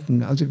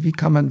verhalten? Also wie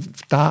kann man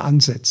da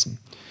ansetzen?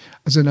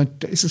 Also da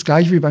ist es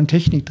gleich wie beim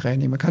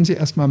Techniktraining. Man kann sie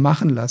erstmal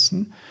machen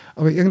lassen,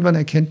 aber irgendwann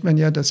erkennt man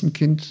ja, dass ein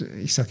Kind,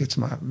 ich sage jetzt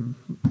mal,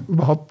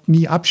 überhaupt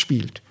nie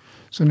abspielt,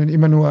 sondern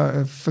immer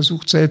nur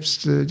versucht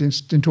selbst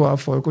den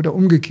Torerfolg oder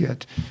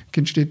umgekehrt. Ein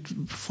Kind steht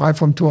frei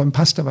vom Tor und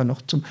passt aber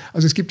noch zum.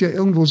 Also es gibt ja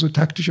irgendwo so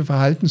taktische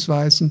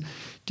Verhaltensweisen,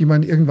 die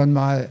man irgendwann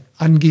mal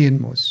angehen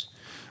muss.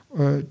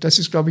 Das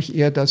ist, glaube ich,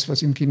 eher das,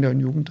 was im Kinder-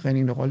 und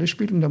Jugendtraining eine Rolle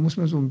spielt. Und da muss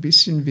man so ein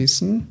bisschen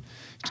wissen,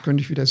 jetzt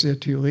könnte ich wieder sehr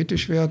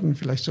theoretisch werden,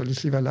 vielleicht soll ich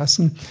es lieber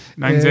lassen.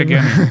 Nein, sehr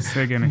gerne,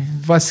 sehr gerne.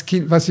 Was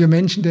wir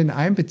Menschen denn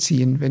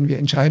einbeziehen, wenn wir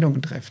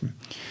Entscheidungen treffen.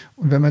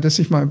 Und wenn man das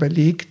sich mal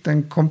überlegt,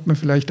 dann kommt man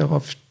vielleicht auch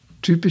auf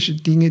typische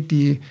Dinge,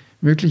 die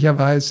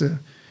möglicherweise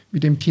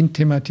mit dem Kind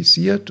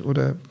thematisiert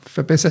oder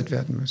verbessert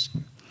werden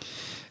müssten.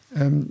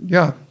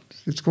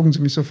 Jetzt gucken Sie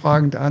mich so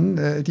fragend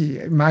an. Die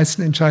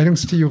meisten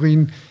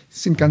Entscheidungstheorien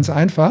sind ganz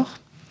einfach.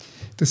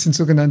 Das sind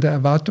sogenannte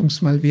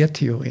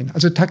Erwartungs-mal-Wert-Theorien.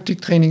 Also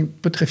Taktiktraining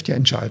betrifft ja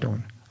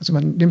Entscheidungen. Also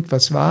man nimmt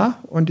was wahr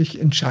und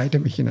ich entscheide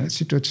mich in einer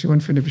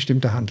Situation für eine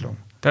bestimmte Handlung.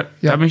 Da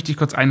möchte ich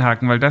kurz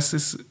einhaken, weil das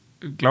ist,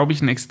 glaube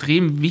ich, ein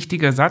extrem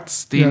wichtiger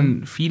Satz,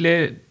 den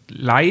viele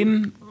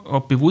Laien,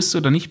 ob bewusst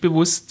oder nicht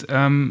bewusst,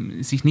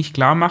 sich nicht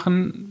klar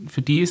machen.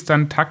 Für die ist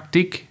dann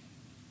Taktik,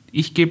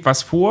 ich gebe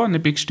was vor, eine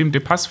bestimmte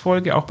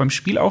Passfolge, auch beim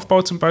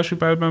Spielaufbau zum Beispiel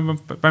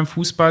beim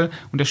Fußball,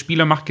 und der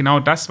Spieler macht genau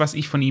das, was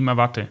ich von ihm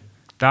erwarte.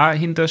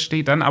 Dahinter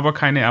steht dann aber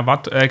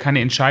keine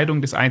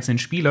Entscheidung des einzelnen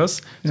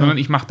Spielers, sondern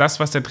ich mache das,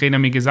 was der Trainer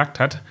mir gesagt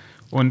hat,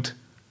 und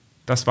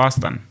das war's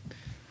dann.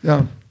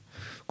 Ja,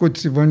 gut,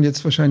 Sie wollen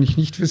jetzt wahrscheinlich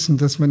nicht wissen,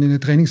 dass man in der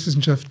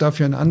Trainingswissenschaft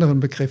dafür einen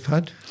anderen Begriff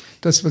hat.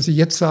 Das, was Sie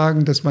jetzt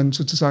sagen, dass man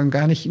sozusagen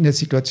gar nicht in der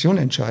Situation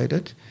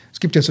entscheidet. Es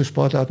gibt ja so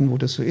Sportarten, wo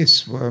das so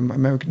ist. Im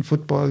American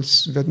Football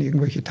werden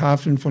irgendwelche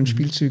Tafeln von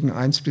Spielzügen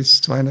 1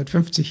 bis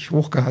 250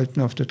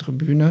 hochgehalten auf der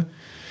Tribüne.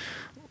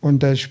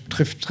 Und da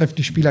treffen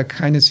die Spieler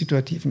keine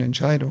situativen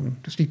Entscheidungen.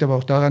 Das liegt aber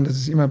auch daran, dass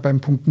es immer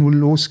beim Punkt Null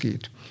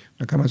losgeht.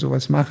 Da kann man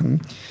sowas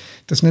machen.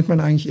 Das nennt man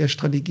eigentlich eher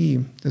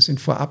Strategie. Das sind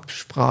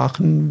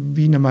Vorabsprachen,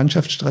 wie eine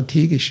Mannschaft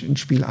strategisch ein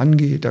Spiel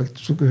angeht.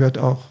 Dazu gehört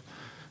auch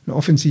eine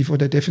offensive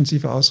oder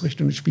defensive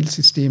Ausrichtung des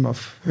Spielsystems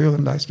auf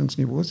höheren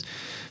Leistungsniveaus.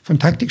 Von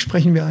Taktik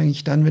sprechen wir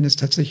eigentlich dann, wenn es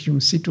tatsächlich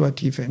um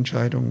situative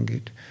Entscheidungen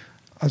geht.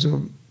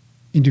 Also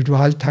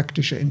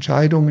individualtaktische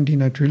Entscheidungen, die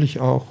natürlich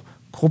auch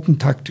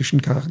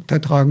gruppentaktischen Charakter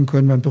tragen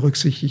können. Man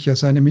berücksichtigt ja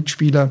seine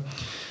Mitspieler.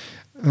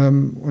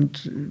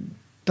 Und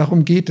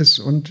darum geht es.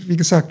 Und wie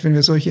gesagt, wenn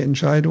wir solche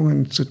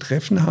Entscheidungen zu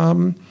treffen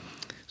haben,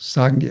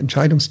 sagen die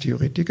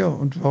Entscheidungstheoretiker,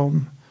 und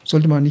warum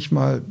sollte man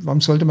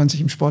sich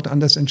im Sport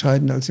anders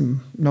entscheiden als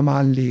im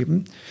normalen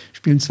Leben,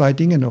 spielen zwei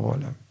Dinge eine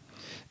Rolle,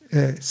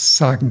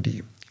 sagen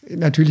die.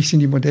 Natürlich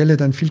sind die Modelle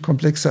dann viel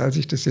komplexer, als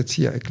ich das jetzt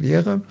hier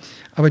erkläre,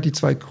 aber die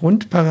zwei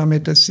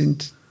Grundparameter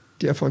sind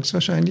die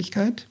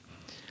Erfolgswahrscheinlichkeit.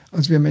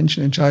 Also wir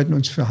Menschen entscheiden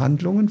uns für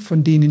Handlungen,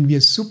 von denen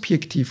wir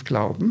subjektiv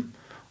glauben.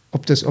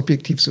 Ob das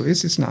objektiv so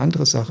ist eine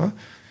andere Sache,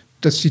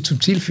 dass sie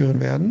zum Ziel führen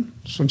werden,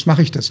 sonst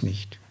mache ich das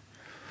nicht.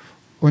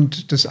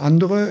 Und das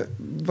andere,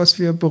 was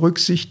wir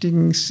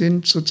berücksichtigen,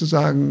 sind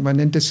sozusagen, man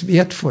nennt es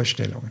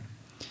Wertvorstellungen.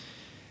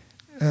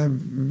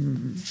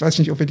 Ich weiß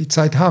nicht, ob wir die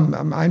Zeit haben.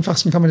 Am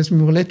einfachsten kann man das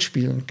mit dem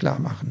Roulette-Spielen klar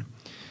machen.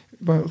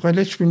 Bei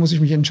Roulette-Spielen muss ich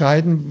mich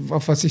entscheiden,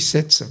 auf was ich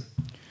setze.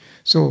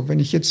 So, wenn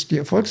ich jetzt die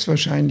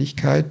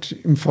Erfolgswahrscheinlichkeit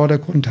im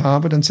Vordergrund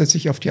habe, dann setze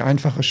ich auf die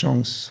einfache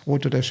Chance,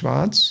 rot oder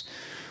schwarz,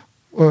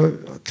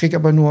 kriege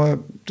aber nur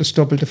das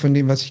Doppelte von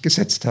dem, was ich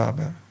gesetzt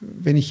habe.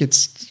 Wenn ich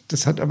jetzt,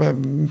 das hat aber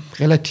einen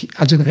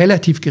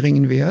relativ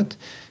geringen Wert,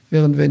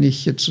 während wenn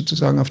ich jetzt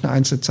sozusagen auf eine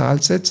einzelne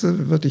Zahl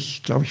setze, würde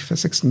ich, glaube ich,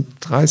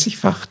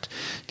 ver36-facht.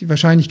 Die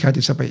Wahrscheinlichkeit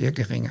ist aber eher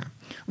geringer.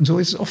 Und so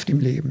ist es oft im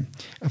Leben.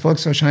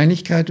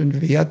 Erfolgswahrscheinlichkeit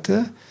und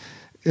Werte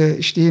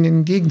stehen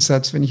im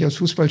Gegensatz. Wenn ich als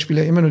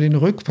Fußballspieler immer nur den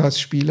Rückpass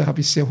spiele,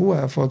 habe ich sehr hohe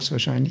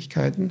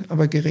Erfolgswahrscheinlichkeiten,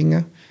 aber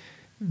geringe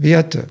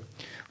Werte.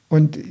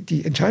 Und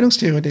die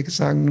Entscheidungstheoretiker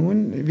sagen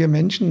nun, wir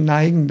Menschen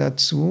neigen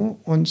dazu,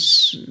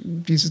 uns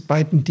diese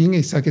beiden Dinge,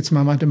 ich sage jetzt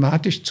mal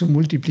mathematisch, zu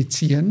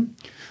multiplizieren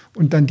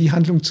und dann die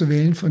Handlung zu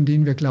wählen, von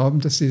denen wir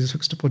glauben, dass sie das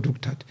höchste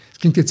Produkt hat. Das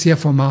klingt jetzt sehr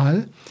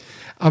formal,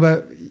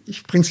 aber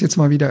ich bringe es jetzt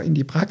mal wieder in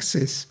die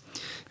Praxis.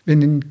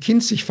 Wenn ein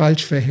Kind sich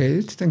falsch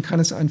verhält, dann kann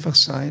es einfach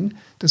sein,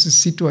 dass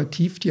es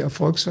situativ die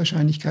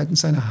Erfolgswahrscheinlichkeiten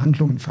seiner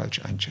Handlungen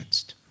falsch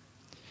einschätzt.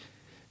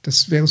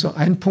 Das wäre so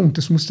ein Punkt,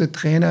 das muss der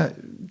Trainer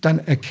dann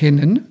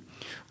erkennen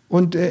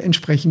und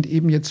entsprechend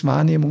eben jetzt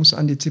Wahrnehmungs-,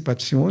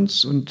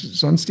 Antizipations- und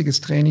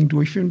sonstiges Training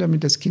durchführen,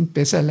 damit das Kind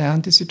besser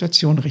lernt, die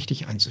Situation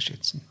richtig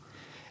einzuschätzen.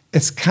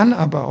 Es kann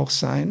aber auch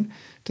sein,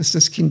 dass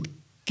das Kind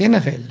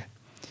generell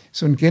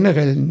so einen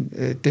generellen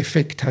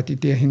Defekt hat in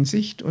der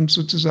Hinsicht und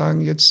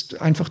sozusagen jetzt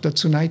einfach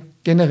dazu neigt,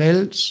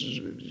 generell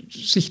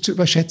sich zu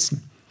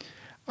überschätzen.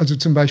 Also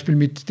zum Beispiel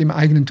mit dem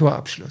eigenen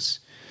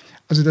Torabschluss.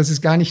 Also dass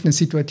es gar nicht eine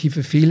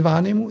situative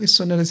Fehlwahrnehmung ist,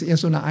 sondern dass es eher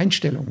so eine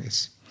Einstellung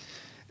ist.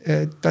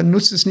 Dann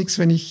nutzt es nichts,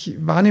 wenn ich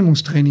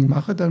Wahrnehmungstraining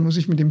mache, dann muss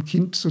ich mit dem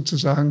Kind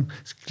sozusagen,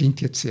 das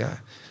klingt jetzt sehr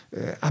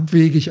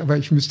abwegig, aber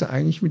ich müsste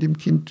eigentlich mit dem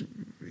Kind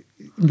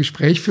ein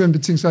Gespräch führen,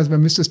 beziehungsweise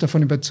man müsste es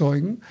davon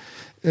überzeugen,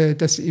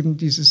 dass eben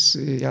dieses,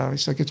 ja,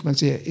 ich sage jetzt mal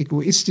sehr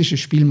egoistische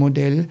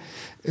Spielmodell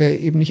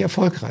eben nicht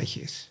erfolgreich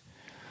ist.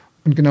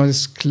 Und genau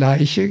das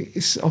Gleiche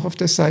ist auch auf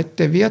der Seite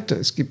der Werte.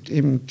 Es gibt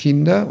eben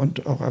Kinder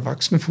und auch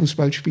erwachsene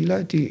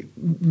Fußballspieler, die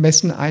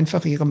messen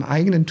einfach ihrem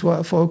eigenen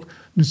Torerfolg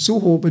eine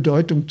so hohe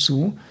Bedeutung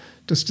zu,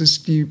 dass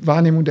das die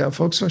Wahrnehmung der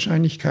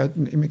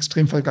Erfolgswahrscheinlichkeiten im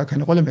Extremfall gar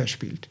keine Rolle mehr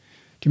spielt.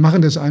 Die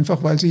machen das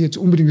einfach, weil sie jetzt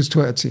unbedingt das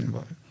Tor erzielen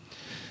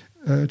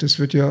wollen. Das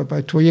wird ja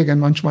bei Torjägern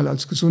manchmal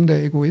als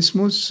gesunder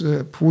Egoismus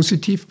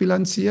positiv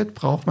bilanziert,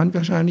 braucht man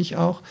wahrscheinlich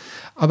auch.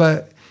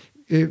 Aber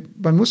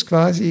man muss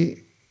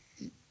quasi,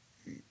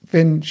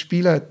 wenn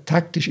Spieler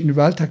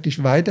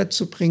individualtaktisch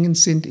weiterzubringen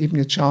sind, eben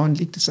jetzt schauen,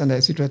 liegt es an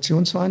der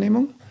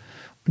Situationswahrnehmung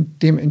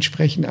und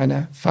dementsprechend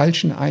einer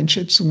falschen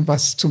Einschätzung,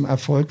 was zum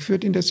Erfolg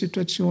führt in der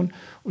Situation,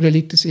 oder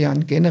liegt es eher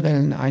an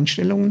generellen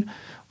Einstellungen?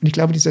 Und ich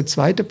glaube, dieser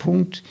zweite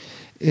Punkt,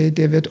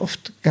 der wird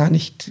oft gar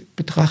nicht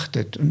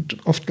betrachtet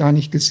und oft gar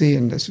nicht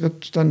gesehen. Das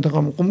wird dann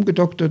darum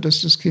rumgedoktert,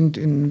 dass das Kind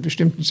in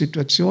bestimmten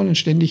Situationen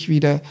ständig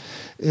wieder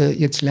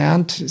jetzt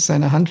lernt,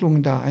 seine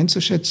Handlungen da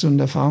einzuschätzen und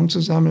Erfahrung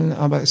zu sammeln.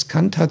 Aber es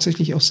kann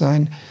tatsächlich auch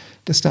sein,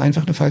 dass da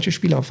einfach eine falsche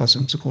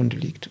Spielauffassung zugrunde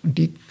liegt. Und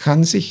die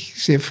kann sich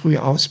sehr früh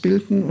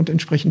ausbilden und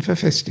entsprechend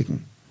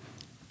verfestigen.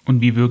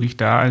 Und wie wirke ich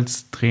da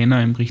als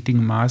Trainer im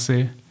richtigen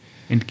Maße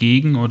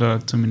entgegen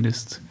oder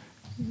zumindest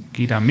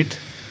gehe da mit?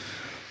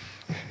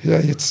 Ja,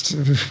 jetzt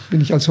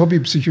bin ich als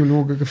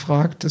Hobbypsychologe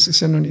gefragt. Das ist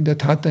ja nun in der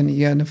Tat dann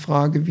eher eine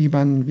Frage, wie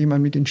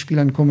man mit den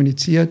Spielern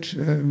kommuniziert,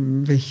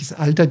 welches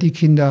Alter die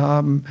Kinder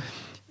haben.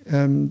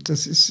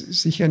 Das ist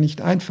sicher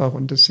nicht einfach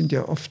und das sind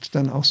ja oft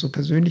dann auch so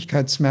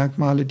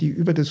Persönlichkeitsmerkmale, die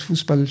über das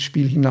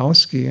Fußballspiel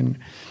hinausgehen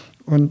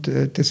und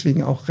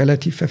deswegen auch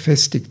relativ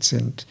verfestigt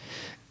sind.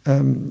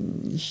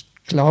 Ich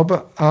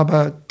glaube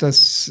aber,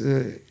 dass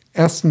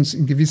erstens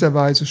in gewisser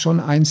Weise schon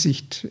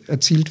Einsicht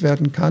erzielt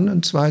werden kann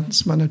und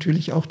zweitens man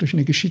natürlich auch durch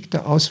eine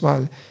geschickte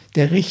Auswahl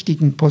der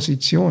richtigen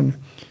Position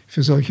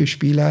für solche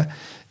Spieler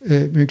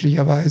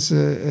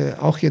möglicherweise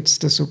auch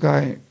jetzt das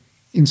sogar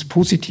ins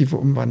Positive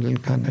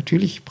umwandeln kann.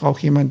 Natürlich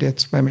braucht jemand, der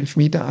jetzt beim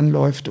Elfmeter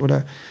anläuft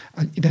oder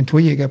in der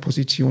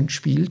Torjägerposition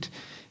spielt,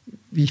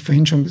 wie ich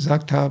vorhin schon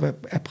gesagt habe,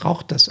 er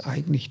braucht das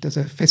eigentlich, dass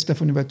er fest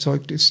davon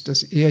überzeugt ist,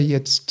 dass er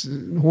jetzt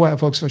eine hohe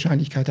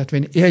Erfolgswahrscheinlichkeit hat,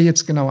 wenn er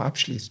jetzt genau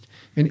abschließt,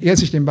 wenn er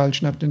sich den Ball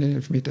schnappt und den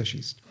Elfmeter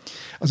schießt.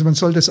 Also man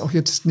sollte es auch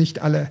jetzt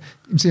nicht alle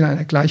im Sinne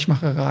einer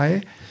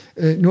Gleichmacherei,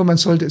 nur man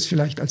sollte es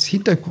vielleicht als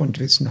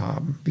Hintergrundwissen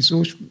haben.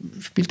 Wieso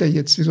hat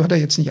er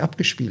jetzt nicht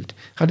abgespielt?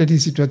 Hat er die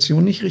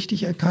Situation nicht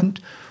richtig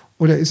erkannt?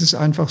 Oder ist es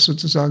einfach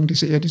sozusagen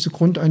diese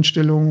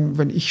Grundeinstellung,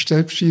 wenn ich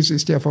selbst schieße,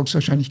 ist die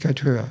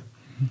Erfolgswahrscheinlichkeit höher?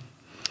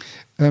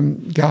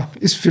 Ja,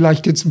 ist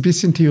vielleicht jetzt ein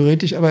bisschen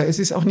theoretisch, aber es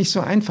ist auch nicht so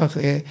einfach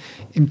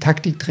im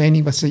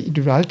Taktiktraining, was die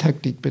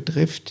Individualtaktik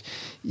betrifft.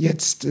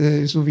 Jetzt,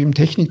 so wie im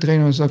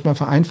Techniktraining, man sagt, man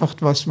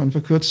vereinfacht was, man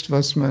verkürzt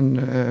was,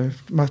 man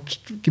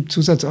gibt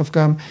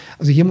Zusatzaufgaben.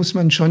 Also hier muss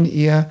man schon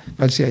eher,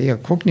 weil es ja eher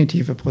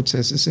kognitive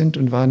Prozesse sind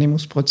und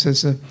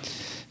Wahrnehmungsprozesse,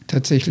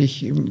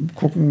 tatsächlich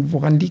gucken,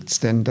 woran liegt es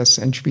denn, dass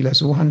ein Spieler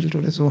so handelt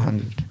oder so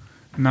handelt.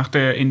 Nach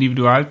der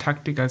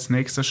Individualtaktik als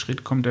nächster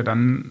Schritt kommt ja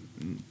dann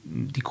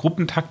die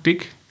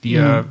Gruppentaktik, die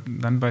ja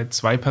dann bei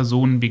 2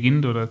 Personen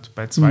beginnt oder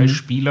bei 2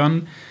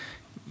 Spielern.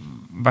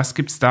 Was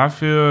gibt es da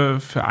für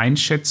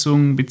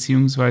Einschätzungen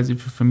bzw.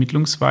 für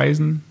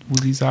Vermittlungsweisen,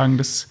 wo Sie sagen,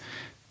 das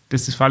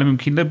ist vor allem im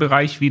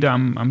Kinderbereich wieder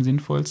am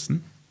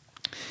sinnvollsten?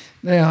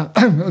 Naja,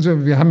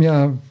 also wir haben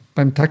ja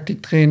beim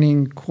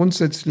Taktiktraining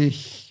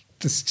grundsätzlich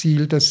das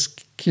Ziel, dass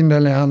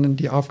Kinder lernen,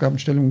 die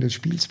Aufgabenstellung des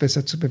Spiels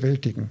besser zu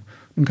bewältigen.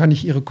 Nun kann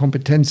ich ihre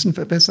Kompetenzen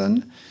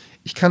verbessern.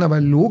 Ich kann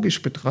aber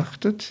logisch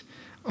betrachtet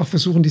auch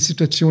versuchen, die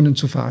Situationen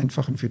zu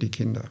vereinfachen für die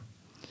Kinder.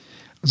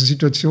 Also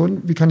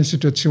wie kann ich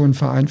Situationen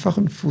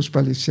vereinfachen?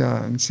 Fußball ist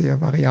ja ein sehr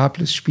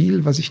variables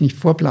Spiel, was ich nicht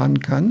vorplanen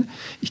kann.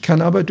 Ich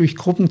kann aber durch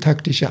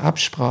gruppentaktische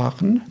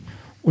Absprachen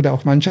oder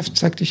auch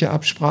mannschaftstaktische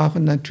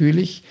Absprachen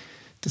natürlich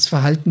das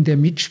Verhalten der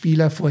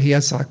Mitspieler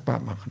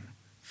vorhersagbar machen.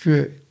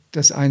 Für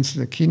das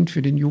einzelne Kind,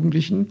 für den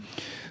Jugendlichen,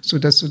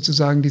 sodass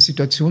sozusagen die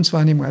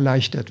Situationswahrnehmung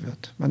erleichtert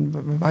wird. Man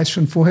weiß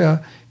schon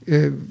vorher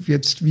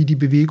jetzt, wie die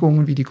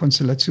Bewegungen, wie die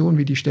Konstellationen,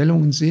 wie die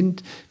Stellungen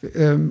sind.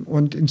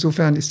 Und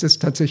insofern ist das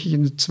tatsächlich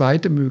eine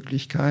zweite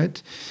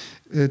Möglichkeit,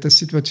 das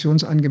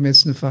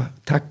situationsangemessene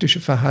taktische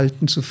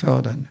Verhalten zu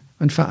fördern.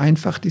 Man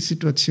vereinfacht die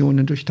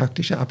Situationen durch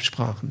taktische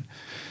Absprachen.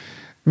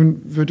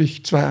 Nun würde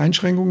ich 2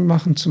 Einschränkungen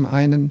machen. Zum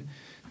einen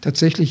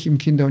tatsächlich im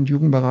Kinder- und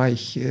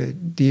Jugendbereich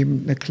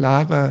dem eine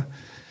klare,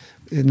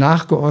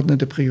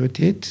 nachgeordnete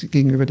Priorität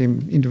gegenüber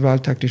dem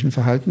individualtaktischen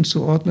Verhalten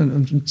zu ordnen.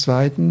 Und zum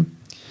Zweiten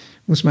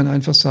muss man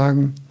einfach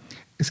sagen,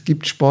 es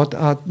gibt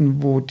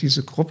Sportarten, wo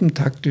diese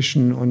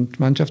gruppentaktischen und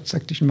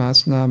mannschaftstaktischen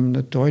Maßnahmen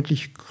eine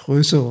deutlich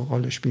größere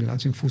Rolle spielen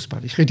als im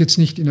Fußball. Ich rede jetzt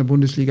nicht in der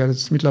Bundesliga, das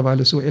ist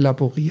mittlerweile so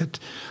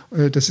elaboriert,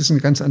 das ist eine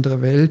ganz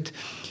andere Welt.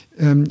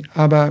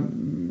 Aber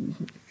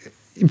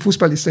im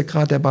Fußball ist der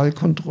Grad der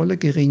Ballkontrolle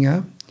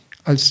geringer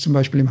als zum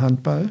Beispiel im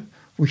Handball,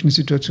 wo ich eine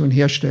Situation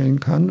herstellen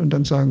kann und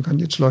dann sagen kann,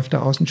 jetzt läuft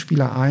der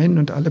Außenspieler ein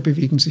und alle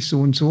bewegen sich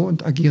so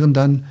und agieren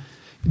dann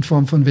in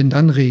Form von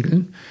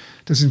Wenn-Dann-Regeln.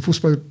 Das ist im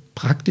Fußball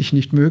praktisch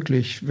nicht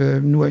möglich,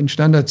 nur in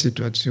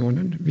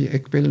Standardsituationen wie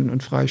Eckbällen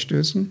und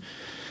Freistößen.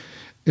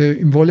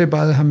 Im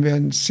Volleyball haben wir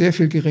einen sehr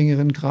viel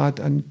geringeren Grad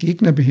an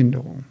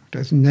Gegnerbehinderung. Da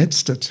ist ein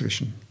Netz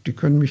dazwischen. Die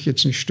können mich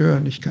jetzt nicht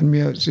stören. Ich kann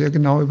mir sehr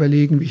genau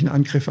überlegen, wie ich einen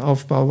Angriff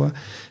aufbaue.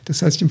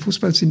 Das heißt, im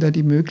Fußball sind da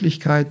die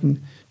Möglichkeiten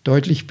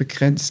deutlich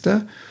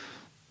begrenzter,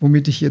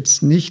 womit ich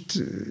jetzt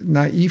nicht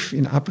naiv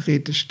in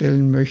Abrede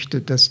stellen möchte,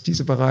 dass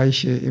diese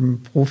Bereiche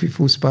im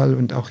Profifußball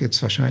und auch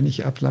jetzt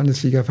wahrscheinlich ab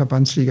Landesliga,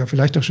 Verbandsliga,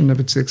 vielleicht auch schon in der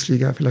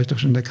Bezirksliga, vielleicht auch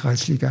schon in der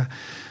Kreisliga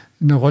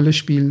eine Rolle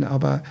spielen.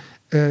 Aber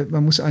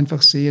man muss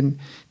einfach sehen,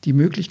 die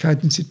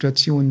Möglichkeiten,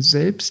 Situationen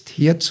selbst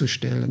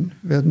herzustellen,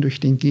 werden durch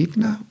den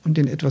Gegner und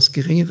den etwas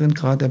geringeren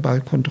Grad der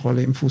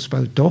Ballkontrolle im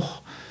Fußball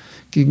doch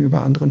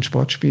gegenüber anderen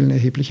Sportspielen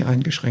erheblich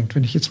eingeschränkt,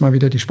 wenn ich jetzt mal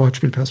wieder die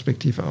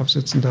Sportspielperspektive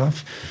aufsetzen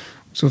darf.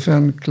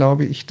 Insofern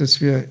glaube ich, dass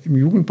wir im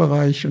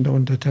Jugendbereich und auch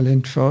unter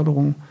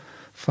Talentförderung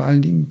vor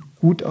allen Dingen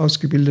gut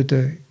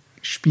ausgebildete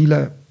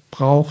Spieler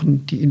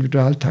brauchen, die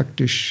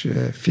individualtaktisch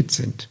fit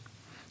sind.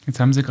 Jetzt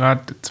haben Sie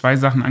gerade 2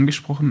 Sachen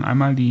angesprochen.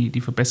 Einmal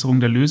die Verbesserung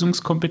der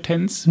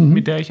Lösungskompetenz,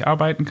 mit der ich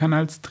arbeiten kann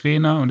als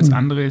Trainer. Und das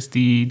andere ist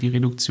die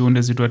Reduktion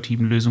der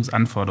situativen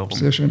Lösungsanforderungen.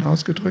 Sehr schön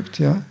ausgedrückt,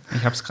 ja.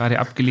 Ich habe es gerade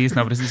abgelesen,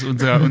 aber das ist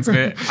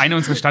eine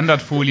unserer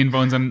Standardfolien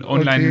bei unseren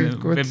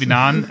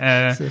Online-Webinaren.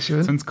 Sehr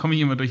schön. Sonst komme ich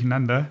immer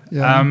durcheinander.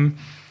 Ja.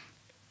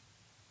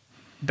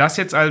 Das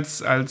jetzt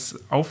als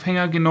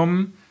Aufhänger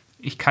genommen.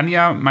 Ich kann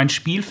ja mein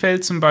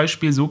Spielfeld zum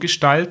Beispiel so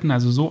gestalten,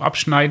 also so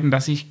abschneiden,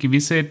 dass ich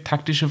gewisse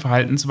taktische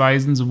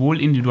Verhaltensweisen sowohl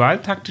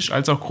individualtaktisch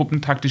als auch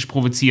gruppentaktisch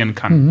provozieren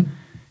kann.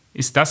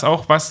 Ist das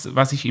auch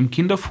was ich im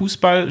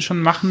Kinderfußball schon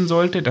machen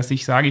sollte, dass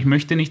ich sage, ich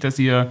möchte nicht, dass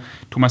ihr,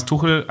 Thomas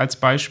Tuchel als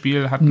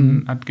Beispiel hat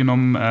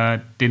genommen,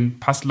 den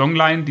Pass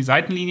Longline, die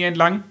Seitenlinie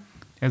entlang.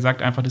 Er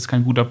sagt einfach, das ist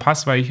kein guter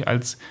Pass, weil ich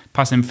als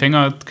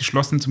Passempfänger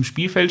geschlossen zum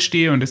Spielfeld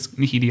stehe und das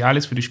nicht ideal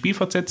ist für die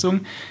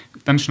Spielfortsetzung.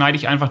 Dann schneide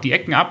ich einfach die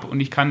Ecken ab und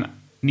ich kann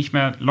nicht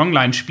mehr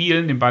Longline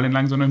spielen, den Ball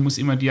entlang, sondern muss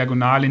immer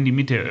diagonal in die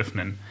Mitte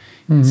öffnen.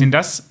 Sind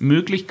das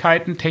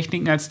Möglichkeiten,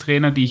 Techniken als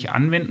Trainer, die ich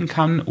anwenden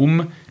kann,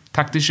 um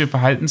taktische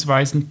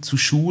Verhaltensweisen zu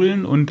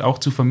schulen und auch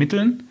zu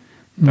vermitteln?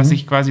 Dass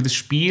ich quasi das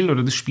Spiel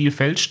oder das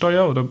Spielfeld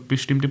steuere oder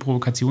bestimmte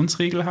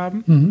Provokationsregeln habe?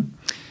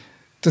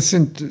 Das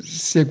sind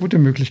sehr gute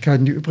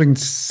Möglichkeiten, die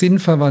übrigens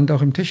sinnverwandt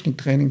auch im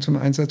Techniktraining zum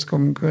Einsatz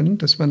kommen können,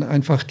 dass man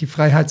einfach die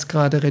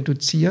Freiheitsgrade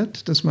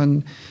reduziert, dass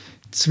man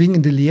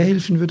zwingende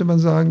Lehrhilfen, würde man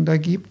sagen, da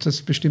gibt,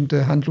 dass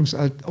bestimmte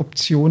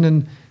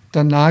Handlungsoptionen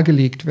dann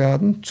nahegelegt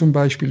werden, zum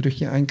Beispiel durch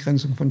die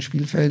Eingrenzung von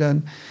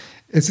Spielfeldern.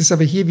 Es ist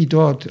aber hier wie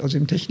dort, also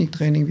im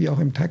Techniktraining wie auch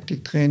im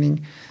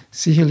Taktiktraining,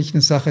 sicherlich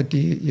eine Sache,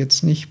 die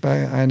jetzt nicht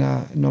bei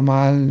einer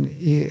normalen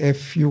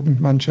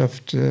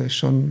EF-Jugendmannschaft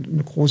schon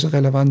eine große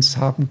Relevanz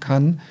haben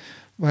kann,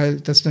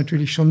 weil das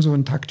natürlich schon so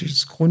ein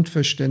taktisches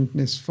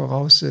Grundverständnis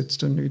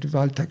voraussetzt und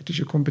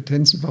individualtaktische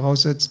Kompetenzen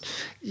voraussetzt.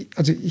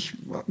 Also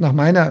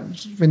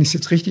wenn ich es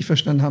jetzt richtig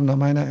verstanden habe, nach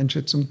meiner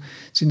Einschätzung,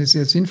 sind es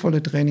sehr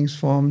sinnvolle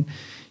Trainingsformen,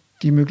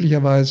 die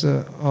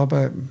möglicherweise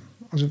aber,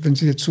 also wenn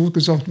Sie jetzt so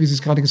gesagt, wie Sie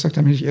es gerade gesagt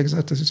haben, hätte ich eher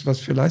gesagt, das ist was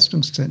für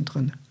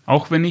Leistungszentren.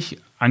 Auch wenn ich,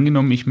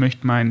 angenommen, ich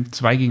möchte mein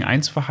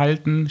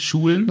 2-gegen-1-Verhalten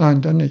schulen?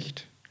 Nein, dann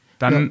nicht.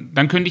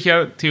 Dann könnte ich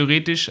ja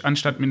theoretisch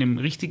anstatt mit einem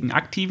richtigen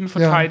aktiven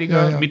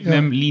Verteidiger mit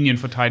einem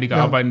Linienverteidiger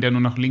arbeiten, der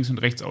nur nach links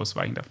und rechts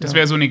ausweichen darf. Das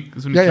wäre so eine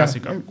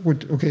Klassiker.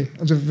 Gut, okay.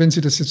 Also wenn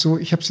Sie das jetzt so,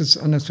 ich habe es jetzt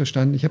anders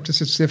verstanden, ich habe das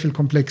jetzt sehr viel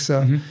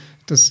komplexer,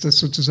 dass das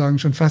sozusagen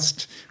schon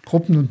fast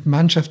gruppen- und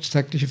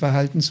mannschaftstaktische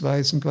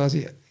Verhaltensweisen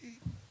quasi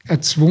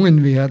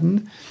erzwungen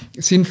werden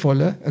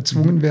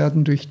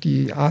durch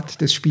die Art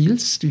des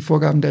Spiels, die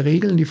Vorgaben der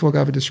Regeln, die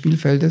Vorgabe des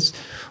Spielfeldes.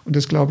 Und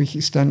das, glaube ich,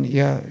 ist dann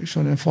eher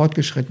schon eine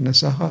fortgeschrittene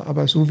Sache.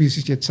 Aber so wie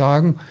Sie es jetzt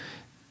sagen,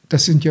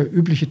 das sind ja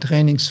übliche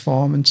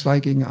Trainingsformen,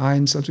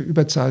 2-gegen-1, also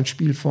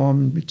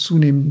Überzahlspielformen mit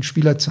zunehmenden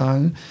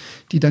Spielerzahlen,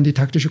 die dann die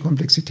taktische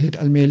Komplexität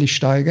allmählich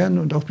steigern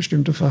und auch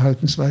bestimmte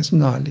Verhaltensweisen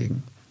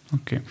nahelegen.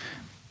 Okay.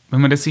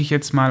 wenn man das sich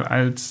jetzt mal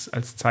als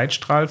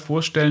Zeitstrahl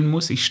vorstellen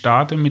muss, ich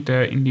starte mit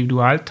der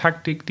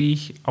Individualtaktik, die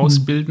ich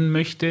ausbilden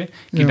möchte,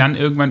 gehe dann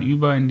irgendwann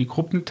über in die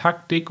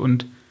Gruppentaktik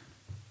und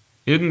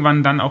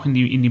irgendwann dann auch in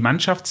die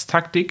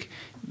Mannschaftstaktik.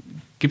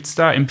 Gibt es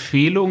da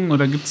Empfehlungen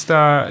oder gibt's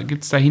da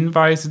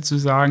Hinweise zu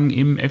sagen,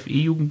 im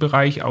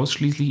FE-Jugendbereich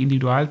ausschließlich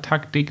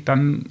Individualtaktik,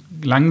 dann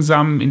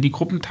langsam in die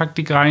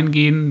Gruppentaktik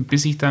reingehen,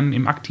 bis ich dann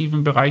im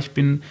aktiven Bereich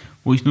bin,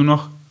 wo ich nur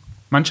noch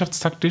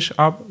mannschaftstaktisch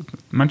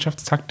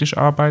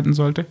arbeiten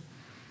sollte?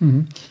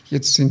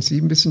 Jetzt sind Sie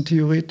ein bisschen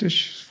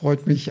theoretisch,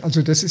 freut mich.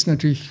 Also das ist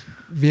natürlich,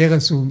 wäre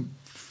so,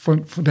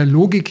 von der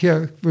Logik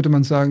her würde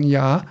man sagen,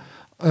 ja.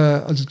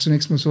 Also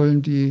zunächst mal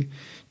sollen die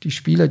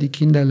Spieler, die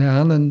Kinder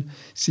lernen,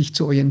 sich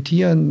zu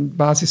orientieren,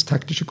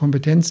 basistaktische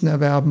Kompetenzen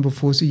erwerben,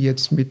 bevor sie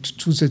jetzt mit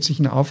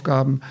zusätzlichen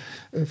Aufgaben,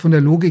 von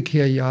der Logik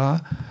her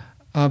ja.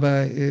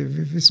 Aber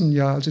wir wissen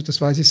ja, also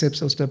das weiß ich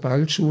selbst aus der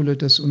Ballschule,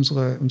 dass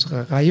unsere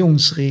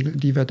Reihungsregeln,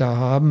 die wir da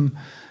haben,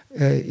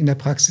 in der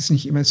Praxis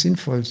nicht immer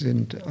sinnvoll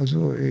sind.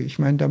 Also ich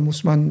meine, da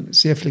muss man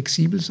sehr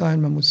flexibel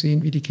sein, man muss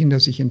sehen, wie die Kinder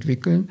sich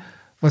entwickeln,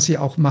 was sie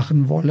auch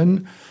machen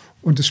wollen.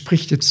 Und es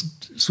spricht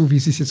jetzt, so wie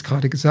Sie es jetzt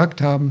gerade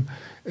gesagt haben,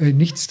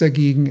 nichts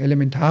dagegen,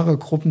 elementare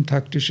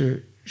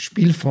gruppentaktische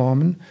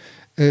Spielformen.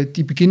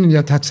 Die beginnen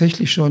ja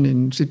tatsächlich schon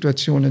in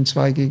Situationen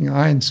 2 gegen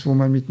 1, wo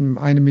man mit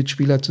einem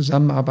Mitspieler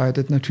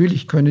zusammenarbeitet.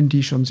 Natürlich können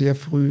die schon sehr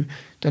früh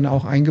dann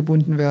auch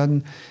eingebunden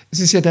werden.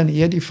 Es ist ja dann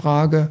eher die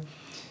Frage,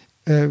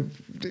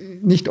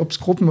 nicht ob es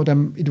gruppen- oder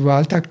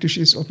individualtaktisch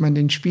ist, ob man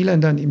den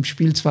Spielern dann im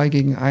Spiel 2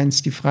 gegen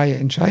 1 die freie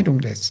Entscheidung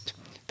lässt.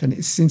 Dann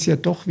sind es ja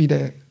doch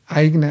wieder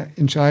eigene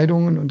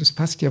Entscheidungen und es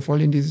passt ja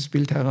voll in dieses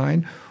Bild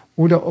herein.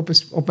 Oder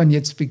ob man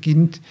jetzt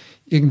beginnt,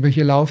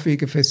 irgendwelche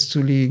Laufwege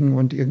festzulegen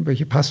und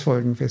irgendwelche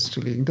Passfolgen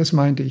festzulegen. Das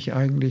meinte ich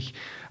eigentlich.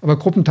 Aber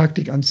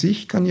Gruppentaktik an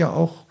sich kann ja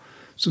auch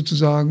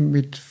sozusagen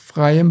mit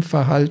freiem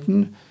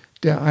Verhalten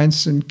der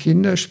einzelnen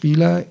Kinder,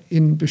 Spieler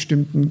in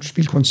bestimmten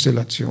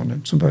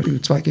Spielkonstellationen, zum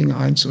Beispiel 2 gegen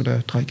 1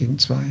 oder 3 gegen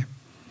 2.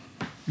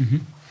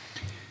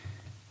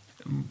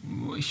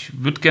 Ich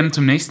würde gerne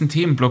zum nächsten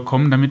Themenblock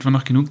kommen, damit wir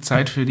noch genug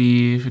Zeit für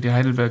die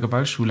Heidelberger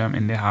Ballschule am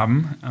Ende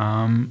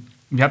haben.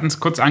 Wir hatten es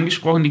kurz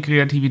angesprochen, die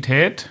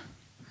Kreativität.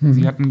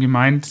 Sie hatten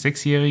gemeint,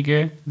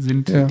 6-Jährige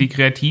sind die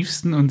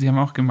kreativsten und Sie haben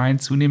auch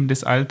gemeint,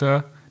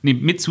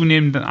 mit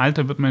zunehmendem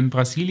Alter wird man in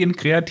Brasilien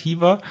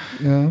kreativer.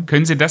 Ja.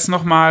 Können Sie das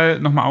noch mal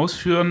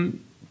ausführen?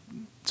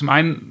 Zum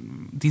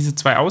einen diese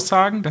 2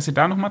 Aussagen, dass Sie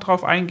da noch mal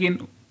drauf eingehen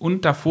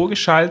und davor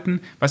geschalten,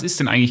 was ist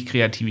denn eigentlich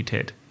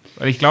Kreativität?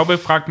 Weil ich glaube,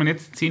 fragt man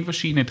jetzt 10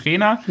 verschiedene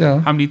Trainer,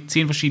 haben die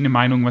 10 verschiedene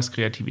Meinungen, was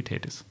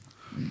Kreativität ist.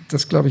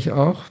 Das glaube ich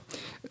auch.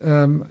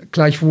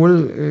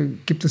 Gleichwohl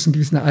gibt es ein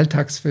gewisses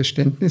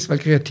Alltagsverständnis, weil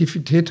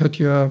Kreativität hat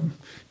ja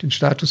den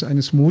Status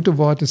eines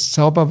Modewortes,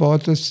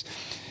 Zauberwortes.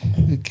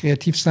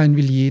 Kreativ sein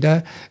will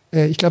jeder.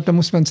 Ich glaube, da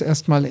muss man es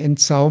erstmal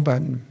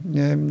entzaubern.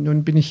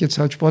 Nun bin ich jetzt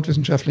halt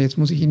Sportwissenschaftler, jetzt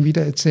muss ich Ihnen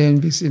wieder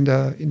erzählen, wie es in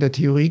der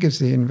Theorie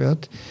gesehen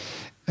wird.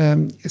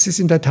 Es ist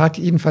in der Tat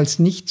jedenfalls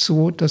nicht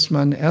so, dass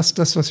man erst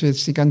das, was wir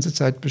jetzt die ganze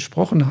Zeit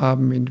besprochen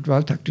haben,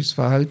 individualtaktisches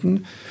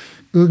Verhalten,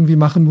 irgendwie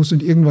machen muss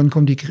und irgendwann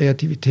kommt die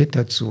Kreativität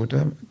dazu.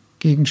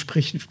 Dagegen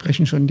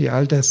sprechen schon die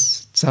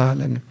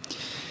Alterszahlen.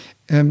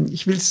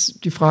 Ich will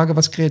die Frage,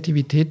 was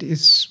Kreativität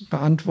ist,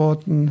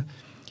 beantworten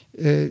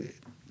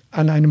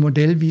an einem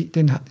Modell, wie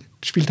denn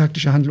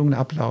spieltaktische Handlungen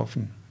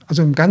ablaufen.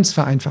 Also einem ganz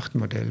vereinfachten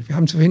Modell. Wir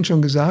haben es vorhin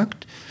schon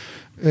gesagt,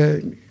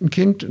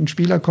 ein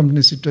Spieler kommt in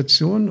eine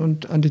Situation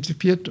und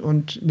antizipiert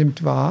und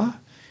nimmt wahr,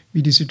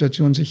 wie die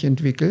Situation sich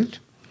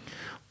entwickelt.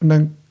 Und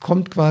dann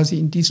kommt quasi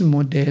in diesem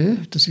Modell,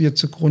 das wir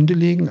zugrunde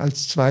legen,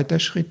 als zweiter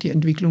Schritt die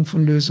Entwicklung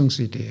von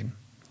Lösungsideen.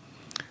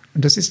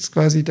 Und das ist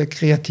quasi der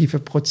kreative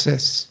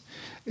Prozess.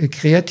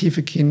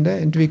 Kreative Kinder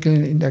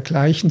entwickeln in der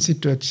gleichen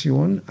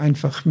Situation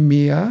einfach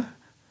mehr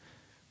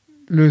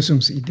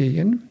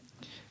Lösungsideen.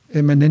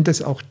 Man nennt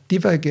das auch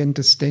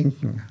divergentes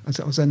Denken,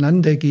 also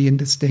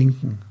auseinandergehendes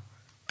Denken.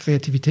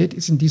 Kreativität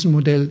ist in diesem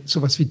Modell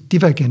sowas wie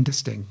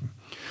divergentes Denken.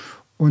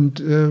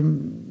 Und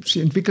sie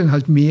entwickeln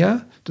halt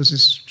mehr, das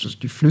ist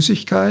die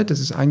Flüssigkeit, das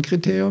ist ein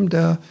Kriterium,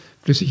 der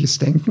flüssiges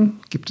Denken,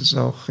 gibt es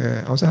auch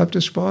außerhalb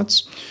des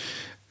Sports.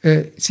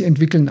 Sie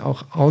entwickeln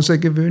auch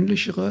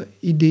außergewöhnlichere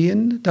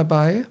Ideen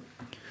dabei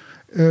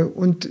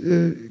und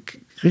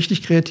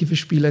richtig kreative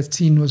Spieler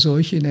ziehen nur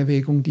solche in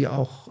Erwägung, die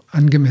auch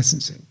angemessen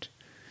sind.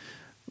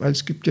 Weil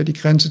es gibt ja die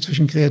Grenze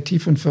zwischen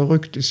kreativ und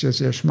verrückt, ist ja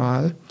sehr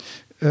schmal.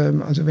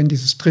 Also wenn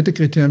dieses dritte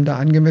Kriterium der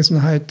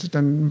Angemessenheit,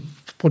 dann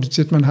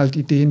produziert man halt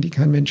Ideen, die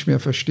kein Mensch mehr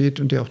versteht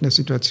und die auch in der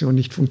Situation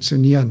nicht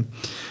funktionieren.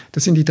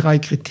 Das sind die 3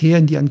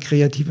 Kriterien, die an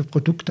kreative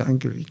Produkte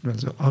angelegt werden.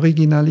 Also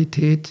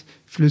Originalität,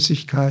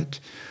 Flüssigkeit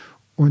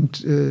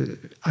und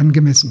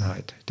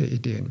Angemessenheit der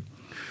Ideen.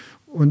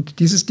 Und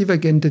dieses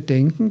divergente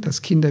Denken,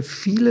 dass Kinder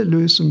viele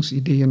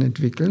Lösungsideen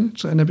entwickeln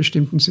zu einer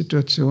bestimmten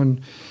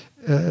Situation,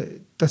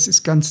 das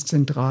ist ganz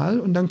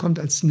zentral. Und dann kommt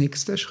als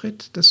nächster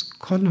Schritt das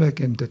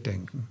konvergente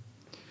Denken.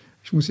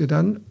 Ich muss ihr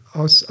dann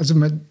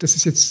das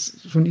ist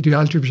jetzt so ein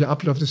idealtypischer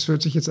Ablauf, das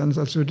hört sich jetzt an,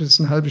 als würde das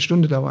eine halbe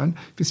Stunde dauern,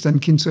 bis dann ein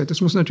Kind das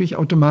muss natürlich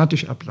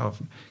automatisch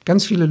ablaufen.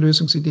 Ganz viele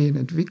Lösungsideen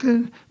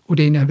entwickeln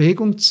oder in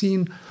Erwägung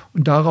ziehen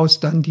und daraus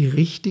dann die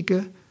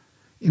richtige,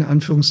 in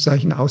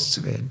Anführungszeichen,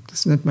 auszuwählen.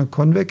 Das nennt man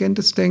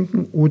konvergentes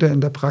Denken oder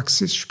in der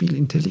Praxis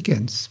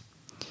Spielintelligenz.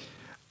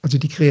 Also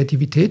die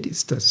Kreativität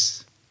ist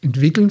das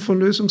Entwickeln von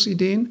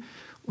Lösungsideen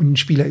und ein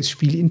Spieler ist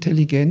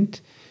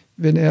spielintelligent,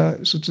 wenn er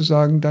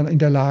sozusagen dann in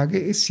der Lage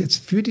ist,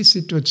 jetzt für die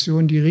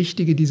Situation die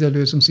richtige dieser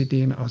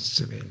Lösungsideen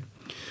auszuwählen.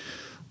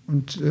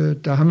 Und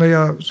da haben wir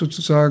ja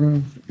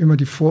sozusagen immer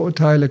die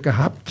Vorurteile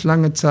gehabt,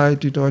 lange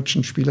Zeit. Die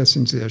deutschen Spieler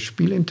sind sehr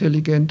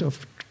spielintelligent auf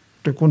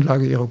der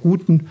Grundlage ihrer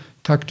guten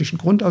taktischen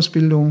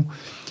Grundausbildung,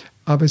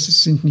 aber sie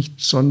sind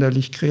nicht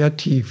sonderlich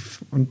kreativ.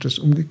 Und das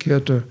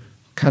Umgekehrte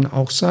kann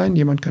auch sein.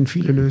 Jemand kann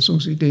viele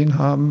Lösungsideen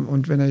haben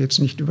und wenn er jetzt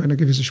nicht über eine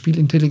gewisse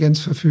Spielintelligenz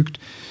verfügt,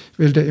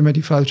 wählt er immer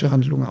die falsche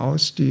Handlung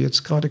aus, die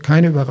jetzt gerade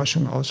keine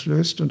Überraschung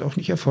auslöst und auch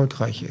nicht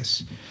erfolgreich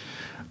ist.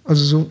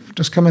 Also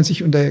das kann man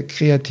sich unter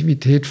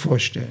Kreativität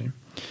vorstellen.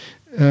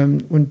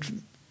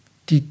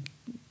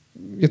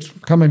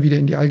 Jetzt kann man wieder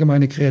in die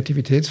allgemeine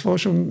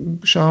Kreativitätsforschung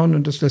schauen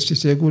und das lässt sich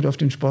sehr gut auf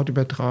den Sport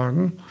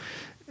übertragen.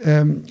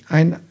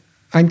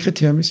 Ein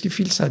Kriterium ist die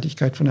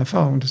Vielseitigkeit von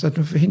Erfahrung, das hatten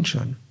wir vorhin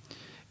schon.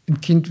 Ein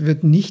Kind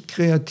wird nicht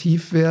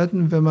kreativ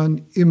werden, wenn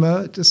man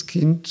immer das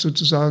Kind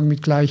sozusagen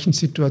mit gleichen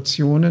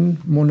Situationen,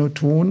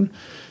 monoton,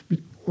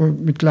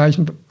 mit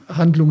gleichen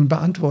Handlungen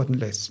beantworten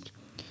lässt.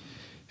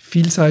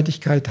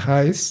 Vielseitigkeit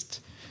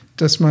heißt,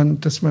 dass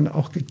man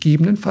auch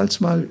gegebenenfalls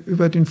mal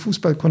über den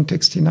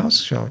Fußballkontext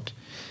hinausschaut.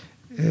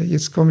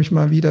 Jetzt komme ich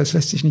mal wieder, es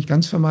lässt sich nicht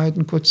ganz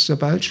vermeiden, kurz zur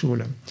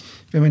Ballschule.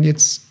 Wenn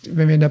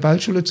wir in der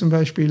Ballschule zum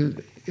Beispiel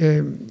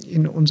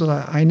in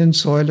unserer einen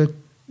Säule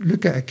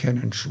Lücke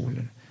erkennen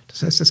schulen,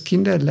 das heißt, dass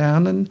Kinder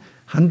lernen,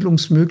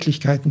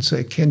 Handlungsmöglichkeiten zu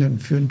erkennen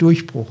für einen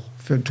Durchbruch,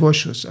 für einen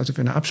Torschuss, also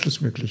für eine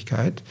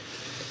Abschlussmöglichkeit,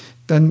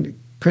 dann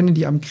können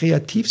die am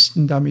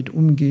kreativsten damit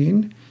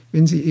umgehen,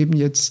 wenn sie eben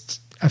jetzt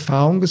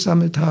Erfahrung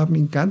gesammelt haben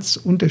in ganz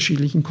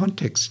unterschiedlichen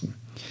Kontexten.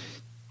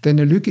 Denn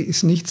eine Lücke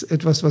ist nichts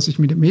etwas, was ich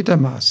mit dem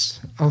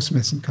Metermaß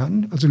ausmessen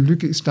kann. Also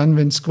Lücke ist dann,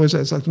 wenn es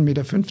größer ist als 1,50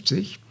 Meter.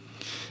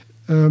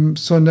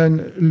 Sondern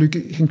Lücke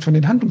hängt von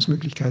den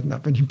Handlungsmöglichkeiten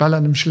ab. Wenn ich einen Ball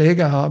an einem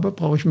Schläger habe,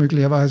 brauche ich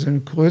möglicherweise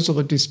eine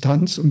größere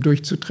Distanz, um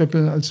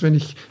durchzutrippeln, als wenn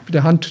ich mit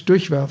der Hand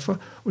durchwerfe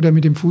oder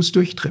mit dem Fuß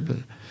durchtrippel.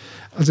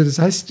 Also das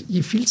heißt,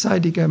 je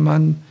vielseitiger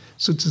man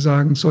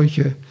sozusagen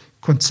solche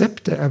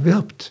Konzepte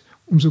erwirbt,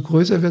 umso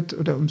größer wird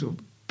oder umso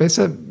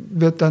besser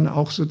wird dann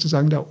auch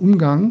sozusagen der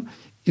Umgang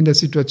in der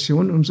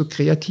Situation, umso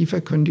kreativer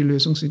können die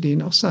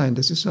Lösungsideen auch sein.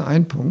 Das ist so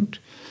ein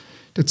Punkt.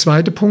 Der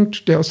zweite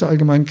Punkt, der aus der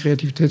allgemeinen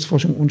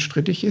Kreativitätsforschung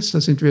unstrittig ist,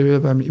 da sind wir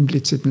wieder beim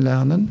impliziten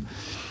Lernen.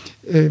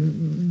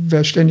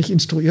 Wer ständig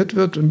instruiert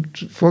wird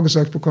und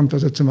vorgesagt bekommt,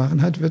 was er zu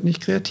machen hat, wird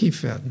nicht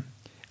kreativ werden.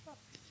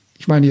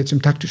 Ich meine jetzt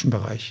im taktischen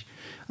Bereich.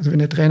 Also wenn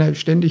der Trainer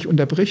ständig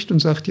unterbricht und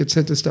sagt, jetzt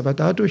hättest du aber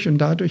dadurch und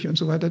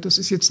so weiter, das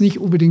ist jetzt nicht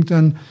unbedingt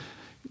dann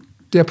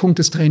der Punkt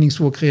des Trainings,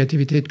 wo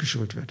Kreativität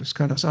geschult wird. Das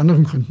kann aus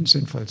anderen Gründen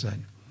sinnvoll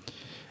sein.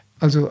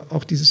 Also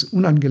auch dieses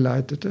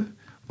Unangeleitete.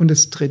 Und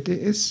das Dritte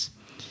ist,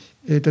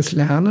 das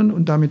Lernen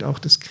und damit auch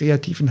des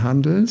kreativen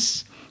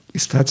Handelns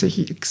ist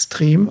tatsächlich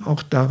extrem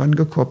auch daran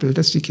gekoppelt,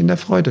 dass die Kinder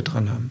Freude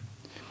dran haben.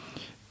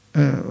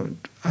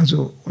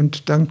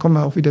 Und dann kommen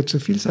wir auch wieder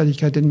zur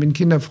Vielseitigkeit, denn wenn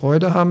Kinder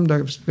Freude haben, da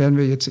wären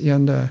wir jetzt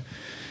eher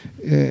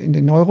in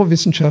den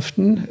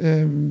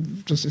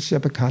Neurowissenschaften, das ist ja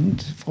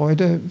bekannt,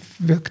 Freude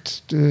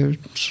wirkt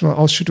zur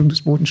Ausschüttung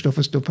des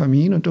Botenstoffes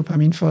Dopamin und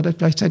Dopamin fördert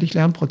gleichzeitig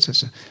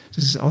Lernprozesse.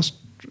 Das ist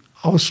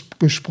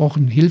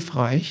ausgesprochen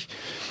hilfreich.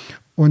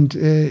 Und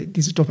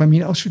diese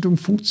Dopaminausschüttung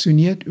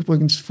funktioniert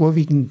übrigens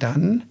vorwiegend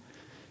dann,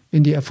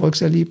 wenn die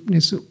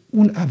Erfolgserlebnisse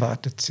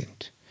unerwartet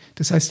sind.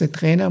 Das heißt, der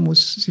Trainer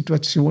muss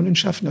Situationen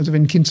schaffen. Also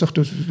wenn ein Kind sagt,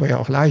 das war ja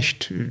auch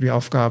leicht, die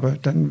Aufgabe,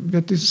 dann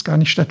wird dieses gar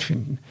nicht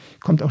stattfinden.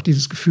 Kommt auch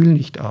dieses Gefühl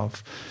nicht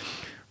auf.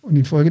 Und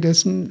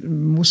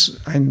infolgedessen muss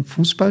ein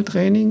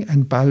Fußballtraining,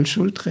 ein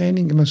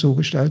Ballschultraining immer so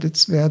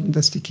gestaltet werden,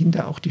 dass die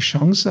Kinder auch die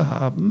Chance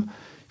haben,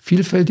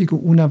 vielfältige,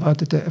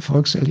 unerwartete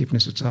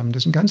Erfolgserlebnisse zu haben.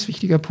 Das ist ein ganz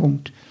wichtiger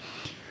Punkt.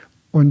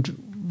 Und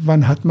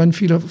wann hat man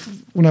viele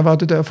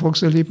unerwartete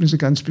Erfolgserlebnisse?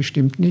 Ganz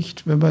bestimmt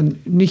nicht, wenn man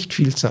nicht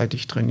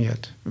vielseitig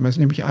trainiert. Wenn man es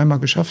nämlich einmal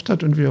geschafft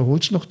hat und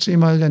wiederholt es noch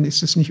 10-mal, dann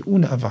ist es nicht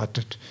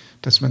unerwartet,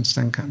 dass man es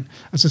dann kann.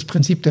 Also das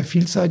Prinzip der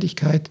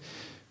Vielseitigkeit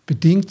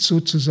bedingt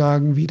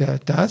sozusagen wieder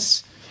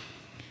das.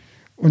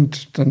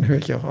 Und dann höre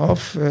ich auch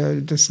auf.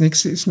 Das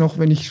nächste ist noch,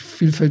 wenn ich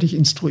vielfältig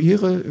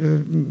instruiere,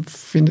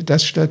 findet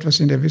das statt,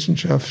 was in der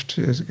Wissenschaft,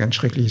 ein ganz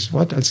schreckliches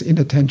Wort, als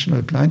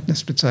inattentional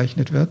blindness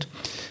bezeichnet wird.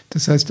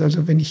 Das heißt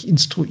also, wenn ich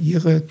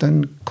instruiere,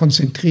 dann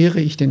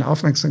konzentriere ich den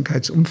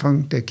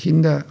Aufmerksamkeitsumfang der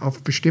Kinder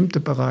auf bestimmte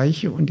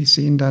Bereiche und die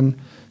sehen dann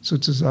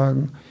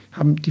sozusagen,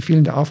 haben die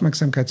fehlende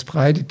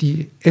Aufmerksamkeitsbreite,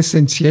 die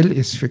essentiell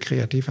ist für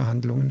kreative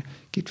Handlungen,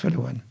 geht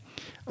verloren.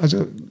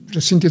 Also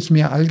das sind jetzt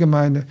mehr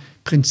allgemeine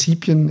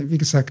Prinzipien, wie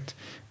gesagt,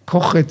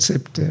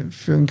 Kochrezepte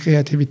für ein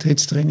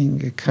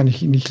Kreativitätstraining kann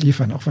ich Ihnen nicht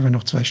liefern, auch wenn wir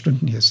noch 2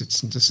 Stunden hier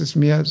sitzen. Das ist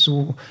mehr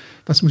so,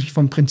 was muss ich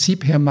vom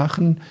Prinzip her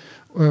machen,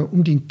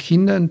 um den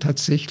Kindern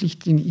tatsächlich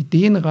den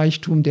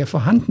Ideenreichtum, der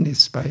vorhanden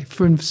ist bei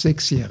 5-,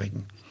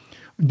 6-Jährigen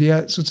und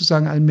der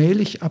sozusagen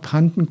allmählich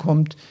abhanden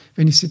kommt,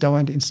 wenn ich sie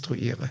dauernd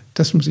instruiere.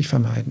 Das muss ich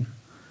vermeiden.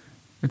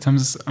 Jetzt haben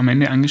Sie es am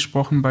Ende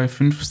angesprochen, bei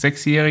 5-,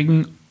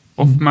 6-Jährigen.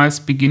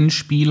 Oftmals beginnen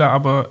Spieler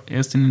aber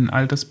erst in den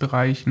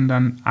Altersbereichen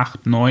dann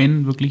 8,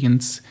 9 wirklich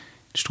ins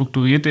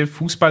strukturierte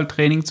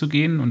Fußballtraining zu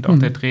gehen. Und auch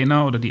der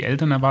Trainer oder die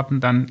Eltern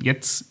erwarten dann,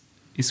 jetzt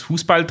ist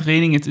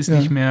Fußballtraining, jetzt ist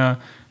nicht mehr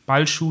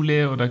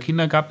Ballschule oder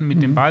Kindergarten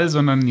mit dem Ball,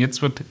 sondern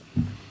jetzt wird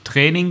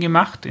Training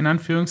gemacht, in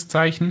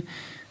Anführungszeichen.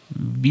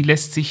 Wie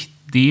lässt sich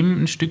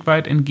dem ein Stück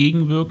weit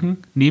entgegenwirken,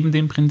 neben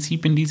den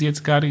Prinzipien, die Sie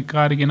jetzt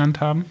gerade genannt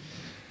haben?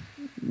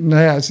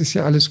 Naja, es ist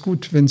ja alles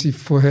gut, wenn Sie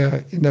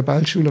vorher in der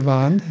Ballschule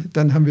waren.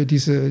 Dann haben wir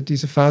diese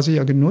Phase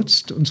ja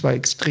genutzt, und zwar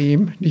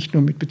extrem, nicht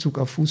nur mit Bezug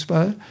auf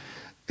Fußball.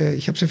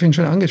 Ich habe es ja vorhin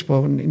schon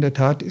angesprochen, in der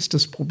Tat ist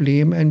das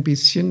Problem ein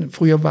bisschen,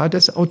 früher war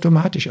das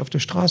automatisch auf der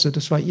Straße.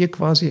 Das war Ihr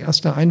quasi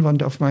erster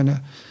Einwand auf meine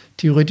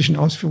theoretischen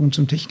Ausführungen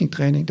zum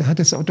Techniktraining. Da hat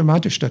es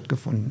automatisch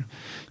stattgefunden.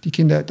 Die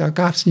Kinder, da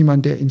gab es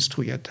niemanden, der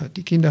instruiert hat.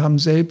 Die Kinder haben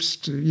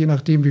selbst, je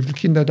nachdem wie viele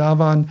Kinder da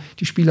waren,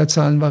 die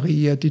Spielerzahlen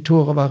variiert, die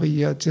Tore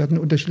variiert, sie hatten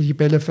unterschiedliche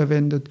Bälle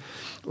verwendet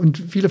und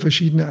viele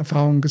verschiedene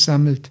Erfahrungen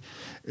gesammelt.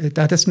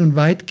 Da das nun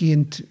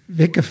weitgehend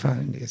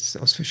weggefallen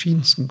ist, aus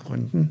verschiedensten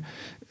Gründen,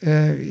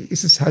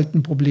 ist es halt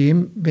ein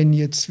Problem, wenn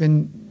jetzt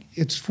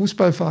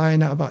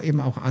Fußballvereine, aber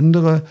eben auch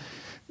andere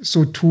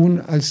so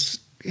tun, als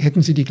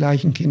hätten sie die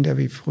gleichen Kinder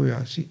wie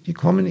früher. Die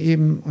kommen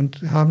eben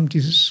und haben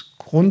dieses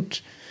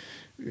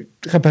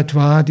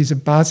Grundrepertoire, diese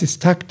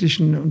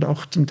basistaktischen und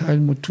auch zum Teil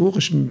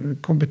motorischen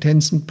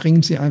Kompetenzen,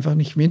 bringen sie einfach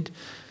nicht mit.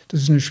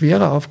 Das ist eine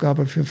schwere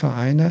Aufgabe für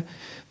Vereine,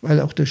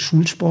 weil auch der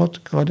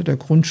Schulsport, gerade der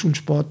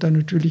Grundschulsport, dann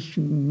natürlich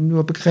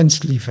nur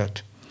begrenzt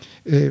liefert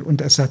und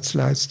Ersatz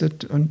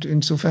leistet. Und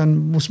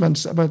insofern muss man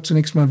es aber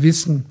zunächst mal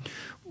wissen.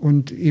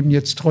 Und eben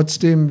jetzt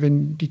trotzdem,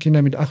 wenn die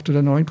Kinder mit 8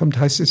 oder 9 kommen,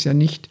 heißt es ja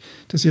nicht,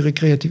 dass ihre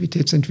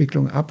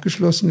Kreativitätsentwicklung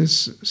abgeschlossen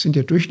ist. Das sind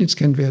ja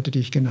Durchschnittskennwerte, die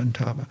ich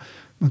genannt habe.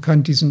 Man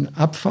kann diesen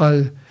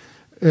Abfall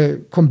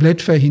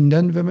komplett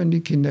verhindern, wenn man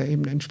die Kinder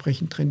eben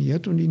entsprechend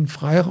trainiert und ihnen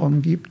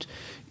Freiraum gibt,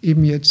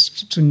 eben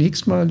jetzt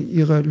zunächst mal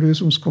ihre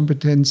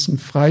Lösungskompetenzen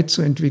frei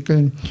zu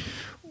entwickeln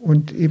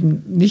und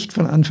eben nicht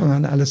von Anfang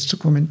an alles zu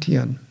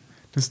kommentieren.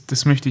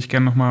 Das möchte ich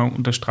gerne nochmal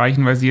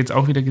unterstreichen, weil Sie jetzt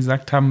auch wieder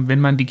gesagt haben, wenn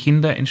man die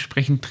Kinder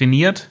entsprechend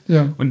trainiert,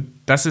 und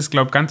das ist,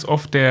 glaube ich, ganz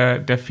oft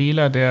der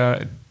Fehler,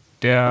 der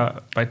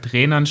bei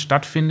Trainern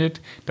stattfindet,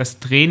 dass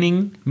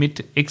Training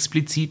mit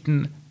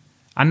expliziten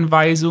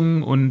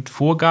Anweisungen und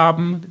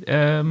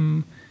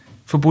Vorgaben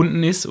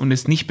verbunden ist und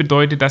es nicht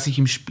bedeutet, dass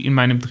ich in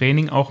meinem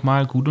Training auch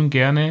mal gut und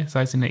gerne,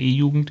 sei es in der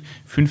E-Jugend,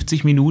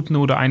 50 Minuten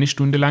oder 1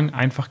 Stunde lang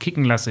einfach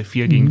kicken lasse,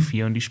 4 gegen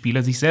 4 und die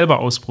Spieler sich selber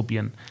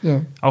ausprobieren.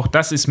 Ja. Auch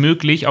das ist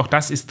möglich, auch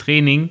das ist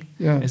Training.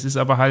 Ja. Es ist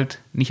aber halt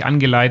nicht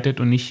angeleitet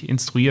und nicht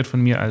instruiert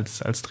von mir als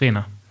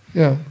Trainer.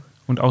 Ja.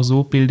 Und auch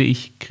so bilde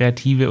ich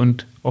kreative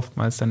und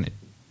oftmals dann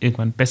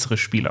irgendwann bessere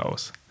Spieler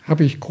aus.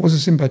 Habe ich große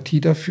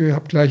Sympathie dafür,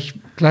 habe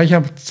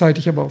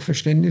gleichzeitig aber auch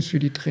Verständnis für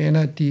die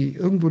Trainer, die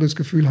irgendwo das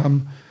Gefühl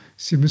haben,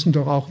 sie müssen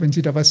doch auch, wenn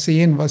sie da was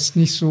sehen, was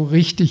nicht so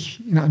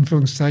richtig in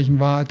Anführungszeichen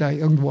war, da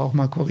irgendwo auch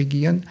mal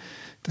korrigieren.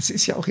 Das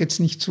ist ja auch jetzt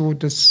nicht so,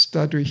 dass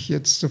dadurch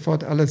jetzt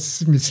sofort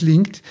alles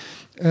misslingt.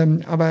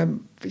 Aber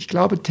ich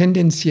glaube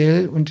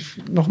tendenziell, und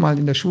nochmal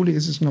in der Schule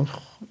ist es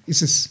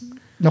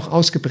noch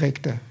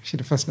ausgeprägter, ich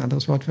hätte fast ein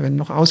anderes Wort verwendet,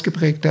 noch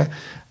ausgeprägter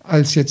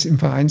als jetzt im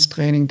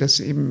Vereinstraining,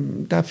 dass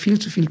eben da viel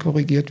zu viel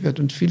korrigiert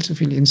wird und viel zu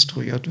viel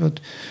instruiert wird.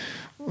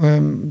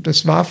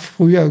 Das war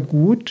früher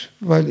gut,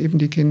 weil eben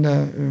die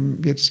Kinder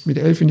jetzt mit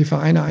 11 in die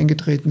Vereine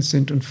eingetreten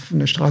sind und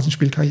eine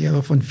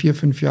Straßenspielkarriere von 4,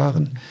 5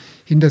 Jahren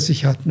hinter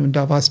sich hatten. Und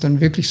da war es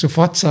dann wirklich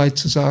sofort Zeit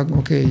zu sagen,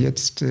 okay,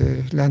 jetzt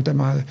lernt er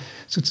mal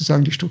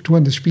sozusagen die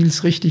Strukturen des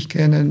Spiels richtig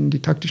kennen,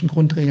 die taktischen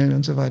Grundregeln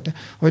und so weiter.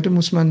 Heute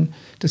muss man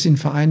das in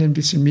Vereinen ein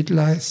bisschen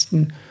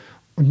mitleisten.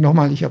 Und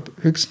nochmal, ich habe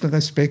höchsten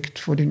Respekt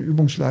vor den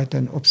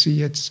Übungsleitern. Ob sie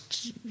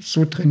jetzt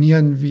so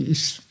trainieren, wie ich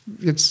es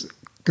jetzt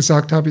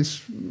gesagt habe,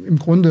 ist im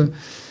Grunde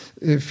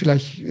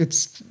vielleicht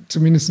jetzt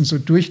zumindest so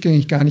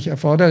durchgängig gar nicht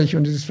erforderlich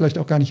und es ist vielleicht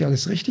auch gar nicht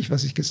alles richtig,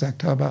 was ich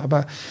gesagt habe,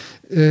 aber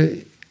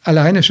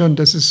alleine schon,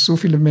 dass es so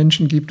viele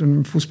Menschen gibt und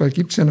im Fußball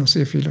gibt es ja noch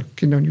sehr viele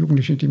Kinder und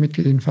Jugendliche, die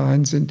Mitglied in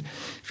Vereinen sind,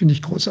 finde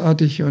ich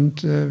großartig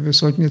und wir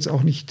sollten jetzt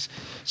auch nicht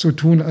so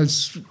tun,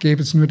 als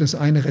gäbe es nur das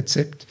eine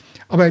Rezept.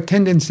 Aber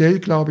tendenziell,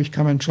 glaube ich,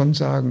 kann man schon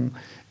sagen,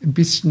 ein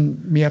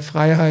bisschen mehr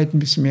Freiheit, ein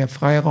bisschen mehr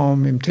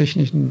Freiraum in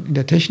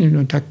der technischen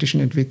und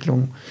taktischen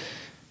Entwicklung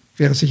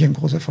wäre sicher ein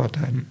großer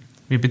Vorteil.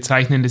 Wir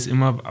bezeichnen das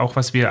immer, auch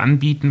was wir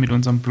anbieten mit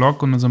unserem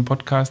Blog und unserem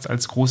Podcast,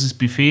 als großes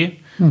Buffet.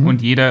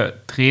 Und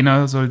jeder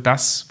Trainer soll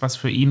das, was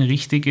für ihn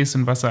richtig ist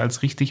und was er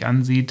als richtig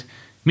ansieht,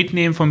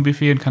 mitnehmen vom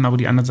Buffet und kann aber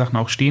die anderen Sachen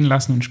auch stehen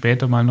lassen und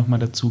später mal nochmal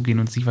dazugehen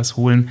und sich was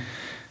holen.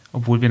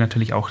 Obwohl wir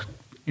natürlich auch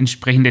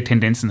entsprechende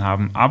Tendenzen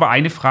haben. Aber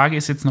eine Frage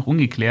ist jetzt noch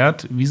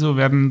ungeklärt. Wieso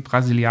werden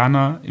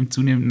Brasilianer im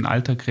zunehmenden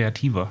Alter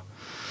kreativer?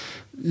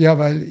 Ja,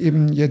 weil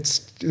eben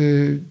jetzt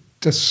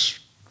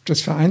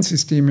das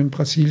Vereinssystem in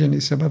Brasilien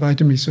ist ja bei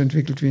weitem nicht so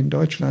entwickelt wie in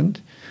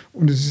Deutschland.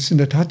 Und es ist in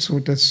der Tat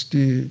so, dass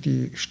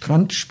die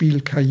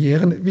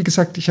Strandspielkarrieren, wie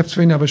gesagt, ich habe es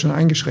vorhin aber schon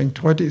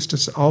eingeschränkt, heute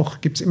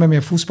gibt es immer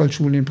mehr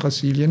Fußballschulen in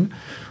Brasilien.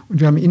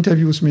 Und wir haben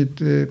Interviews mit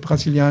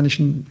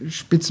brasilianischen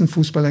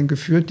Spitzenfußballern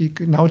geführt, die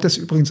genau das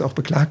übrigens auch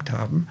beklagt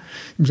haben.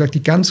 Die haben gesagt,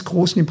 die ganz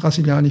Großen im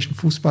brasilianischen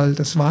Fußball,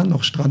 das waren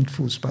noch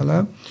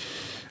Strandfußballer.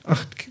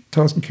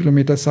 8000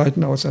 Kilometer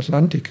Seiten aus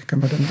Atlantik, kann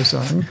man dann so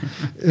sagen.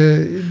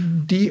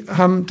 Die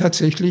haben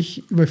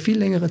tatsächlich über viel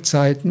längere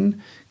Zeiten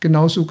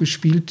genauso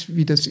gespielt,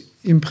 wie das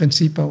im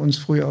Prinzip bei uns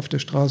früher auf der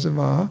Straße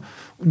war.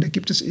 Und da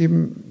gibt es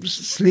eben,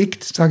 es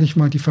legt, sage ich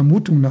mal, die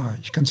Vermutung nahe,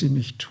 ich kann sie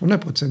nicht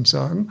 100%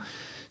 sagen,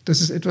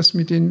 dass es etwas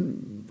mit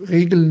den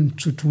Regeln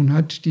zu tun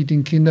hat, die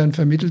den Kindern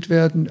vermittelt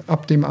werden,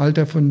 ab dem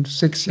Alter von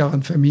 6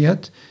 Jahren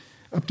vermehrt,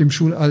 ab dem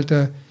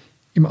Schulalter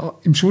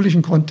im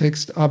schulischen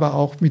Kontext, aber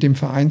auch mit dem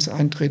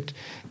Vereinseintritt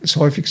es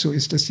häufig so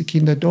ist, dass die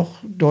Kinder doch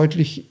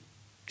deutlich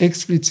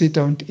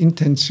expliziter und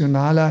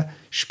intentionaler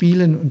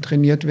spielen und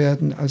trainiert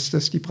werden, als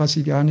das die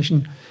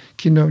brasilianischen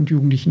Kinder und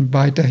Jugendlichen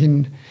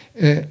weiterhin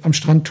am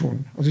Strand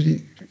tun. Also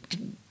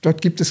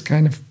dort gibt es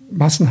keine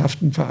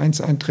massenhaften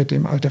Vereinseintritte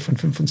im Alter von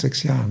 5 und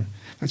 6 Jahren,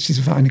 weil es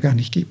diese Vereine gar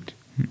nicht gibt.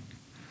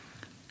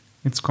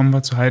 Jetzt kommen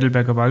wir zur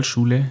Heidelberger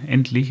Ballschule,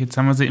 endlich. Jetzt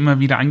haben wir sie immer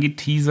wieder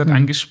angeteasert,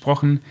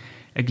 angesprochen.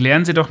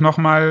 Erklären Sie doch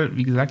nochmal,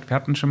 wie gesagt, wir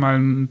hatten schon mal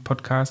einen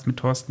Podcast mit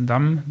Thorsten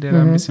Damm, der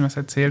da ein bisschen was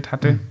erzählt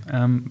hatte.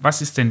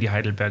 Was ist denn die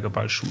Heidelberger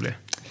Ballschule?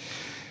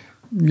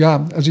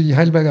 Ja, also die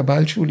Heidelberger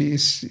Ballschule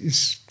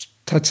ist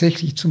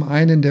tatsächlich zum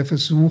einen der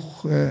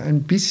Versuch,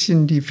 ein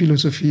bisschen die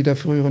Philosophie der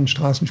früheren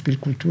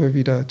Straßenspielkultur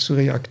wieder zu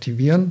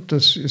reaktivieren.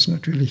 Das ist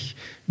natürlich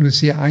nur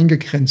sehr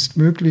eingegrenzt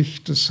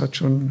möglich. Das hat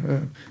schon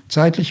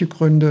zeitliche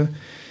Gründe.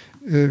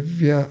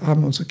 Wir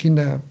haben unsere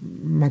Kinder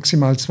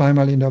maximal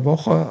 2-mal in der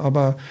Woche,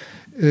 aber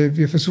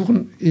wir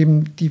versuchen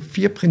eben die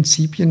 4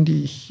 Prinzipien,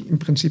 die ich im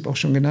Prinzip auch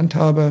schon genannt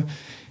habe,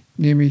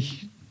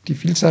 nämlich die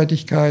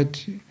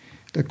Vielseitigkeit,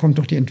 da kommt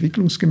noch die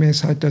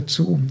Entwicklungsgemäßheit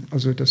dazu,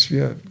 also dass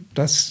wir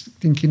das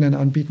den Kindern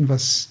anbieten,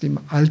 was dem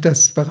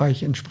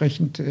Altersbereich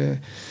entsprechend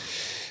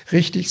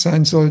richtig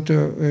sein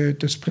sollte.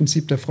 Das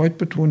Prinzip der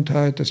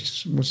Freudbetontheit,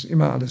 das muss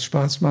immer alles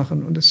Spaß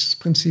machen, und das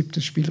Prinzip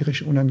des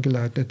spielerisch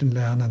unangeleiteten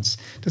Lernens.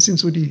 Das sind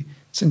so die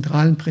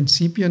zentralen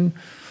Prinzipien.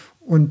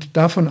 Und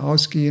davon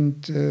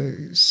ausgehend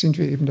sind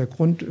wir eben der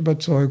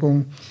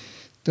Grundüberzeugung,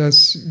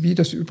 dass, wie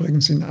das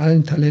übrigens in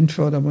allen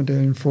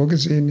Talentfördermodellen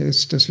vorgesehen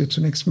ist, dass wir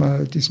zunächst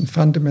mal diesen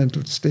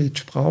Fundamental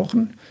Stage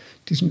brauchen,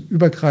 diesen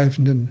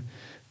übergreifenden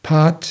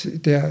Part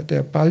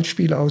der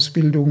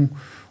Ballspielausbildung.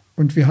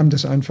 Und wir haben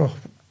das einfach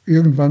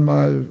irgendwann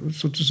mal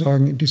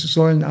sozusagen in diese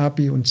Säulen A,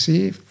 B und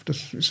C,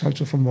 das ist halt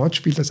so vom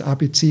Wortspiel, das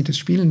ABC des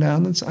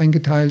Spielenlernens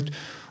eingeteilt.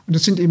 Und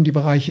das sind eben die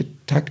Bereiche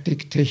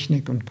Taktik,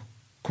 Technik und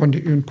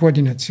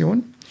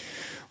Koordination.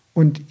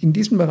 Und in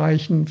diesen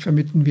Bereichen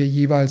vermitteln wir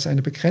jeweils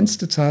eine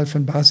begrenzte Zahl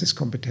von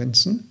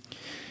Basiskompetenzen.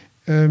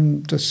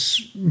 Ein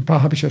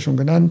paar habe ich ja schon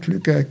genannt: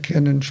 Lücke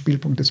erkennen,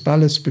 Spielpunkt des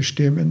Balles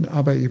bestimmen,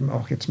 aber eben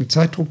auch jetzt mit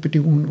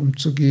Zeitdruckbedingungen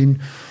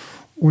umzugehen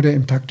oder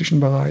im taktischen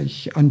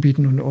Bereich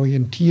anbieten und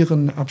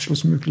orientieren,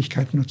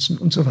 Abschlussmöglichkeiten nutzen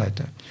und so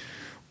weiter.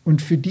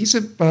 Und für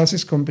diese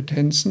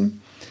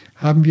Basiskompetenzen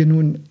haben wir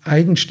nun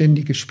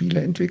eigenständige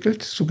Spiele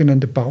entwickelt,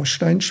 sogenannte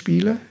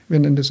Bausteinspiele. Wir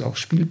nennen das auch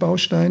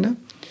Spielbausteine.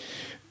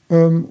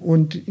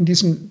 Und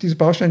diese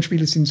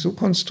Bausteinspiele sind so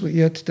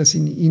konstruiert, dass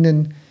in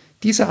ihnen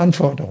diese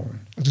Anforderungen,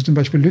 also zum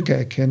Beispiel Lücke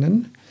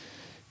erkennen,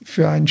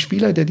 für einen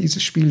Spieler, der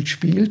dieses Spiel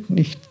spielt,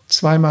 nicht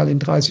 2-mal in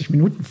 30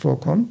 Minuten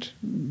vorkommt,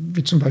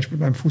 wie zum Beispiel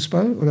beim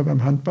Fußball oder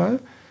beim Handball,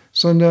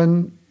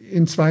 sondern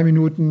in 2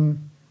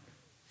 Minuten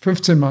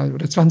 15-mal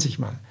oder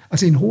 20-mal.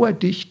 Also in hoher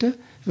Dichte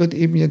wird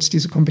eben jetzt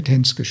diese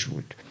Kompetenz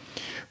geschult.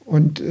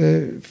 Und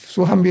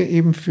so haben wir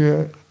eben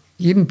für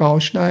jeden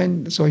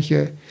Baustein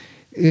solche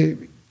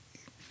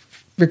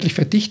wirklich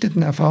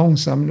verdichteten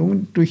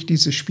Erfahrungssammlungen durch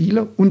diese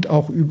Spiele und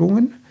auch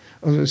Übungen.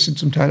 Also es sind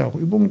zum Teil auch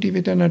Übungen, die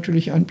wir dann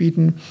natürlich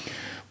anbieten.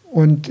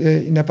 Und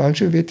in der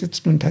Ballschule wird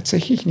jetzt nun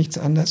tatsächlich nichts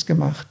anderes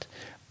gemacht,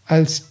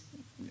 als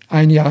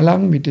 1 Jahr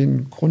lang mit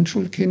den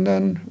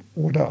Grundschulkindern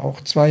oder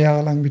auch 2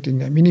 Jahre lang mit in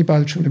der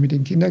Mini-Ballschule, mit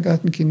den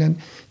Kindergartenkindern,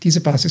 diese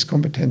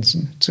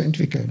Basiskompetenzen zu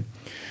entwickeln.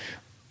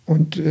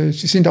 Und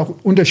sie sind auch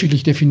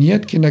unterschiedlich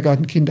definiert.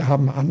 Kindergartenkinder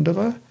haben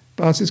andere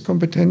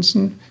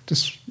Basiskompetenzen.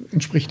 Das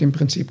entspricht dem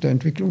Prinzip der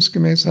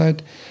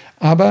Entwicklungsgemäßheit.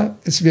 Aber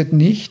es wird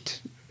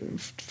nicht,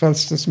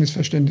 falls das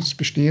Missverständnis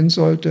bestehen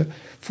sollte,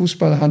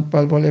 Fußball,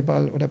 Handball,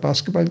 Volleyball oder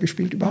Basketball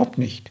gespielt. Überhaupt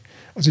nicht.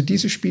 Also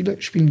diese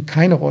Spiele spielen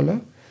keine Rolle.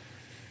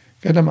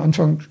 Wir hatten am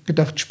Anfang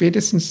gedacht,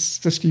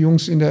 spätestens, dass die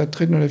Jungs in der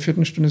 3. oder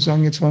 4. Stunde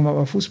sagen, jetzt wollen wir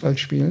aber Fußball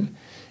spielen.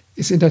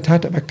 Ist in der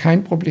Tat aber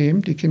kein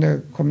Problem. Die Kinder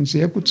kommen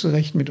sehr gut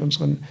zurecht mit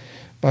unseren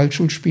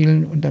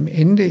Ballschulspielen. Und am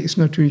Ende ist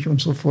natürlich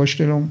unsere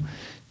Vorstellung,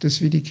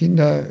 dass wir die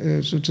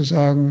Kinder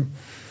sozusagen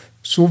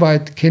so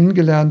weit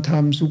kennengelernt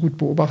haben, so gut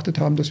beobachtet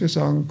haben, dass wir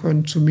sagen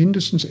können,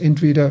 zumindest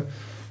entweder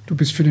du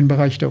bist für den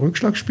Bereich der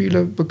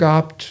Rückschlagspiele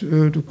begabt,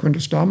 du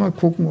könntest da mal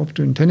gucken, ob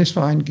du in einen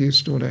Tennisverein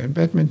gehst oder in einen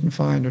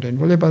Badmintonverein oder in einen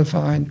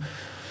Volleyballverein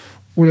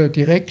oder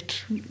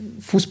direkt.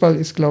 Fußball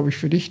ist, glaube ich,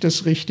 für dich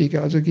das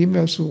Richtige. Also geben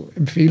wir so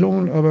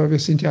Empfehlungen, aber wir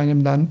sind ja in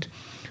einem Land,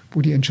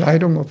 wo die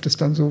Entscheidung, ob das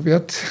dann so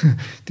wird,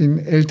 den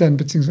Eltern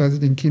bzw.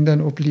 den Kindern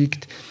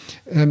obliegt.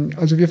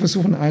 Also wir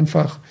versuchen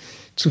einfach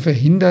zu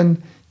verhindern,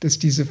 dass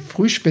diese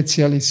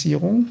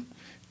Frühspezialisierung,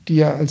 die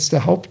ja als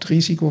der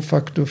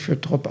Hauptrisikofaktor für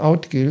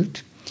Dropout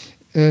gilt,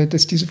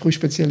 dass diese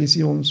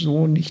Frühspezialisierung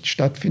so nicht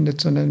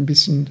stattfindet, sondern ein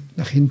bisschen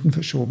nach hinten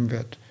verschoben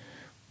wird.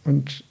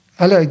 Und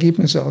alle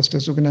Ergebnisse aus der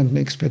sogenannten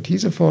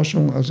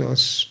Expertiseforschung, also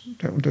aus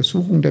der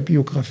Untersuchung der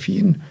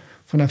Biografien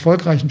von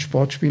erfolgreichen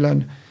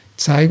Sportspielern,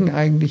 zeigen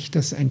eigentlich,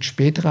 dass ein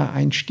späterer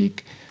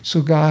Einstieg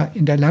sogar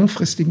in der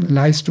langfristigen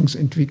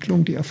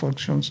Leistungsentwicklung die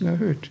Erfolgschancen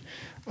erhöht.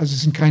 Also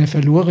es sind keine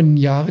verlorenen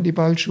Jahre, die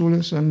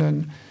Ballschule,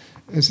 sondern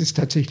es ist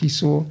tatsächlich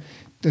so,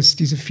 dass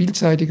diese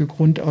vielseitige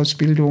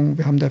Grundausbildung,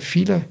 wir haben da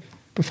viele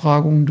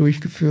Befragungen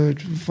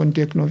durchgeführt, von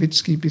Dirk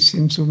Nowitzki bis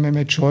hin zu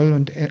Mehmet Scholl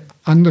und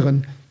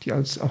anderen, die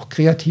als auch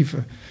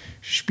kreative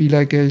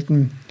Spieler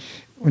gelten.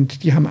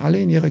 Und die haben alle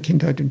in ihrer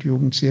Kindheit und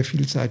Jugend sehr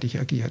vielseitig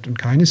agiert. Und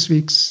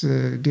keineswegs,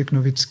 Dirk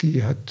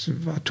Nowitzki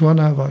war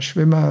Turner, war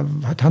Schwimmer,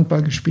 hat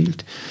Handball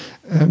gespielt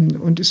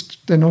und ist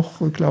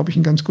dennoch, glaube ich,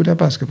 ein ganz guter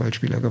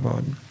Basketballspieler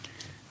geworden.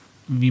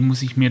 Wie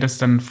muss ich mir das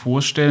dann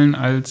vorstellen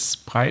als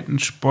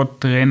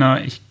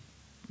Breitensporttrainer?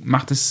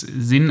 Macht es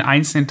Sinn,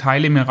 einzelne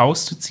Teile mir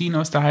rauszuziehen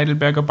aus der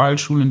Heidelberger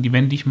Ballschule und die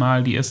wende ich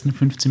mal die ersten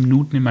 15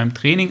 Minuten in meinem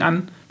Training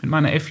an mit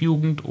meiner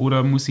F-Jugend?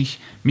 Oder muss ich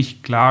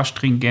mich klar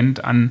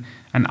stringent an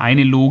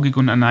eine Logik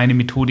und an eine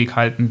Methodik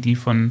halten, die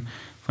von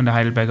der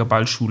Heidelberger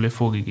Ballschule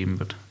vorgegeben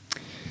wird?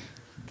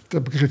 Der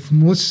Begriff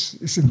muss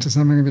ist im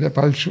Zusammenhang mit der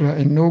Ballschule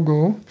ein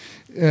No-Go.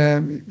 Ich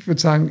würde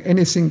sagen,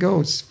 anything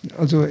goes.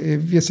 Also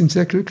wir sind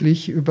sehr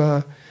glücklich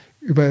über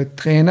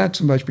Trainer,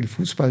 zum Beispiel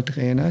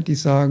Fußballtrainer, die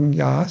sagen,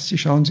 ja, sie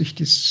schauen sich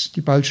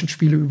die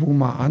Ballschulspieleübungen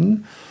mal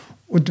an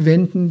und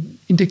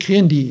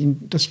integrieren die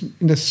in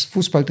das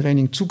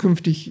Fußballtraining.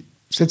 Zukünftig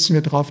setzen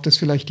wir darauf, dass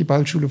vielleicht die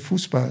Ballschule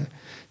Fußball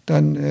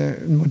dann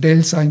ein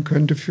Modell sein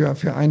könnte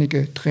für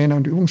einige Trainer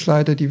und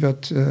Übungsleiter. Die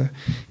wird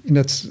in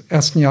der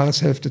ersten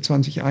Jahreshälfte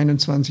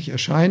 2021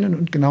 erscheinen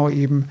und genau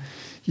eben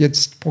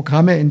jetzt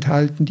Programme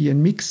enthalten, die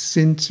ein Mix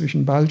sind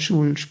zwischen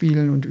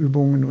Ballschulspielen und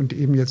Übungen und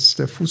eben jetzt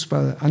der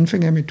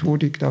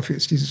Fußball-Anfängermethodik. Dafür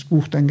ist dieses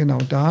Buch dann genau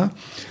da.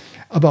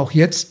 Aber auch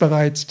jetzt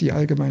bereits die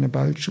allgemeine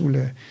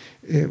Ballschule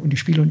und die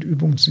Spiele und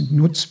Übungen sind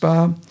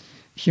nutzbar.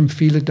 Ich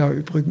empfehle da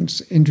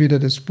übrigens entweder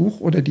das Buch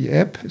oder die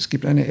App. Es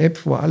gibt eine App,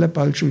 wo alle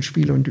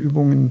Ballschulspiele und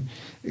Übungen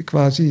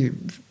quasi,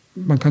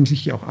 man kann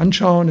sich die auch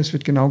anschauen. Es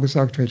wird genau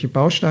gesagt, welche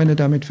Bausteine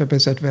damit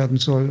verbessert werden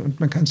sollen. Und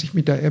man kann sich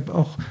mit der App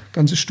auch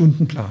ganze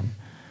Stunden planen.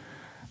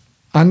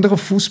 Andere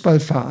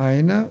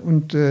Fußballvereine,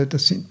 und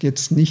das sind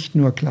jetzt nicht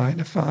nur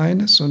kleine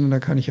Vereine, sondern da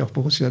kann ich auch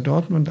Borussia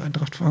Dortmund,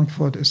 Eintracht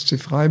Frankfurt, SC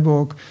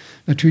Freiburg,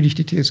 natürlich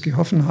die TSG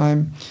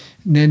Hoffenheim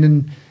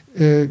nennen,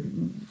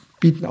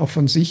 bieten auch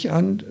von sich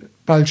an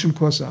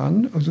Ballschulkurse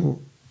an, also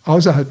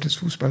außerhalb des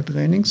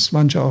Fußballtrainings,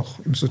 manche auch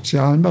im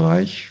sozialen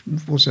Bereich.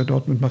 Borussia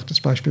Dortmund macht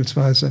das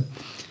beispielsweise.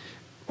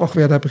 Auch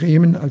Werder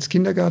Bremen als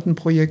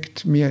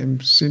Kindergartenprojekt, mehr im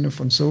Sinne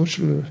von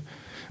Social,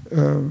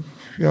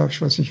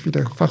 ich weiß nicht, wie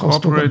der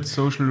Fachausdruck ist. Corporate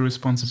Social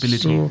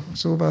Responsibility.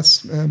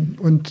 Sowas.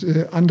 Und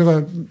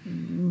andere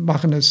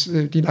machen es,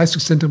 die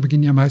Leistungszentren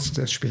beginnen ja meistens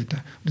erst später.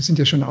 Und das sind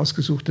ja schon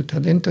ausgesuchte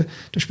Talente,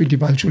 da spielt die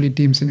Ballschule in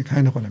dem Sinne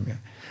keine Rolle mehr.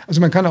 Also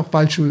man kann auch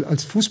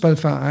als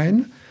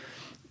Fußballverein,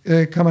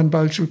 kann man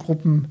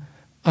Ballschulgruppen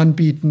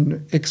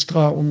anbieten,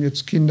 extra, um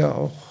jetzt Kinder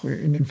auch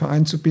in den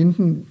Verein zu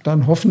binden.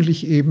 Dann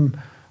hoffentlich eben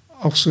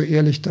auch so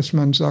ehrlich, dass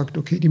man sagt,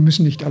 okay, die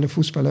müssen nicht alle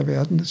Fußballer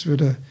werden, das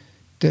würde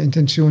der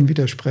Intention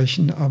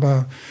widersprechen,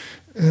 aber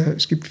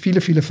es gibt viele,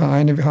 viele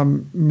Vereine. Wir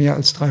haben mehr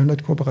als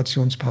 300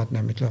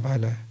 Kooperationspartner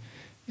mittlerweile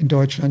in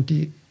Deutschland,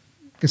 die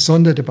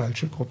gesonderte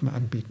Ballschulgruppen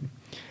anbieten.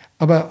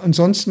 Aber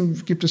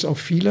ansonsten gibt es auch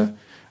viele.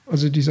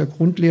 Also dieser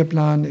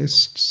Grundlehrplan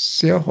ist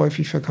sehr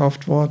häufig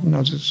verkauft worden.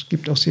 Also es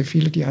gibt auch sehr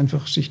viele, die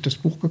einfach sich das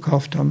Buch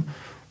gekauft haben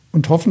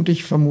und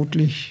hoffentlich,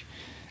 vermutlich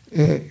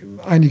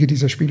einige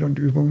dieser Spiele und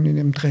Übungen in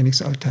ihrem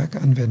Trainingsalltag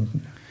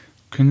anwenden.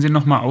 Können Sie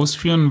noch mal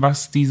ausführen,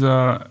 was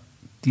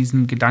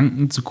diesen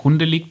Gedanken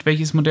zugrunde liegt,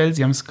 welches Modell?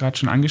 Sie haben es gerade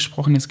schon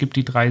angesprochen, es gibt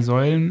die 3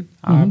 Säulen,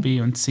 A, B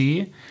und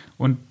C.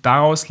 Und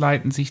daraus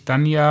leiten sich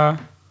dann ja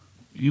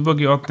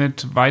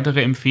übergeordnet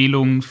weitere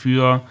Empfehlungen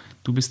für,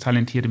 du bist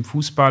talentiert im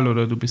Fußball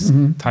oder du bist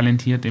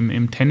talentiert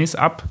im Tennis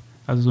ab,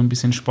 also so ein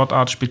bisschen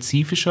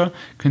sportartspezifischer.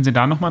 Können Sie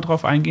da noch mal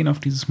drauf eingehen, auf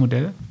dieses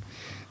Modell?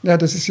 Ja,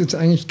 das ist jetzt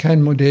eigentlich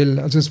kein Modell.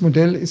 Also das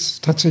Modell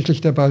ist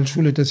tatsächlich der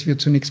Ballschule, dass wir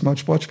zunächst mal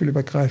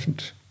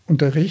sportspielübergreifend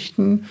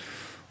unterrichten,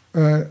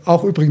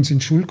 auch übrigens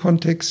in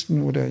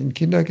Schulkontexten oder in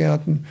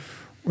Kindergärten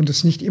und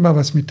es nicht immer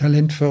was mit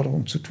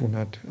Talentförderung zu tun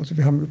hat. Also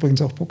wir haben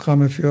übrigens auch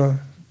Programme für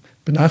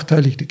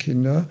benachteiligte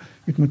Kinder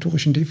mit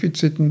motorischen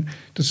Defiziten.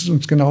 Das ist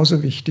uns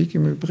genauso wichtig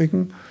im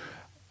Übrigen.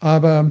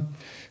 Aber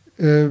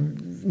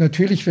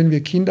Natürlich, wenn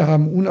wir Kinder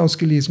haben,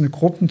 unausgelesene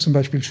Gruppen, zum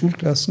Beispiel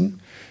Schulklassen,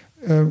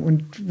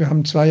 und wir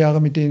haben 2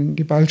 Jahre mit denen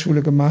die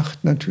Ballschule gemacht,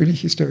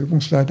 natürlich ist der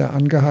Übungsleiter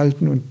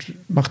angehalten und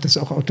macht das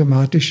auch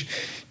automatisch,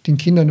 den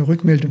Kindern eine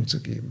Rückmeldung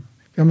zu geben.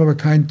 Wir haben aber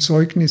kein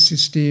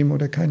Zeugnissystem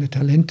oder keine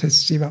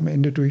Talenttests, die wir am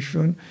Ende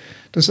durchführen.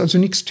 Das ist also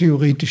nichts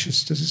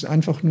Theoretisches. Das ist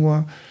einfach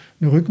nur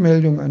eine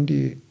Rückmeldung an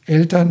die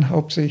Eltern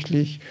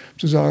hauptsächlich,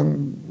 zu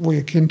sagen, wo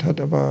ihr Kind hat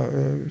aber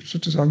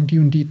sozusagen die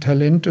und die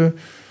Talente.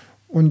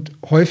 Und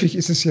häufig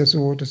ist es ja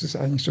so, das ist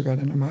eigentlich sogar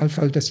der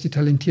Normalfall, dass die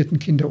talentierten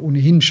Kinder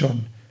ohnehin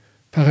schon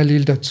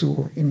parallel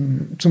dazu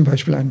zum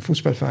Beispiel einen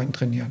Fußballverein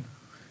trainieren.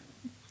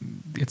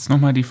 Jetzt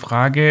nochmal die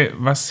Frage,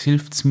 was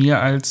hilft es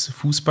mir als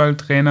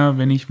Fußballtrainer,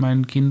 wenn ich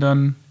meinen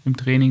Kindern im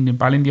Training den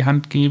Ball in die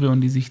Hand gebe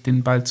und die sich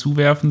den Ball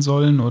zuwerfen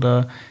sollen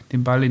oder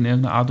den Ball in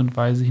irgendeiner Art und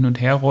Weise hin und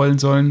her rollen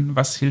sollen?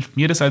 Was hilft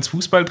mir das als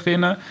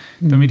Fußballtrainer,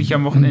 damit ich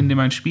am Wochenende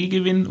mein Spiel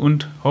gewinne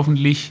und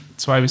hoffentlich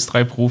 2 bis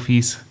 3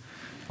 Profis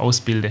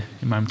ausbilde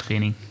in meinem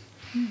Training?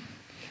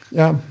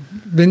 Ja,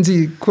 wenn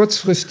Sie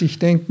kurzfristig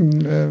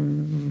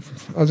denken,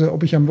 also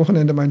ob ich am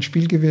Wochenende mein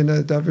Spiel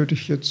gewinne, da würde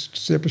ich jetzt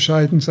sehr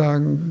bescheiden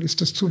sagen, ist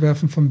das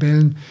Zuwerfen von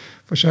Bällen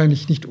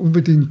wahrscheinlich nicht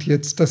unbedingt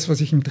jetzt das,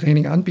 was ich im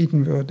Training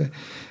anbieten würde.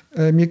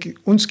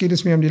 Uns geht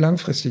es mehr um die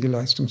langfristige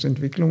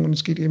Leistungsentwicklung und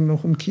es geht eben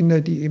noch um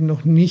Kinder, die eben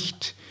noch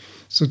nicht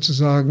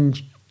sozusagen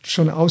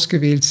schon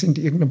ausgewählt sind,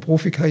 irgendeine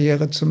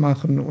Profikarriere zu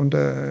machen und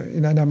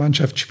in einer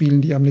Mannschaft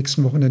spielen, die am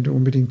nächsten Wochenende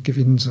unbedingt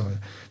gewinnen soll.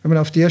 Wenn man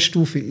auf der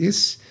Stufe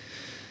ist,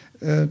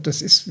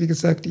 das ist, wie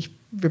gesagt,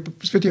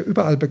 es wird ja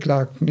überall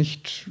beklagt,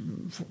 nicht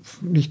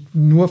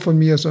nur von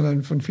mir,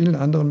 sondern von vielen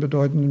anderen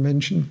bedeutenden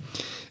Menschen,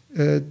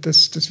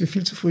 dass wir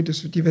viel zu früh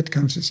die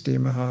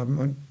Wettkampfsysteme haben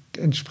und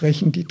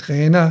entsprechend die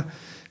Trainer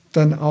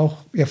dann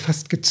auch ja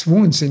fast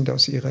gezwungen sind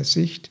aus ihrer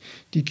Sicht,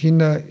 die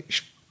Kinder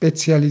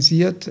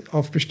spezialisiert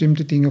auf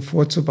bestimmte Dinge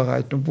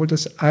vorzubereiten, obwohl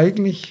das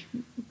eigentlich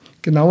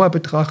genauer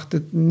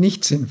betrachtet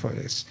nicht sinnvoll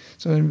ist,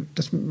 sondern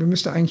wir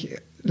müssten eigentlich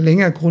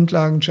länger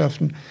Grundlagen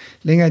schaffen,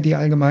 länger die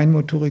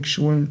Allgemeinmotorik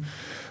schulen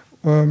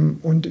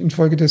und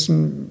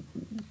infolgedessen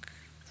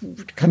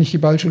kann ich die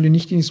Ballschule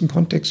nicht in diesen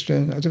Kontext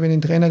stellen. Also wenn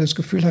ein Trainer das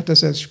Gefühl hat,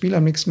 dass er das Spiel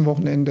am nächsten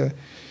Wochenende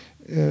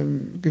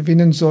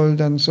gewinnen soll,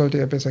 dann sollte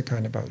er besser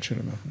keine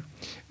Ballschule machen.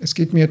 Es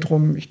geht mir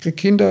darum, ich kriege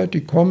Kinder,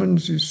 die kommen,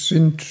 sie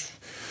sind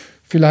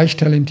vielleicht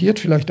talentiert,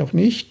 vielleicht auch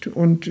nicht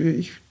und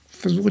ich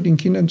versuche den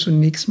Kindern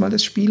zunächst mal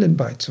das Spielen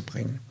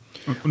beizubringen.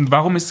 Und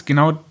warum ist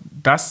genau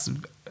das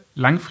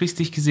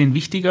langfristig gesehen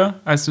wichtiger,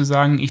 als zu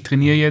sagen, ich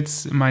trainiere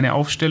jetzt meine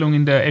Aufstellung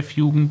in der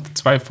F-Jugend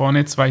 2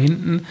 vorne, 2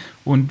 hinten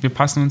und wir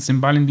passen uns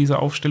den Ball in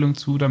dieser Aufstellung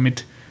zu,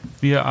 damit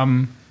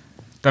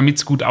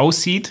es gut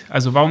aussieht?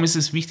 Also warum ist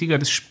es wichtiger,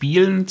 das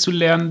Spielen zu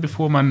lernen,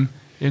 bevor man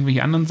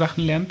irgendwelche anderen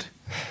Sachen lernt?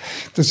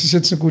 Das ist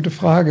jetzt eine gute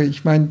Frage.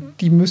 Ich meine,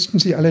 die müssten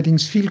Sie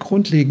allerdings viel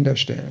grundlegender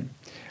stellen.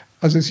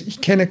 Also ich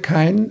kenne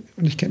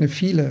und ich kenne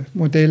viele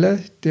Modelle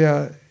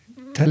der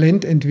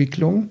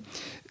Talententwicklung,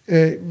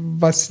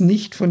 was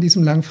nicht von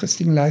diesem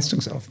langfristigen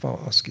Leistungsaufbau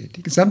ausgeht.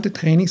 Die gesamte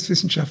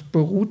Trainingswissenschaft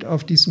beruht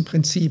auf diesem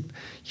Prinzip.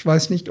 Ich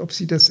weiß nicht, ob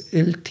Sie das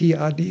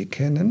LTAD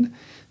kennen.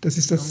 Das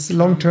ist das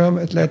Long-Term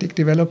Athletic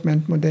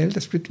Development Modell.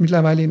 Das wird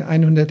mittlerweile in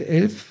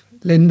 111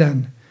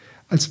 Ländern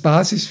als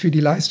Basis für die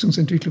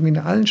Leistungsentwicklung in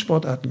allen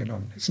Sportarten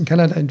genommen. Das ist in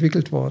Kanada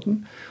entwickelt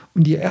worden.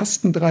 Und die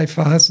ersten 3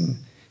 Phasen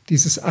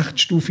dieses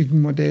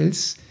 8-stufigen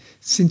Modells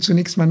sind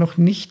zunächst mal noch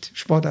nicht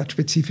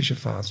sportartspezifische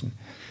Phasen.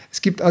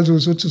 Es gibt also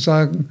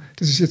sozusagen,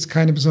 das ist jetzt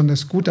keine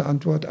besonders gute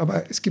Antwort,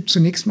 aber es gibt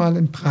zunächst mal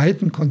einen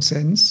breiten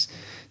Konsens,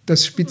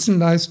 dass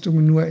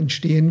Spitzenleistungen nur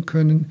entstehen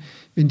können,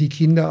 wenn die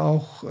Kinder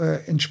auch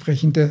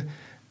entsprechende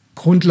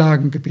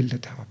Grundlagen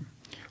gebildet haben.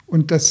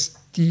 Und dass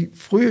die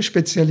frühe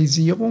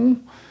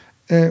Spezialisierung,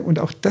 und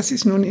auch das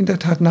ist nun in der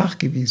Tat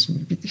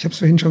nachgewiesen, ich habe es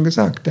vorhin schon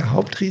gesagt, der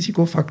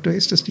Hauptrisikofaktor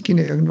ist, dass die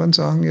Kinder irgendwann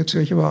sagen, jetzt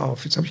höre ich aber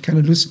auf, jetzt habe ich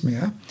keine Lust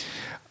mehr.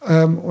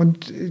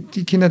 Und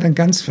die Kinder dann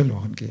ganz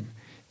verloren gehen.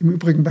 Im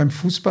Übrigen beim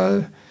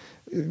Fußball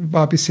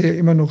war bisher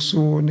immer noch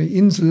so eine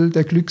Insel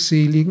der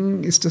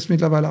Glückseligen, ist das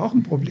mittlerweile auch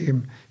ein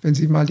Problem. Wenn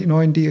Sie mal die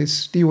neuen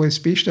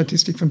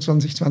DOSB-Statistik von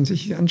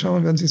 2020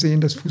 anschauen, werden Sie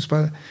sehen, dass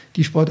Fußball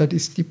die Sportart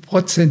ist, die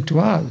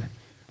prozentual,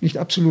 nicht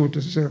absolut,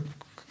 das ist ja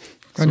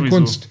keine sowieso.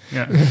 Kunst,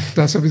 ja.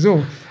 Das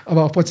sowieso,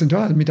 aber auch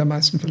prozentual mit am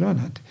meisten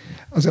verloren hat.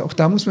 Also auch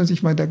da muss man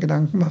sich mal da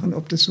Gedanken machen,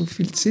 ob das so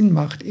viel Sinn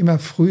macht, immer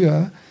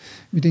früher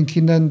mit den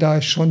Kindern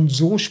da schon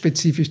so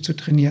spezifisch zu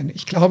trainieren.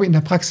 Ich glaube, in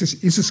der Praxis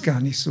ist es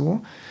gar nicht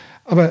so.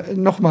 Aber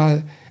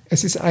nochmal,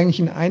 es ist eigentlich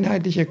ein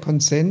einheitlicher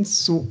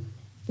Konsens, so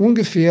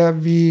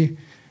ungefähr wie,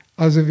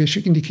 also wir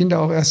schicken die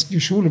Kinder auch erst in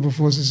die Schule,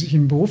 bevor sie sich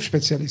im Beruf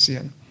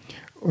spezialisieren.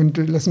 Und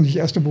lassen sich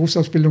erst eine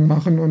Berufsausbildung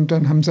machen und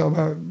dann haben sie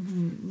aber,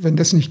 wenn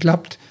das nicht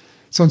klappt,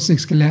 sonst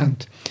nichts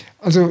gelernt.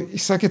 Also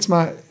ich sage jetzt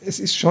mal, es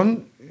ist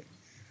schon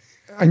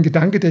ein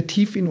Gedanke, der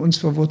tief in uns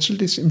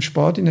verwurzelt ist, im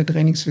Sport, in der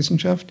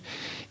Trainingswissenschaft.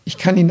 Ich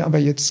kann Ihnen aber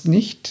jetzt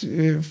nicht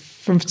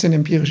 15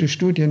 empirische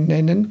Studien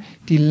nennen,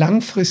 die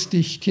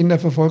langfristig Kinder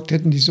verfolgt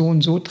hätten, die so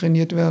und so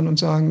trainiert werden und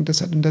sagen,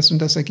 das hat und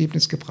das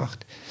Ergebnis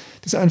gebracht.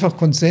 Das ist einfach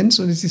Konsens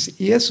und es ist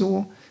eher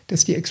so,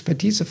 das ist die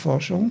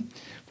Expertiseforschung,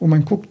 wo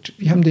man guckt,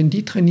 wie haben denn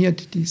die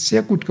trainiert, die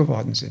sehr gut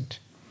geworden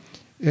sind.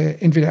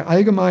 Entweder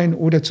allgemein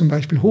oder zum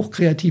Beispiel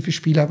hochkreative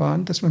Spieler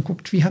waren, dass man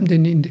guckt, wie haben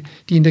denn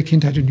die in der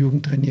Kindheit und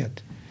Jugend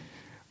trainiert.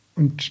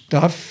 Und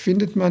da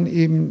findet man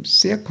eben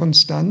sehr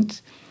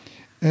konstant,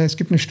 es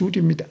gibt eine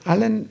Studie mit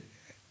allen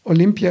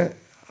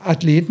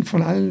Olympiathleten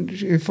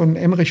von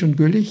Emmerich und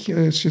Güllich,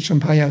 das ist jetzt schon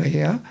ein paar Jahre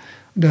her,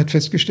 und er hat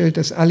festgestellt,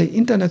 dass alle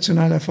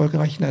international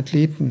erfolgreichen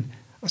Athleten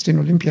aus den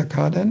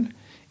Olympiakadern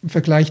im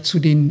Vergleich zu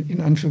den,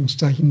 in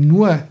Anführungszeichen,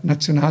 nur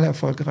national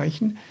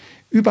erfolgreichen,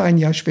 über ein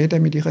Jahr später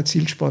mit ihrer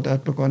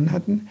Zielsportart begonnen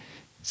hatten,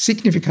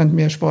 signifikant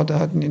mehr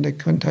Sportarten in der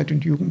Kindheit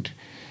und Jugend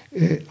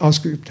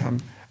ausgeübt haben.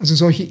 Also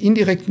solche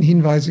indirekten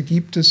Hinweise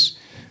gibt es.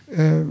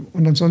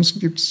 Und ansonsten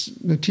gibt es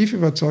eine tiefe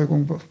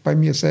Überzeugung bei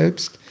mir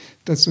selbst,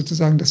 dass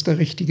sozusagen das der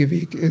richtige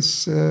Weg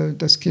ist,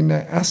 dass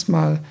Kinder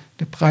erstmal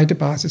eine breite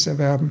Basis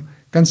erwerben,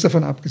 ganz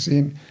davon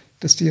abgesehen,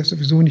 dass die ja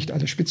sowieso nicht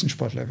alle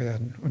Spitzensportler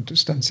werden und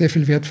es dann sehr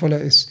viel wertvoller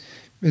ist,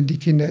 wenn die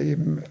Kinder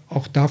eben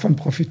auch davon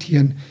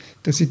profitieren,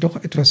 dass sie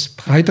doch etwas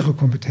breitere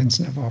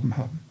Kompetenzen erworben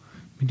haben.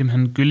 Mit dem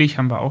Herrn Güllich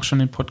haben wir auch schon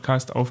einen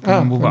Podcast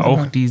aufgenommen, wo wir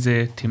auch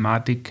diese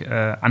Thematik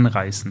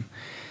anreißen.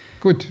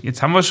 Gut.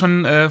 Jetzt haben wir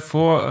schon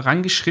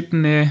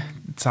vorangeschrittene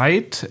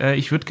Zeit.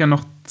 Ich würde gerne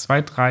noch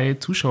 2, 3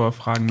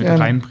 Zuschauerfragen mit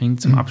reinbringen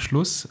zum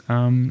Abschluss.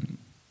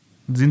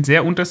 Sind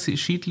sehr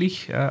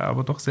unterschiedlich,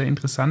 aber doch sehr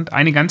interessant.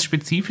 Eine ganz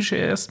spezifische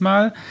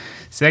erstmal.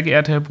 Sehr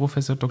geehrter Herr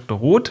Professor Dr.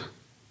 Roth,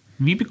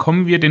 wie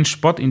bekommen wir den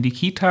Sport in die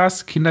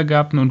Kitas,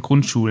 Kindergärten und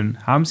Grundschulen?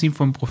 Haben Sie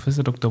vom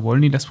Professor Dr.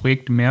 Wollny das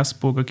Projekt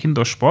Meersburger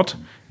Kindersport,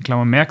 in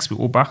Klammern Merks,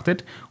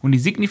 beobachtet und die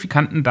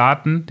signifikanten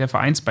Daten der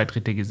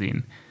Vereinsbeitritte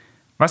gesehen?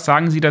 Was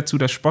sagen Sie dazu,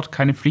 dass Sport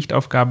keine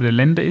Pflichtaufgabe der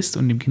Länder ist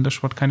und im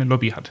Kindersport keine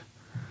Lobby hat?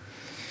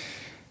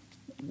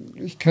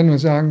 Ich kann nur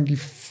sagen, die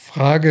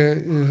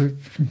Frage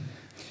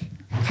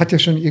hat ja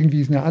schon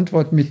irgendwie eine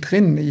Antwort mit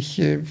drin.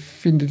 Ich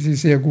finde sie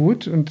sehr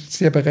gut und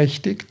sehr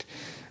berechtigt.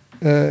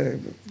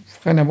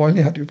 Rainer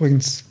Wollny hat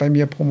übrigens bei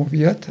mir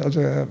promoviert, also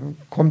er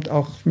kommt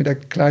auch mit der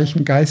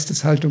gleichen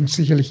Geisteshaltung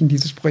sicherlich in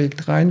dieses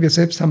Projekt rein. Wir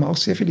selbst haben auch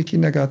sehr viele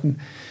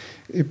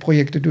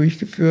Kindergartenprojekte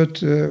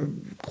durchgeführt,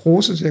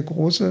 große, sehr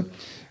große.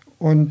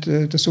 Und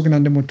das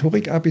sogenannte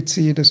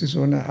Motorik-ABC, das ist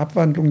so eine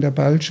Abwandlung der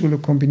Ballschule,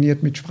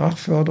 kombiniert mit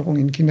Sprachförderung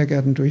in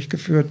Kindergärten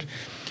durchgeführt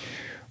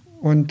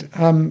und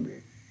haben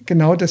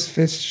genau das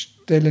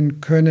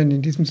feststellen können.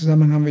 In diesem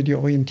Zusammenhang haben wir die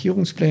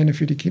Orientierungspläne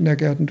für die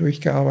Kindergärten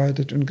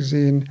durchgearbeitet und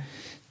gesehen,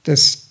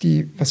 dass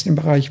die, was den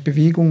Bereich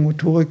Bewegung,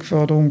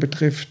 Motorikförderung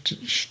betrifft,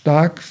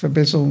 stark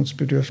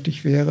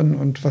verbesserungsbedürftig wären.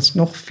 Und was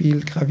noch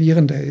viel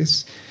gravierender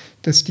ist,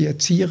 dass die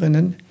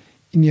Erzieherinnen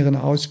in ihren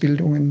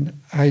Ausbildungen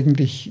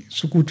eigentlich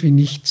so gut wie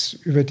nichts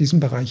über diesen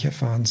Bereich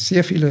erfahren.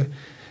 Sehr viele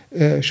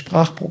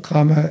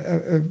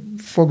Sprachprogramme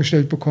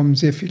vorgestellt bekommen,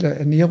 sehr viele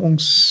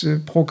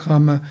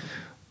Ernährungsprogramme,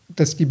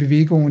 dass die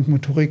Bewegung und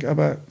Motorik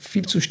aber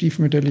viel zu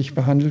stiefmütterlich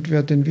behandelt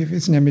wird, denn wir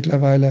wissen ja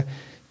mittlerweile,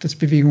 dass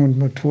Bewegung und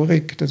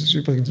Motorik, das ist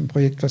übrigens ein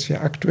Projekt, was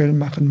wir aktuell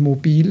machen,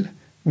 mobil,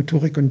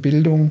 Motorik und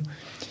Bildung,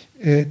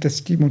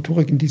 dass die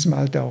Motorik in diesem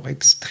Alter auch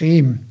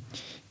extrem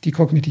die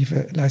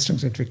kognitive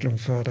Leistungsentwicklung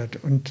fördert.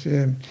 Und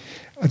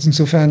also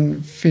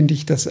insofern finde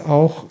ich das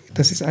auch,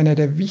 das ist einer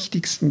der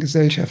wichtigsten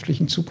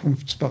gesellschaftlichen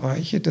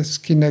Zukunftsbereiche,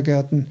 dass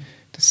Kindergärten,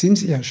 das sind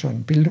sie ja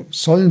schon,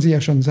 sollen sie ja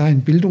schon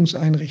sein,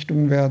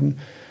 Bildungseinrichtungen werden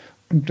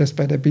und dass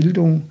bei der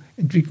Bildung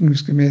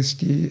entwicklungsgemäß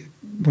die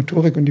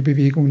Motorik und die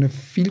Bewegung eine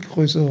viel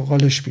größere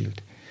Rolle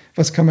spielt.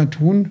 Was kann man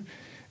tun?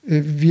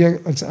 Wir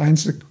als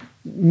Einzelne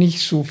nicht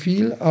so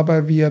viel,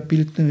 aber wir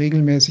bilden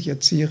regelmäßig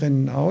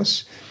Erzieherinnen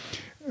aus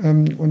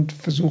und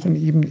versuchen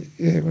eben,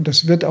 und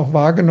das wird auch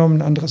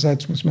wahrgenommen,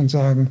 andererseits muss man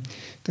sagen,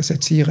 dass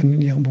Erzieherinnen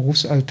in ihrem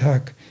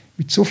Berufsalltag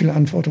mit so vielen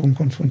Anforderungen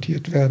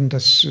konfrontiert werden,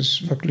 dass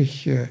es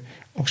wirklich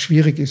auch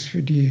schwierig ist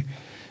für die,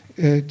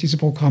 diese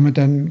Programme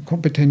dann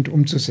kompetent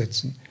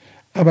umzusetzen.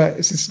 Aber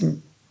es ist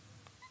ein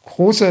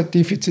großer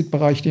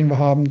Defizitbereich, den wir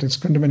haben.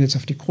 Das könnte man jetzt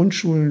auf die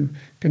Grundschulen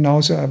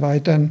genauso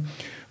erweitern.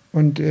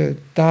 Und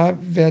da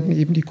werden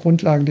eben die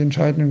Grundlagen, die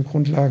entscheidenden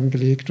Grundlagen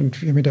gelegt.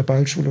 Und wir mit der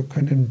Ballschule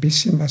können ein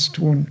bisschen was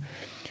tun.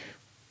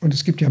 Und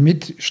es gibt ja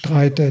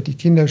Mitstreiter, die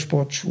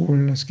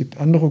Kindersportschulen. Es gibt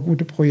andere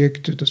gute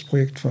Projekte. Das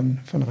Projekt von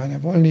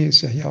Rainer Wollny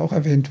ist ja hier auch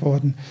erwähnt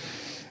worden.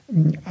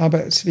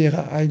 Aber es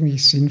wäre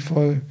eigentlich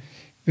sinnvoll,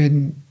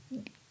 wenn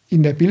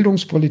in der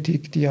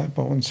Bildungspolitik, die ja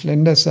bei uns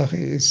Ländersache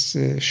ist,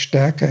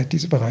 stärker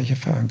diese Bereiche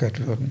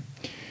verankert würden.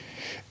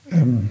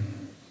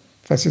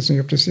 Ich weiß jetzt nicht,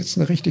 ob das jetzt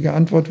eine richtige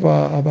Antwort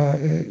war, aber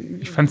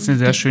ich fand es eine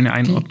sehr schöne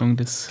Einordnung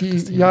des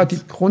ja,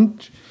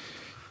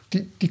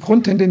 die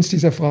Grundtendenz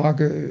dieser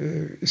Frage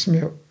ist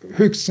mir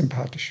höchst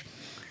sympathisch.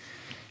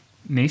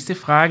 Nächste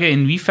Frage: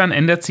 Inwiefern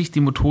ändert sich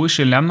die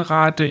motorische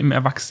Lernrate im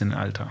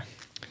Erwachsenenalter?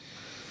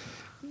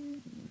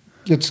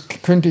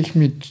 Jetzt könnte ich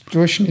mit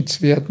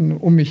Durchschnittswerten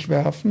um mich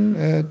werfen,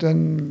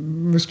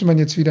 dann müsste man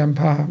jetzt wieder ein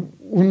paar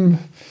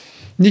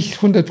nicht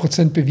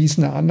 100%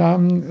 bewiesene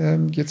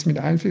Annahmen jetzt mit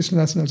einfließen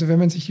lassen. Also wenn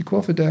man sich die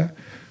Kurve der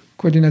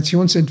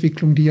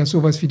Koordinationsentwicklung, die ja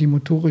sowas wie die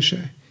motorische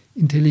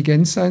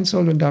Intelligenz sein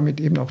soll und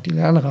damit eben auch die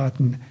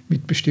Lernraten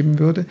mitbestimmen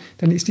würde,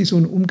 dann ist die so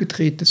ein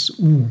umgedrehtes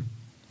U.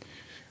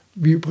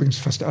 Wie übrigens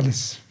fast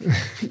alles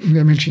in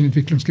der menschlichen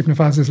Entwicklung. Es gibt eine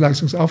Phase des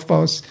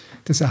Leistungsaufbaus,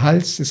 des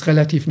Erhalts, des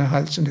relativen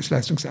Erhalts und des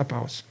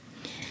Leistungsabbaus.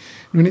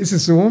 Nun ist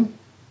es so,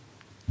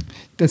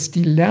 dass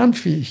die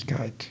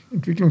Lernfähigkeit,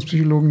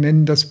 Entwicklungspsychologen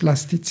nennen das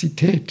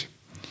Plastizität,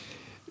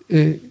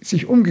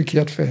 sich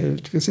umgekehrt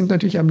verhält. Wir sind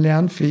natürlich am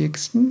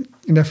lernfähigsten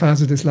in der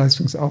Phase des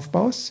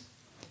Leistungsaufbaus.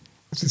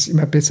 Es ist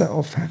immer besser,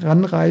 auf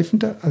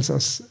heranreifende als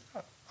auf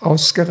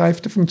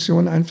ausgereifte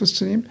Funktionen Einfluss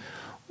zu nehmen.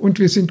 Und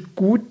wir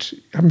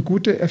haben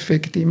gute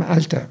Effekte im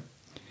Alter.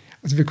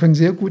 Also wir können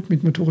sehr gut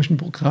mit motorischen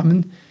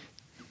Programmen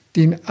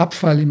den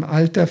Abfall im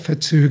Alter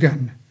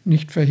verzögern.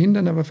 Nicht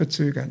verhindern, aber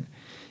verzögern.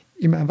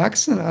 Im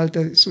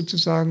Erwachsenenalter ist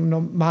sozusagen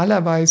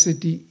normalerweise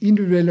die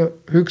individuelle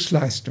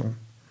Höchstleistung,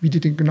 wie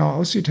die denn genau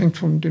aussieht, hängt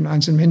von den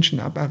einzelnen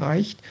Menschen ab,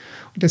 erreicht.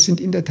 Und das sind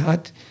in der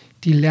Tat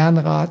die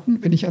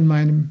Lernraten. Wenn ich an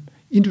meinem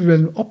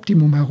individuellen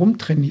Optimum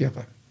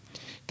herumtrainiere,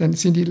 dann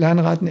sind die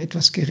Lernraten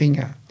etwas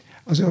geringer.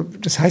 Also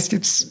das heißt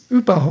jetzt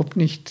überhaupt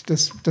nicht,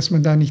 dass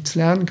man da nichts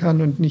lernen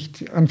kann und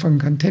nicht anfangen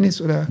kann,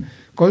 Tennis oder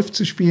Golf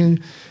zu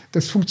spielen.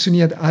 Das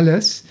funktioniert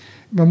alles.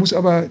 Man muss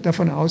aber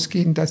davon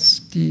ausgehen,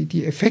 dass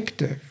die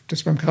Effekte, das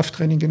ist beim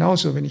Krafttraining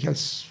genauso, wenn ich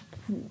als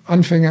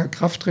Anfänger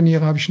Kraft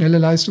trainiere, habe ich schnelle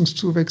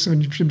Leistungszuwächse.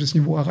 Wenn ich ein bestimmtes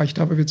Niveau erreicht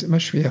habe, wird es immer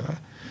schwerer.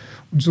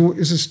 Und so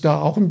ist es da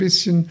auch ein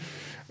bisschen.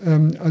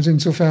 Also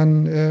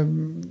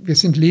insofern, wir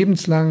sind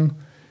lebenslang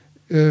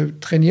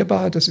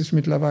trainierbar, das ist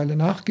mittlerweile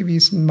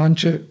nachgewiesen.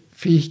 Manche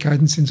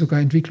Fähigkeiten sind sogar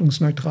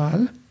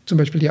entwicklungsneutral, zum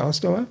Beispiel die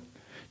Ausdauer.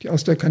 Die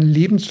Ausdauer kann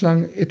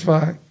lebenslang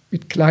etwa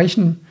mit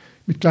gleicher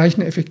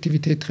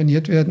Effektivität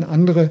trainiert werden.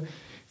 Andere,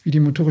 wie die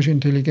motorische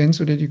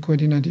Intelligenz oder die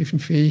koordinativen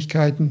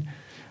Fähigkeiten,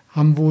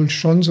 haben wohl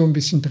schon so ein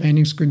bisschen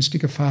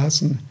trainingsgünstige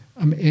Phasen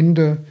am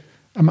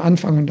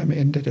Anfang und am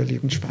Ende der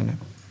Lebensspanne.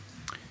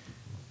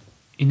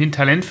 In den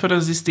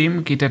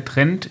Talentfördersystemen geht der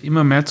Trend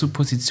immer mehr zu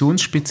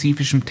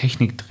positionsspezifischem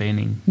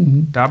Techniktraining.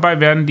 Dabei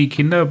werden die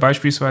Kinder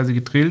beispielsweise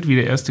gedrillt, wie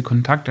der erste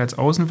Kontakt als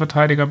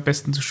Außenverteidiger am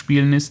besten zu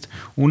spielen ist,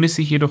 ohne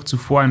sich jedoch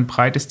zuvor ein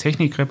breites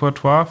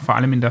Technikrepertoire, vor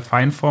allem in der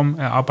Feinform,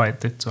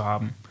 erarbeitet zu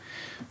haben.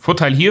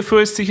 Vorteil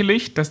hierfür ist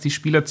sicherlich, dass die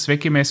Spieler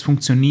zweckgemäß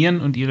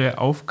funktionieren und ihre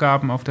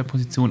Aufgaben auf der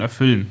Position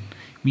erfüllen.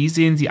 Wie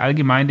sehen Sie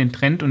allgemein den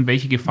Trend und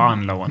welche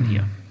Gefahren lauern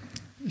hier?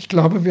 Ich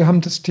glaube, wir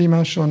haben das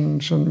Thema schon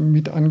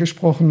mit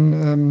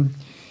angesprochen.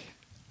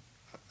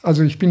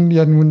 Also ich bin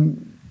ja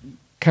nun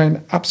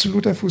kein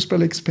absoluter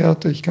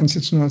Fußballexperte. Ich kann es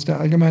jetzt nur aus der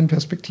allgemeinen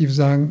Perspektive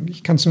sagen.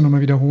 Ich kann es nur noch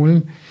mal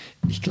wiederholen.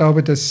 Ich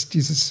glaube, dass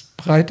dieses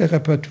breite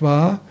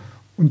Repertoire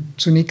und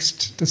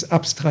zunächst das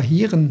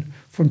Abstrahieren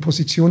von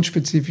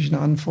positionsspezifischen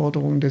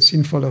Anforderungen der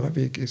sinnvollere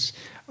Weg ist.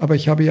 Aber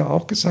ich habe ja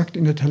auch gesagt,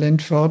 in der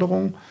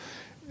Talentförderung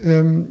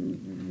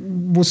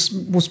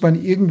muss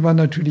man irgendwann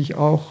natürlich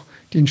auch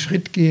den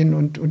Schritt gehen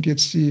und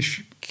jetzt die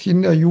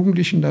Kinder,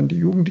 Jugendlichen, dann die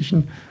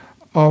Jugendlichen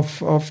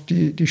auf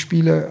die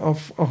Spiele auch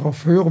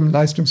auf höherem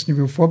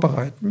Leistungsniveau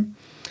vorbereiten.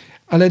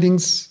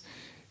 Allerdings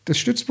das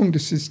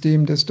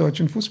Stützpunktesystem des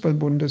Deutschen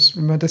Fußballbundes,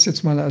 wenn man das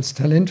jetzt mal als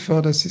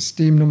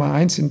Talentfördersystem Nummer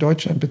 1 in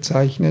Deutschland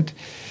bezeichnet,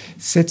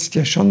 setzt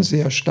ja schon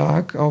sehr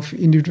stark auf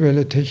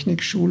individuelle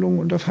Technikschulung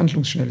und auf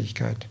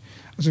Handlungsschnelligkeit.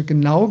 Also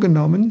genau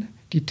genommen,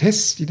 die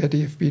Tests, die der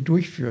DFB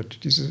durchführt,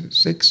 diese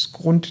 6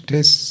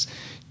 Grundtests,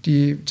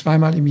 die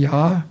zweimal im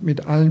Jahr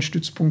mit allen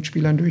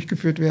Stützpunktspielern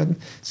durchgeführt werden,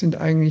 sind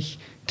eigentlich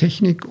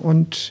Technik-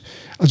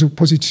 also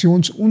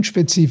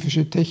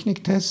positionsunspezifische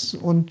Techniktests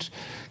und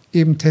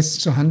eben Tests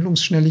zur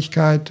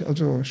Handlungsschnelligkeit,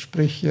 also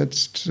sprich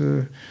jetzt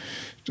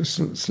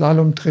das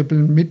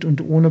Slalom-Trippeln mit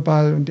und ohne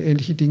Ball und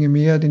ähnliche Dinge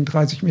mehr, den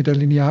 30 Meter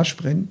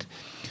Linearsprint.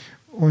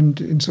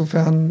 Und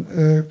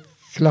insofern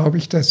glaube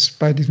ich, dass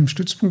bei diesem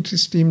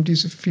Stützpunktsystem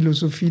diese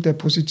Philosophie der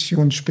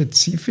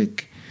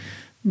Positionsspezifik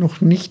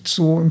noch nicht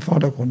so im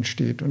Vordergrund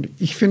steht. Und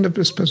ich finde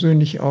das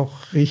persönlich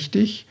auch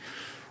richtig.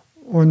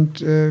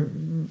 Und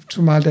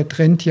zumal der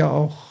Trend ja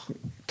auch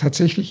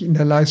tatsächlich in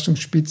der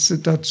Leistungsspitze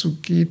dazu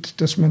geht,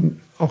 dass man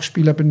auch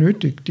Spieler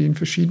benötigt, die in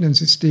verschiedenen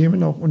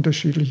Systemen auch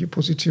unterschiedliche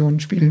Positionen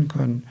spielen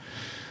können.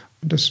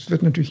 Und das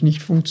wird natürlich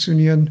nicht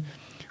funktionieren.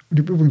 Und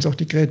übrigens auch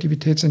die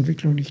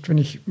Kreativitätsentwicklung nicht. Wenn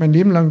ich mein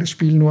Leben lang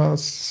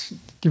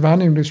die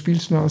Wahrnehmung des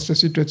Spiels nur aus der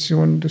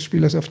Situation des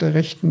Spielers auf der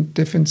rechten,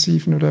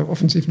 defensiven oder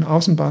offensiven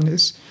Außenbahn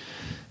ist,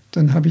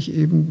 dann habe ich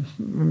eben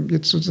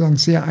jetzt sozusagen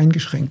sehr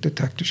eingeschränkte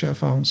taktische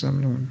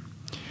Erfahrungssammlungen.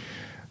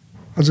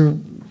 Also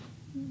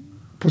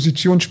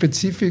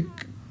Positionsspezifik,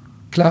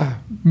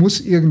 klar,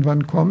 muss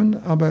irgendwann kommen,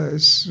 aber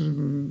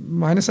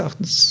meines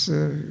Erachtens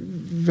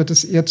wird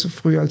es eher zu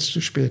früh als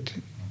zu spät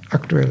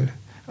aktuell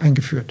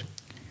eingeführt.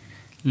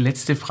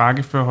 Letzte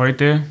Frage für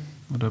heute,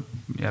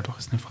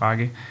 ist eine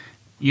Frage.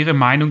 Ihre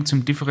Meinung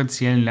zum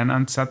differenziellen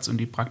Lernansatz und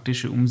die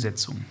praktische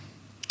Umsetzung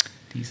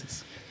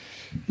dieses?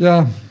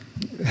 Ja,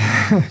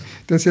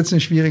 das ist jetzt eine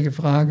schwierige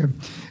Frage.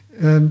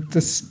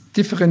 Das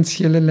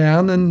differenzielle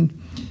Lernen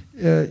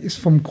ist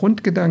vom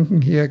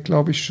Grundgedanken her,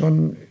 glaube ich,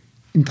 schon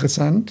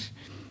interessant,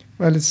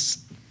 weil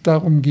es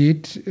darum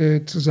geht,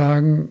 zu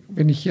sagen,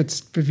 wenn ich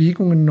jetzt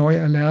Bewegungen neu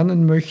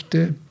erlernen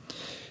möchte,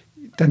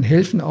 dann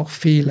helfen auch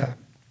Fehler.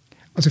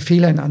 Also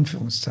Fehler in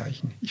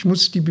Anführungszeichen. Ich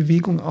muss die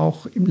Bewegung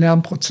auch im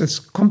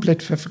Lernprozess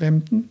komplett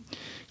verfremden.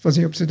 Ich weiß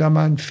nicht, ob Sie da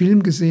mal einen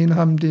Film gesehen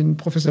haben, den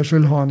Professor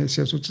Schöllhorn ist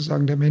ja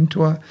sozusagen der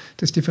Mentor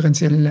des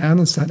differenziellen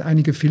Lernens, hat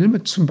einige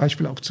Filme, zum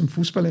Beispiel auch zum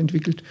Fußball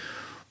entwickelt,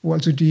 wo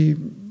also die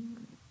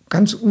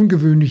ganz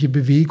ungewöhnliche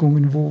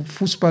Bewegungen, wo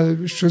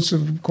Fußballschüsse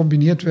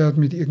kombiniert werden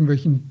mit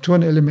irgendwelchen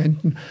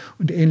Turnelementen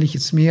und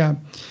ähnliches mehr.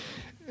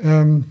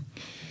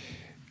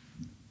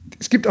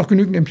 Es gibt auch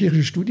genügend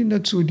empirische Studien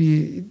dazu,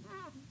 die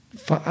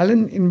vor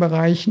allem in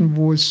Bereichen,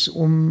 wo es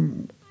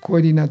um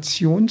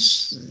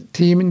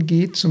Koordinationsthemen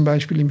geht, zum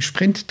Beispiel im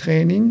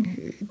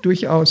Sprinttraining,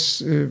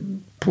 durchaus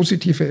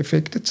positive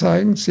Effekte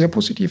zeigen, sehr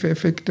positive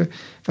Effekte,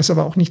 was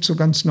aber auch nicht so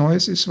ganz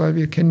Neues ist, weil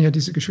wir kennen ja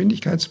diese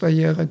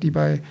Geschwindigkeitsbarriere, die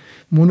bei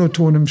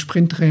monotonem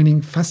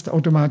Sprinttraining fast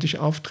automatisch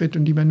auftritt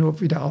und die man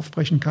nur wieder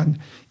aufbrechen kann,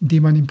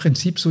 indem man im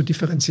Prinzip so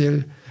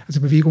differenziell,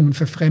 also Bewegungen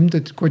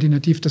verfremdet,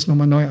 koordinativ das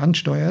nochmal neu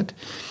ansteuert.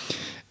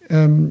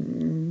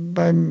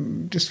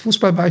 Das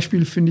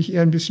Fußballbeispiel finde ich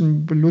eher ein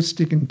bisschen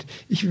belustigend.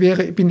 Ich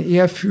bin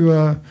eher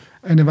für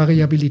eine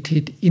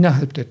Variabilität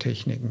innerhalb der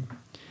Techniken.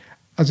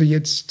 Also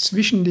jetzt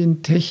zwischen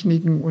den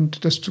Techniken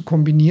und das zu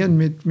kombinieren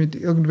mit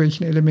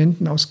irgendwelchen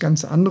Elementen aus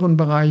ganz anderen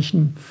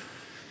Bereichen,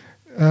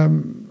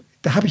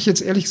 da habe ich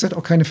jetzt ehrlich gesagt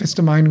auch keine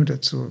feste Meinung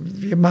dazu.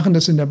 Wir machen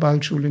das in der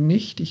Ballschule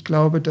nicht. Ich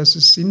glaube, dass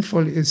es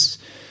sinnvoll ist,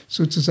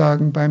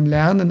 sozusagen beim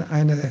Lernen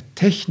einer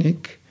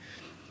Technik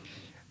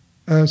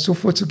so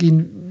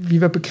vorzugehen,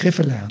 wie wir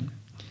Begriffe lernen.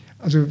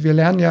 Also wir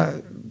lernen ja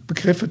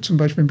Begriffe, zum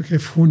Beispiel den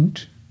Begriff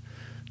Hund,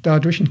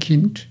 dadurch ein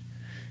Kind,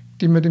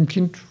 dem wir dem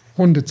Kind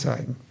Hunde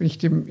zeigen. Wenn ich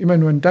dem immer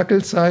nur einen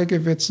Dackel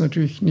zeige, wird es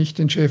natürlich nicht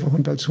den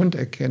Schäferhund als Hund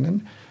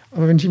erkennen.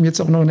 Aber wenn ich ihm jetzt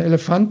auch noch einen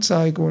Elefant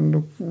zeige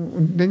und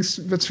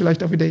links wird es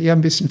vielleicht auch wieder eher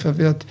ein bisschen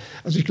verwirrt.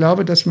 Also ich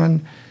glaube, dass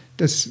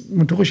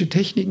motorische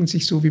Techniken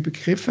sich so wie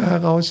Begriffe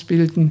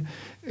herausbilden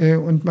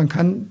und man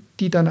kann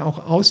die dann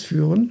auch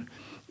ausführen,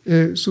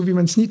 so wie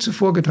man es nie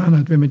zuvor getan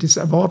hat, wenn man das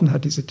erworben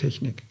hat, diese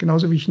Technik.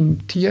 Genauso wie ich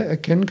ein Tier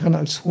erkennen kann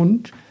als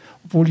Hund,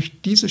 obwohl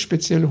ich diese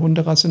spezielle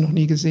Hunderasse noch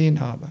nie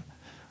gesehen habe.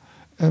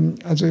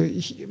 Also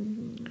ich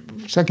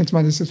sage jetzt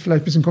mal, das ist jetzt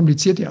vielleicht ein bisschen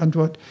kompliziert, die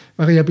Antwort.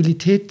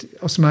 Variabilität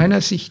aus meiner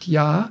Sicht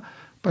ja.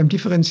 Beim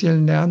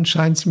differenziellen Lernen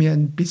scheint es mir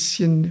ein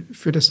bisschen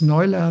für das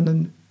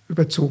Neulernen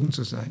überzogen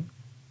zu sein.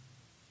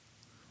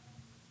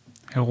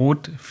 Herr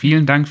Roth,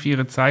 vielen Dank für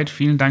Ihre Zeit,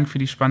 vielen Dank für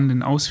die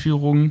spannenden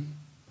Ausführungen.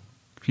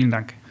 Vielen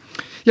Dank.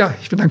 Ja,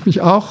 ich bedanke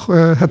mich auch.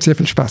 Hat sehr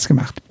viel Spaß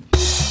gemacht.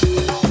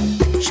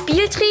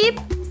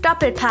 Spieltrieb,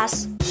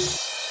 Doppelpass.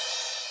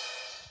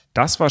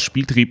 Das war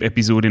Spieltrieb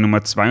Episode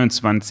Nummer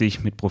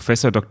 22 mit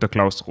Professor Dr.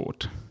 Klaus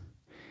Roth.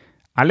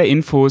 Alle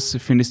Infos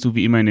findest du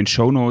wie immer in den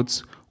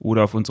Shownotes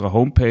oder auf unserer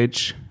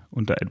Homepage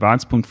unter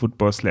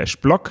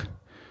advanced.football/blog.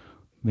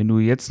 Wenn du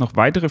jetzt noch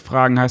weitere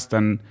Fragen hast,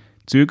 dann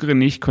zögere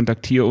nicht,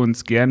 kontaktiere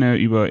uns gerne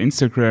über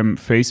Instagram,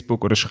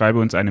 Facebook oder schreibe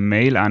uns eine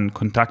Mail an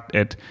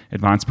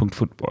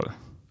kontakt@advanced.football.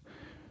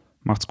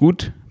 Macht's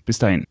gut, bis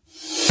dahin.